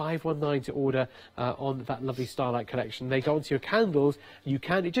 814-519 to order on that lovely Starlight collection. They go onto your candles. You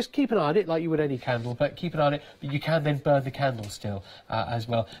can just keep an eye on it like you would any candle, but keep an eye on it. But you can then burn the candle still as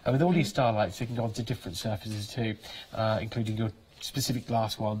well. And with all these Starlights, they can go onto different surfaces too, including your specific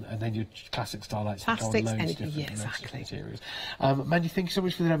glass one, and then your classic Starlights. Plastics, and exactly. Materials. Mandy, thank you so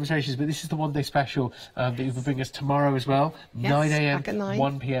much for the demonstrations, but this is the one-day special that you will bring us tomorrow as well. Yes, 9 a.m, back at 9.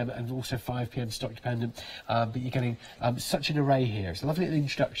 1 p.m, and also 5 p.m, stock dependent. But you're getting such an array here. It's a lovely little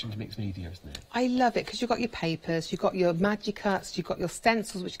introduction to mixed media, isn't it? I love it because you've got your papers, you've got your magic cuts, you've got your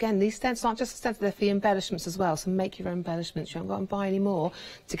stencils, which again, these stencils aren't just stencils, they're for your embellishments as well. So make your own embellishments. You haven't got to buy any more.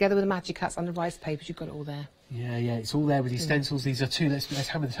 Together with the magic cuts and the rice papers, you've got it all there. Yeah, it's all there with your stencils. These are two, let's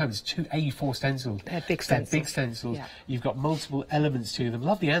hammer the home, it's two A4 stencils. They're big stencils. They're big stencils. Yeah. You've got multiple elements to them.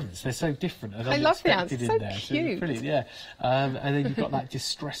 Love the ants, they're so different and I love the ants, unexpected so in there. cute. So brilliant, yeah. And then you've got that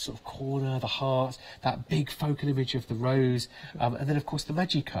distressed sort of corner, the heart, that big focal image of the rose, and then of course the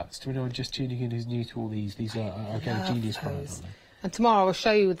magic cuts. To anyone just tuning in who's new to all these are again a genius product, aren't they? And tomorrow I'll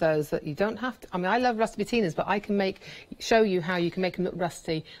show you those that you don't have to. I mean, I love rusty patinas, but I can show you how you can make them look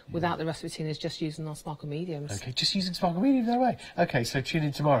rusty without the rusty patinas, just using our sparkle mediums. Okay, just using sparkle mediums, no way. Okay, so tune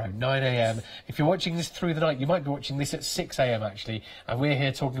in tomorrow, 9 a.m. If you're watching this through the night, you might be watching this at 6 a.m. actually, and we're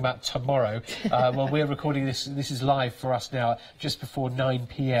here talking about tomorrow. Well, we're recording this. This is live for us now, just before 9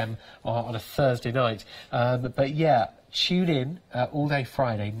 p.m. on a Thursday night. But yeah. Tune in all day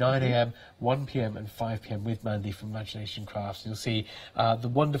Friday, 9 a.m, 1 p.m, and 5 p.m. with Mandy from Imagination Crafts. You'll see the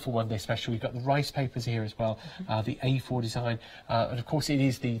wonderful one-day special. We've got the rice papers here as well, the A4 design, and of course it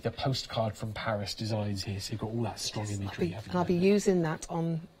is the postcard from Paris designs here. So you've got all that strong imagery. I'll be using that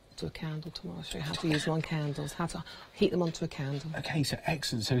on to a candle tomorrow. I'll show you how to use them on candles, how to heat them onto a candle. Okay, so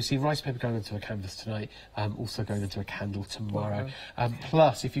excellent. So you see rice paper going into a canvas tonight, also going into a candle tomorrow.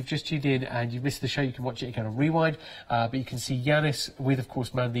 Plus, if you've just tuned in and you've missed the show, you can watch it again on Rewind, but you can see Yanis with, of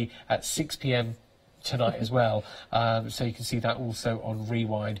course, Mandy at 6 p.m. tonight as well, so you can see that also on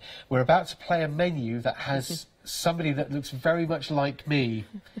Rewind. We're about to play a menu that has somebody that looks very much like me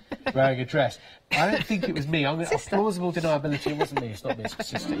wearing a dress. I don't think it was me. I'm a plausible deniability. It wasn't me. It's not me. It's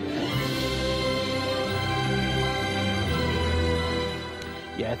sister.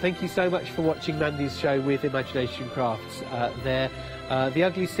 Yeah, thank you so much for watching Mandy's show with Imagination Crafts. The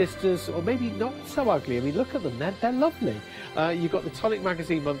Ugly Sisters, or maybe not so ugly. I mean, look at them. They're lovely. You've got the Tonic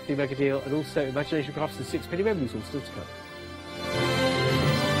Magazine monthly mega deal, and also Imagination Crafts and 6 penny memories all still to come.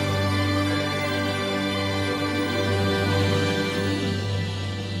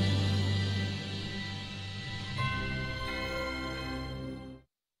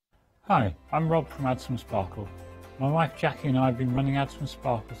 Hi, I'm Rob from Add Some Sparkle. My wife Jackie and I have been running Add Some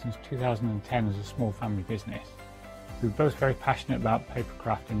Sparkle since 2010 as a small family business. We're both very passionate about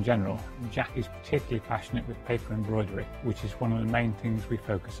papercraft in general, and Jackie's particularly passionate with paper embroidery, which is one of the main things we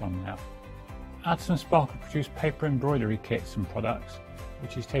focus on now. Add Some Sparkle produce paper embroidery kits and products,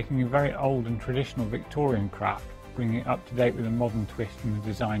 which is taking a very old and traditional Victorian craft, bringing it up to date with a modern twist in the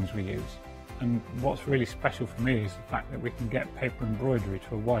designs we use. And what's really special for me is the fact that we can get paper embroidery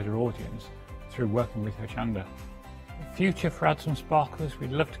to a wider audience through working with Hochanda. The future for Add Some Sparkle is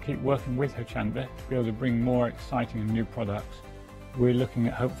we'd love to keep working with Hochanda to be able to bring more exciting and new products. We're looking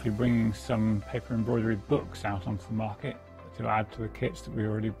at hopefully bringing some paper embroidery books out onto the market to add to the kits that we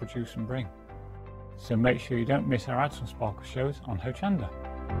already produce and bring. So make sure you don't miss our Add Some Sparkle shows on Hochanda.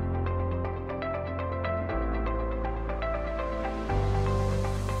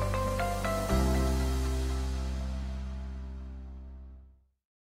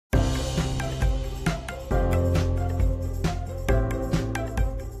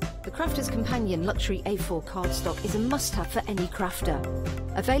 Crafter's Companion Luxury A4 cardstock is a must-have for any crafter.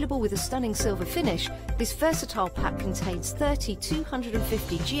 Available with a stunning silver finish, this versatile pack contains 30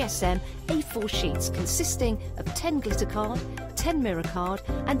 250 GSM A4 sheets consisting of 10 glitter card, 10 mirror card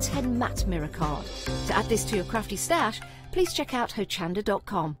and 10 matte mirror card. To add this to your crafty stash, please check out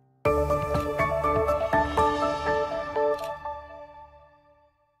hochanda.com.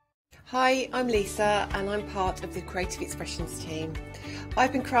 Hi, I'm Lisa and I'm part of the Creative Expressions team.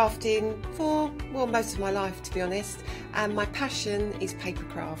 I've been crafting for, well, most of my life to be honest, and my passion is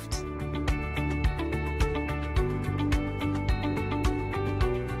papercraft.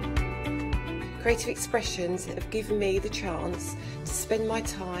 Creative Expressions have given me the chance to spend my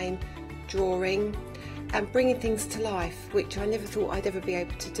time drawing and bringing things to life, which I never thought I'd ever be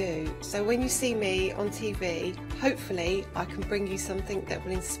able to do. So when you see me on TV, hopefully I can bring you something that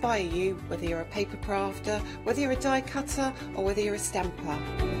will inspire you, whether you're a paper crafter, whether you're a die cutter, or whether you're a stamper.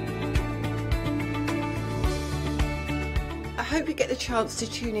 I hope you get the chance to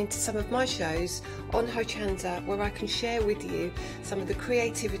tune into some of my shows on Hochanda, where I can share with you some of the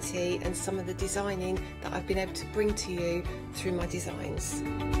creativity and some of the designing that I've been able to bring to you through my designs.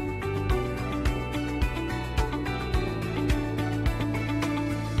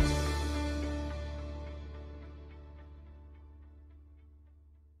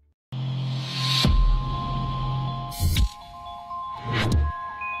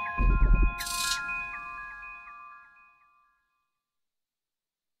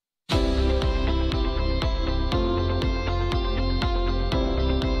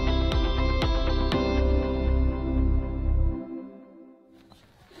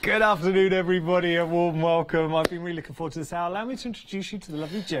 Good afternoon, everybody. A warm welcome. I've been really looking forward to this hour. Allow me to introduce you to the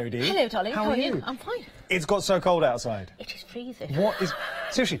lovely Jodie. Hello, darling. How are you? I'm fine. It's got so cold outside. It is freezing. What is...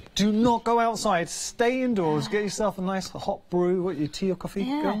 Seriously, do not go outside. Stay indoors. Get yourself a nice hot brew. What, your tea or coffee?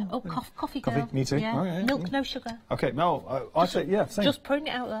 Yeah. Girl? Oh, coffee, girl. Coffee? Me too. Yeah. Oh, yeah. Milk, no sugar. OK, no, I say, yeah, same. Just putting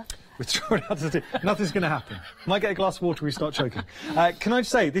it out there. We're throwing out the tea. Nothing's going to happen. Might get a glass of water, we start choking. Can I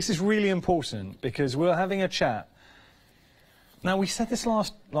say, this is really important because we're having a chat. Now, we said this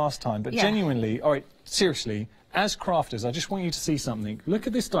last time, but genuinely, all right, seriously, as crafters, I just want you to see something. Look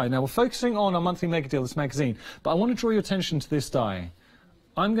at this die. Now, we're focusing on our monthly mega deal, this magazine, but I want to draw your attention to this die.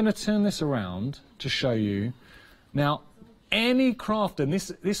 I'm going to turn this around to show you. Now, any crafter, and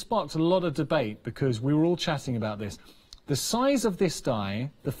this sparked a lot of debate because we were all chatting about this. The size of this die,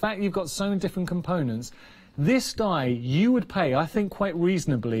 the fact you've got so many different components, this die you would pay, I think, quite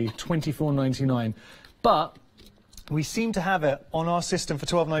reasonably, $24.99. But we seem to have it on our system for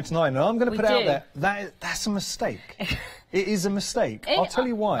 $12.99, and I'm going to put it out there. That's a mistake. It is a mistake. I'll tell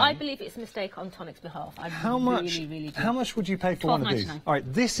you why. I believe it's a mistake on Tonic's behalf. How much would you pay for one of these? All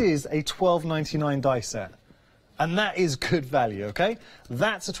right, this is a $12.99 die set. And that is good value, OK?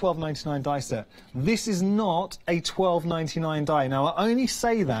 That's a $12.99 die set. This is not a $12.99 die. Now, I only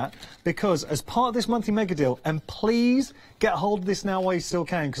say that because as part of this monthly mega deal, and please get hold of this now while you still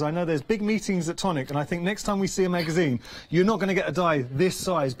can, because I know there's big meetings at Tonic, and I think next time we see a magazine, you're not going to get a die this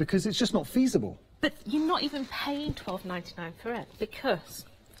size because it's just not feasible. But you're not even paying $12.99 for it because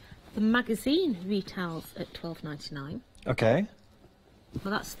the magazine retails at $12.99. OK.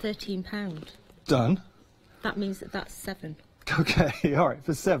 Well, that's £13. Done. That means that's $7. OK, all right,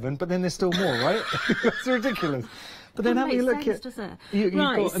 for $7, but then there's still more, right? That's ridiculous. But then have you look at... You've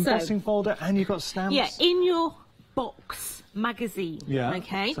got embossing folder and you've got stamps. Yeah, in your box magazine,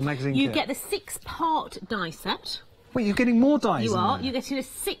 OK? So magazine you kit. get the 6-part die set. Wait, you're getting more dies You in are. there. You're getting a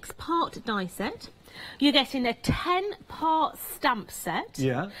 6-part die set. You're getting a 10-part stamp set.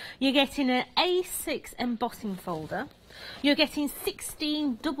 Yeah. You're getting an A6 embossing folder. You're getting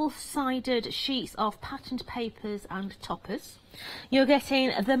 16 double-sided sheets of patterned papers and toppers. You're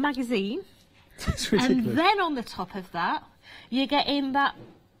getting the magazine. It's ridiculous. And then on the top of that, you're getting that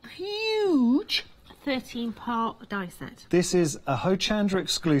huge 13-part die set. This is a Hochanda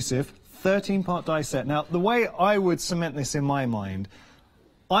exclusive 13-part die set. Now, the way I would cement this in my mind,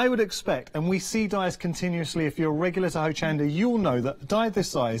 I would expect, and we see dies continuously, if you're regular to Hochanda, you'll know that a die this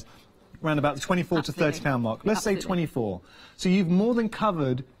size, around about the £24 to £30 mark. Let's say 24. So you've more than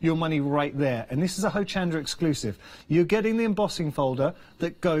covered your money right there. And this is a Hochanda exclusive. You're getting the embossing folder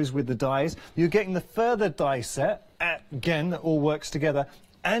that goes with the dies. You're getting the further die set, again, that all works together.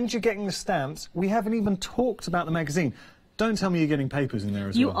 And you're getting the stamps. We haven't even talked about the magazine. Don't tell me you're getting papers in there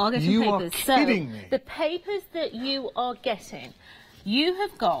as well. You are getting papers. You are kidding me. The papers that you are getting, you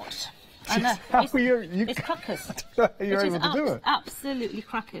have got... It's crackers. You're able to do it. Absolutely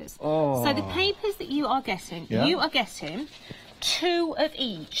crackers. Oh. So the papers that you are getting, you are getting 2 of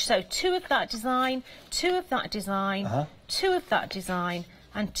each. So 2 of that design, 2 of that design, 2 of that design,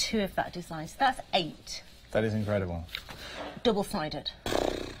 and 2 of that design. So that's 8. That is incredible. Double-sided.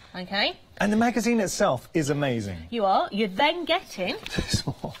 Okay? And the magazine itself is amazing. You are. You're then getting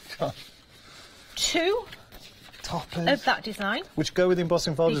 2 toppers of that design. Which go with the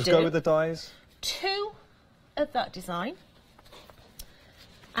embossing folders, go with the dies. 2 of that design.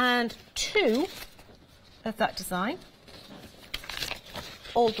 And 2 of that design.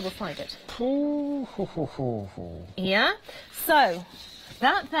 All double-sided. Yeah? So,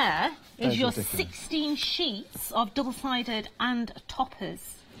 that there is your 16 sheets of double-sided and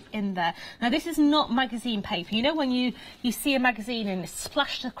toppers in there. Now, this is not magazine paper. You know when you see a magazine and it's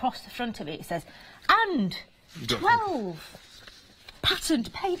splashed across the front of it, it says, and 12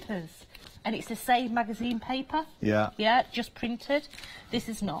 patterned papers. And it's the same magazine paper. Yeah. Yeah, just printed. This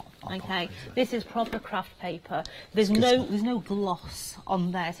is not, okay? This is proper craft paper. There's no gloss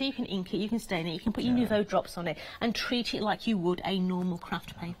on there. So you can ink it, you can stain it, you can put your Nouveau drops on it and treat it like you would a normal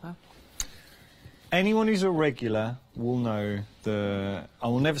craft paper. Anyone who's a regular will know I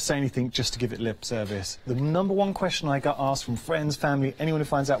will never say anything just to give it lip service. The number one question I got asked from friends, family, anyone who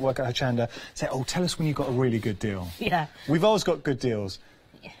finds out work at Hochanda, say, oh, tell us when you got a really good deal. Yeah. We've always got good deals.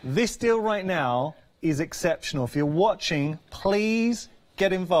 Yeah. This deal right now is exceptional. If you're watching, please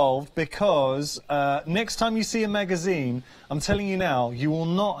get involved, because next time you see a magazine, I'm telling you now, you will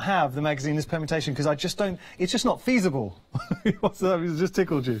not have the magazine as permutation, because it's just not feasible. What's that? It just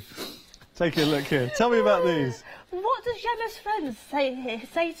tickled you. Take a look here. Tell me about these. What does Gemma's friends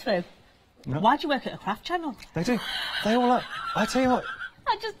say to him? No. Why do you work at a craft channel? They do. They all like. I tell you what.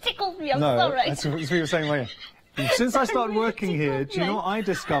 That just tickled me. I'm sorry. That's what you were saying later. Since I started working here, do you know what I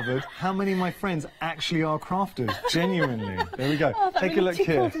discovered? How many of my friends actually are crafters, genuinely. There we go. Oh, Take a look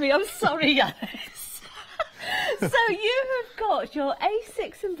here. Me. I'm sorry, Alice. So you have got your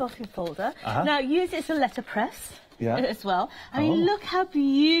A6 embossing folder. Now use it as a letterpress. Yeah. As well. I mean, look how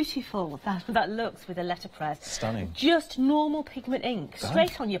beautiful that looks with a letterpress. Stunning. Just normal pigment ink,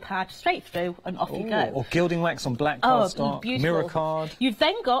 straight on your pad, straight through, and off you go. Or gilding wax on black cardstock, mirror card. You've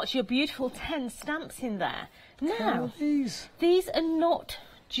then got your beautiful 10 stamps in there. Now, these are not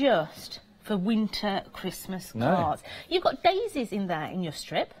just for winter Christmas cards. You've got daisies in there in your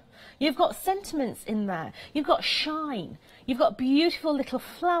strip. You've got sentiments in there. You've got shine. You've got beautiful little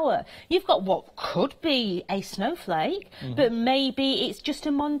flower. You've got what could be a snowflake, but maybe it's just a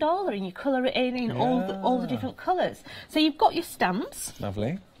mandala and you colour it in all the different colours. So you've got your stamps.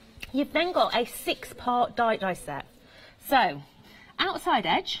 Lovely. You've then got a 6-part die set. So, outside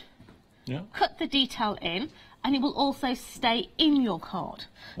edge, cut the detail in, and it will also stay in your card.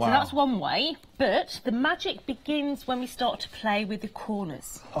 Wow. So that's one way, but the magic begins when we start to play with the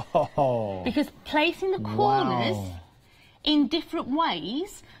corners. Because placing the corners in different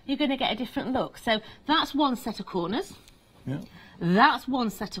ways, you're going to get a different look. So that's one set of corners. That's one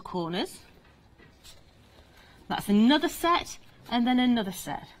set of corners. That's another set, and then another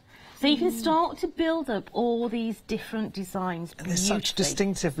set. So you can start to build up all these different designs. And there's such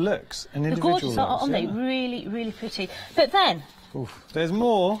distinctive looks and The individual gorgeous, aren't they? Really, really pretty. But then, there's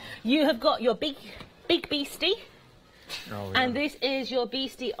more. You have got your big beastie. And this is your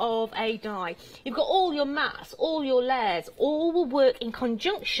beastie of a die. You've got all your mats, all your layers, all will work in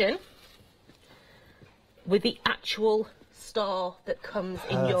conjunction with the actual star that comes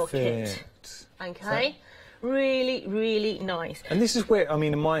in your kit. Okay? Really, really nice. And this is where, I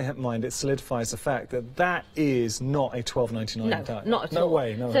mean, in my mind, it solidifies the fact that that is not a $12.99 die. Not at all. No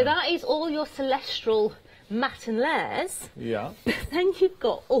way, no way. So that is all your celestial mat and layers. Yeah. But then you've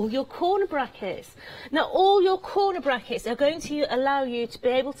got all your corner brackets. Now, all your corner brackets are going to allow you to be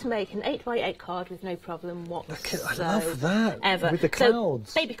able to make an 8x8 card with no problem whatsoever. I love that. With the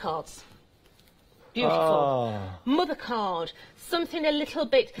clouds. So, baby cards. Beautiful. Mother card. Something a little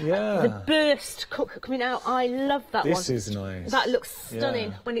bit, the burst coming out. I love that one. This is nice. That looks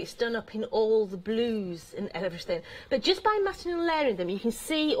stunning when it's done up in all the blues and everything. But just by matting and layering them, you can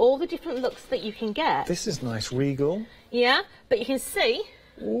see all the different looks that you can get. This is nice, regal. Yeah, but you can see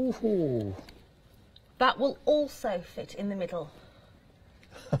Ooh. that will also fit in the middle.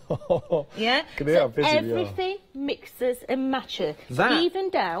 Yeah? So everything mixes and matches. That even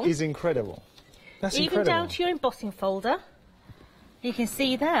down is incredible. That's even incredible. down to your embossing folder. You can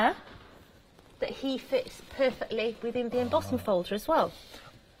see there that he fits perfectly within the embossing folder as well.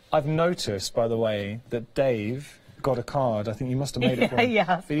 I've noticed, by the way, that Dave got a card. I think you must have made it for him.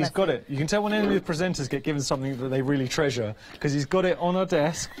 Yeah, but he's got it. You can tell when any of the presenters get given something that they really treasure, because he's got it on a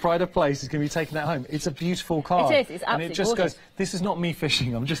desk, pride of place. He's going to be taking that home. It's a beautiful card. It is. It's absolutely And it just gorgeous. goes, this is not me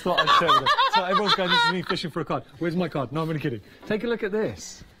fishing. I'm just thought I'd share with it. So everyone's going, this is me fishing for a card. Where's my card? No, I'm only kidding. Take a look at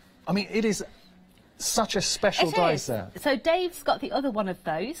this. I mean, it is such a special die set. So Dave's got the other one of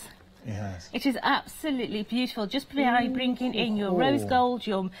those. Yes. It is absolutely beautiful. Just by bringing in your rose gold,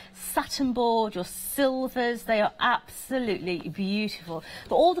 your satin board, your silvers, they are absolutely beautiful.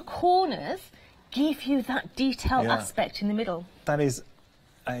 But all the corners give you that detail aspect in the middle. That is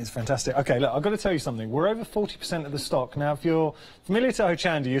fantastic. OK, look, I've got to tell you something. We're over 40% of the stock. Now, if you're familiar to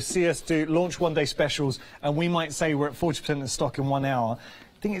Hochanda, you see us launch one-day specials, and we might say we're at 40% of the stock in 1 hour.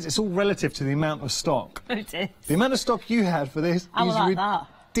 The thing is, it's all relative to the amount of stock. It is. The amount of stock you had for this is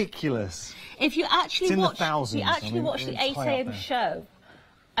ridiculous. If you actually watch, watch the 8 AM show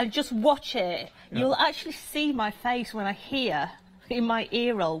and just watch it, you'll actually see my face when I hear in my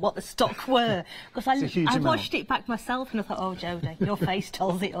ear roll what the stock were. Because I watched it back myself and I thought, oh, Jodie, your face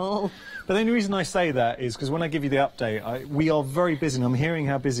tells it all. But the only reason I say that is because when I give you the update, we are very busy, and I'm hearing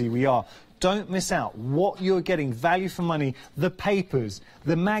how busy we are. Don't miss out. What you're getting, value for money, the papers,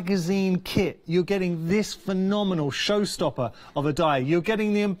 the magazine kit. You're getting this phenomenal showstopper of a die. You're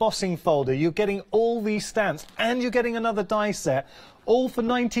getting the embossing folder. You're getting all these stamps, and you're getting another die set. All for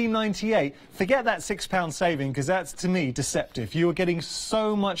 £19.98. Forget that £6 saving, because that's, to me, deceptive. You are getting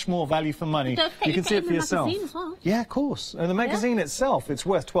so much more value for money. You can see it for yourself. As well. Yeah, of course. And the magazine itself, it's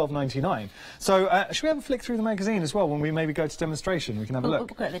worth £12.99. So, should we have a flick through the magazine as well when we maybe go to demonstration? We can have a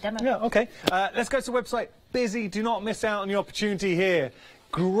look. We'll go to the demo. Yeah, OK. Let's go to the website. Busy. Do not miss out on the opportunity here.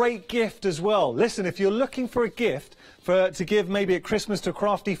 Great gift as well. Listen, if you're looking for a gift to give maybe at Christmas to a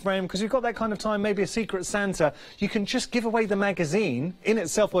crafty friend, because you've got that kind of time, maybe a Secret Santa, you can just give away the magazine, in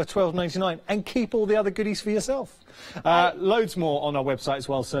itself worth £12.99, and keep all the other goodies for yourself. Loads more on our website as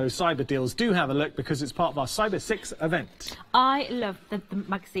well, so Cyber Deals, do have a look, because it's part of our Cyber 6 event. I love the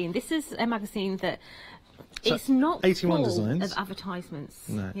magazine. This is a magazine that... So it's not 81 full designs. of advertisements.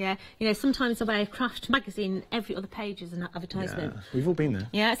 No. Yeah, you know, sometimes the way a craft magazine, every other page is an advertisement. Yeah, we've all been there.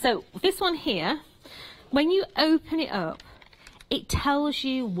 Yeah, so this one here, when you open it up, it tells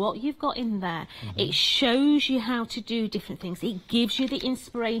you what you've got in there. It shows you how to do different things. It gives you the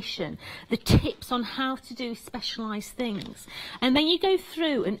inspiration, the tips on how to do specialised things. And then you go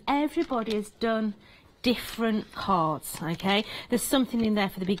through and everybody has done different cards, okay? There's something in there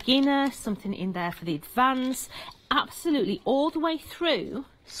for the beginner, something in there for the advanced, absolutely all the way through.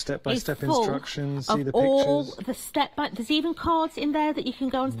 Step-by-step instructions, see the all pictures. The there's even cards in there that you can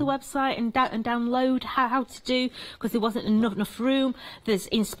go onto the website and download how to do, because there wasn't enough room. There's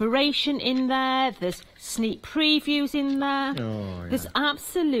inspiration in there, there's sneak previews in there. Oh, yeah. There's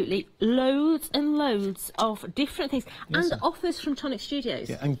absolutely loads and loads of different things, and offers from Tonic Studios.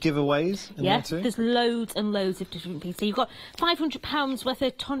 Yeah, and giveaways in there too. There's loads and loads of different things. So you've got £500 worth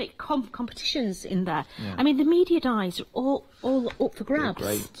of Tonic competitions in there. Yeah. I mean, the media dies are all up for grabs. They're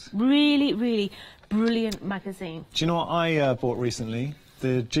great. Really, really brilliant magazine. Do you know what I bought recently?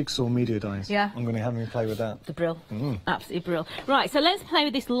 The jigsaw media dice. Yeah. I'm going to have me play with that. The brill. Absolutely brill. Right, so let's play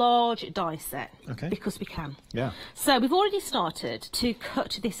with this large die set. Okay. Because we can. Yeah. So we've already started to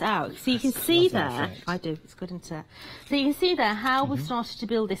cut this out. So you can see love that there. effect. I do, it's good, isn't it? So you can see there how we've started to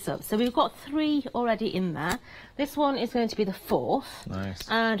build this up. So we've got 3 already in there. This one is going to be the 4th. Nice.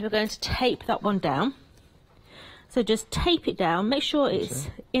 And we're going to tape that one down. So just tape it down, make sure it's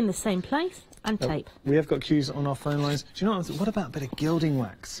in the same place, and tape. We have got cues on our phone lines. Do you know what about a bit of gilding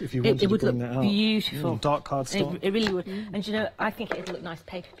wax, if you wanted to bring that out? It would look beautiful. Dark cardstock. It really would. And you know, I think it'd look nice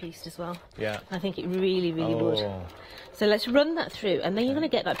paper pieced as well. Yeah. I think it really, really would. So let's run that through, and then you're going to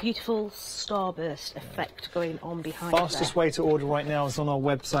get that beautiful starburst effect going on behind Fastest way to order right now is on our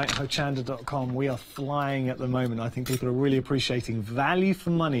website, hochanda.com. We are flying at the moment. I think people are really appreciating value for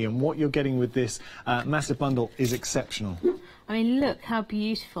money, and what you're getting with this massive bundle is exceptional. I mean, look how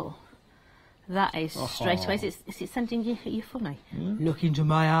beautiful that is straight away. Is it sending you funny? Look into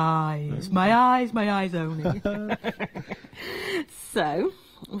my eyes. My eyes only. So,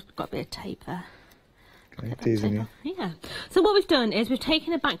 we've got a bit of tape there. Okay, teasing you. Yeah. So what we've done is we've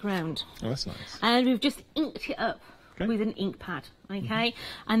taken a background. Oh, that's nice. And we've just inked it up with an ink pad, okay?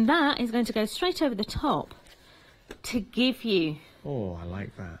 And that is going to go straight over the top to give you... Oh, I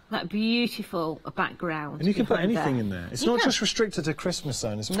like that. That beautiful background. And you can put anything in there. It's not just restricted to Christmas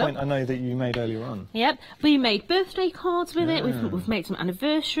zone. It's a point I know that you made earlier on. Yep. We made birthday cards with it. We've made some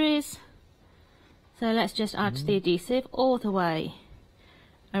anniversaries. So let's just add the adhesive all the way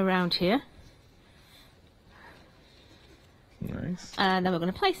around here. Nice. And then we're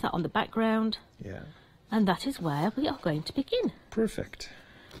going to place that on the background. Yeah. And that is where we are going to begin. Perfect.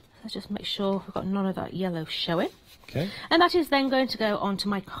 Let's just make sure we've got none of that yellow showing. Okay. And that is then going to go onto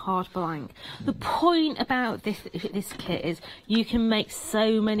my card blank. The point about this kit is you can make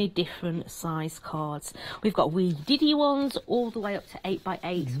so many different size cards. We've got wee diddy ones all the way up to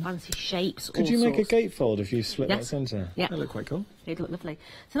 8x8, fancy shapes. Could you make a gatefold if you split that centre? Yeah. That look quite cool. It'd look lovely.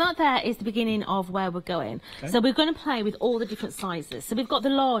 So that there is the beginning of where we're going. Okay. So we're going to play with all the different sizes. So we've got the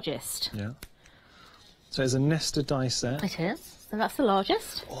largest. Yeah. So it's a nested die set. It is. So that's the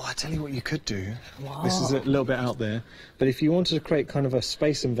largest. Oh, I tell you what you could do. Wow. This is a little bit out there, but if you wanted to create kind of a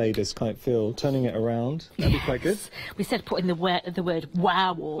Space Invaders type feel, turning it around, that'd be quite good. We said putting the word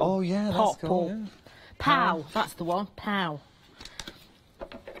wow or oh yeah, pop that's cool. Yeah. Pow. That's the one. Pow.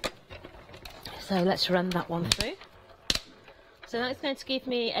 So let's run that one through. So that's going to give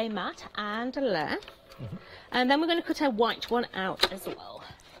me a matte and a layer. And then we're going to cut a white one out as well.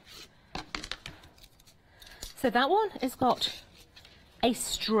 So that one has got a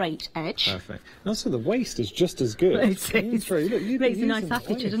straight edge. Perfect. And also the waist is just as good. It is. Look, makes a nice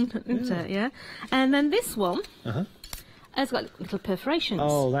attitude, doesn't it? Yeah. And then this one has got little perforations.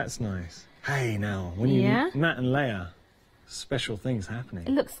 Oh, that's nice. Hey, now, when you Matt and Leia, special things happening.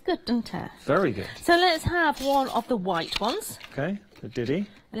 It looks good, doesn't it? Very good. So let's have one of the white ones. Okay, the Diddy.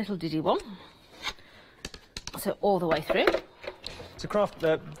 A little Diddy one. So all the way through. It's a craft,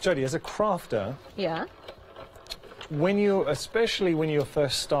 Jodie, as a crafter, Yeah. especially when you're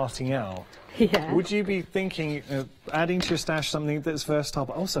first starting out, would you be thinking of adding to your stash something that's versatile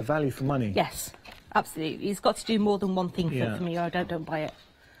but also value for money? Yes, absolutely. It's got to do more than one thing for me, or I don't buy it.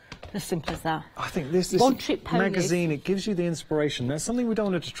 As simple as that. I think this magazine, it gives you the inspiration. There's something we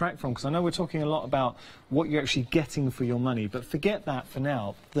don't want to detract from, because I know we're talking a lot about what you're actually getting for your money, but forget that for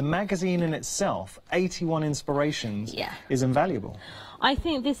now. The magazine in itself, 81 inspirations, is invaluable. I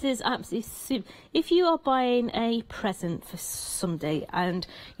think this is absolutely if you are buying a present for somebody and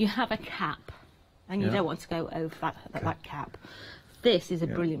you have a cap and you don't want to go over that cap, this is a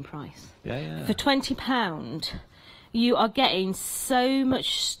brilliant price. For £20, you are getting so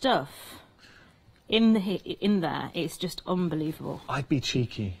much stuff in there. It's just unbelievable. I'd be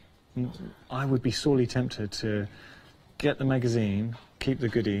cheeky. I would be sorely tempted to get the magazine, keep the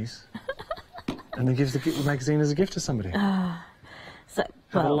goodies, and then give the magazine as a gift to somebody.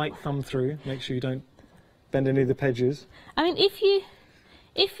 Have a light thumb through. Make sure you don't bend any of the pages. I mean, if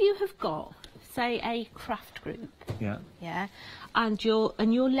you have got, say, a craft group, and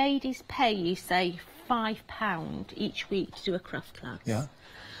your ladies pay you, say, £5 each week to do a craft class.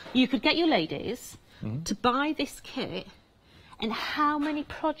 You could get your ladies to buy this kit, and how many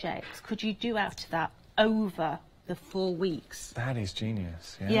projects could you do out of that over the 4 weeks? That is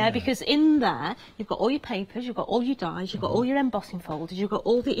genius. Yeah, because in there you've got all your papers, you've got all your dies, you've got all your embossing folders, you've got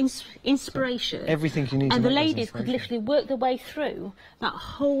all the inspiration. Everything you need. And the ladies could literally work their way through that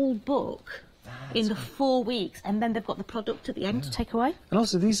whole book in the 4 weeks, and then they've got the product at the end to take away. And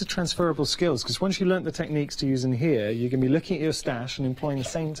also, these are transferable skills, because once you learnt the techniques to use in here, you're going to be looking at your stash and employing the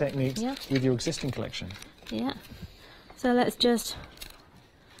same techniques with your existing collection. Yeah. So let's just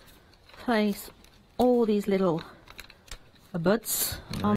place all these little buds on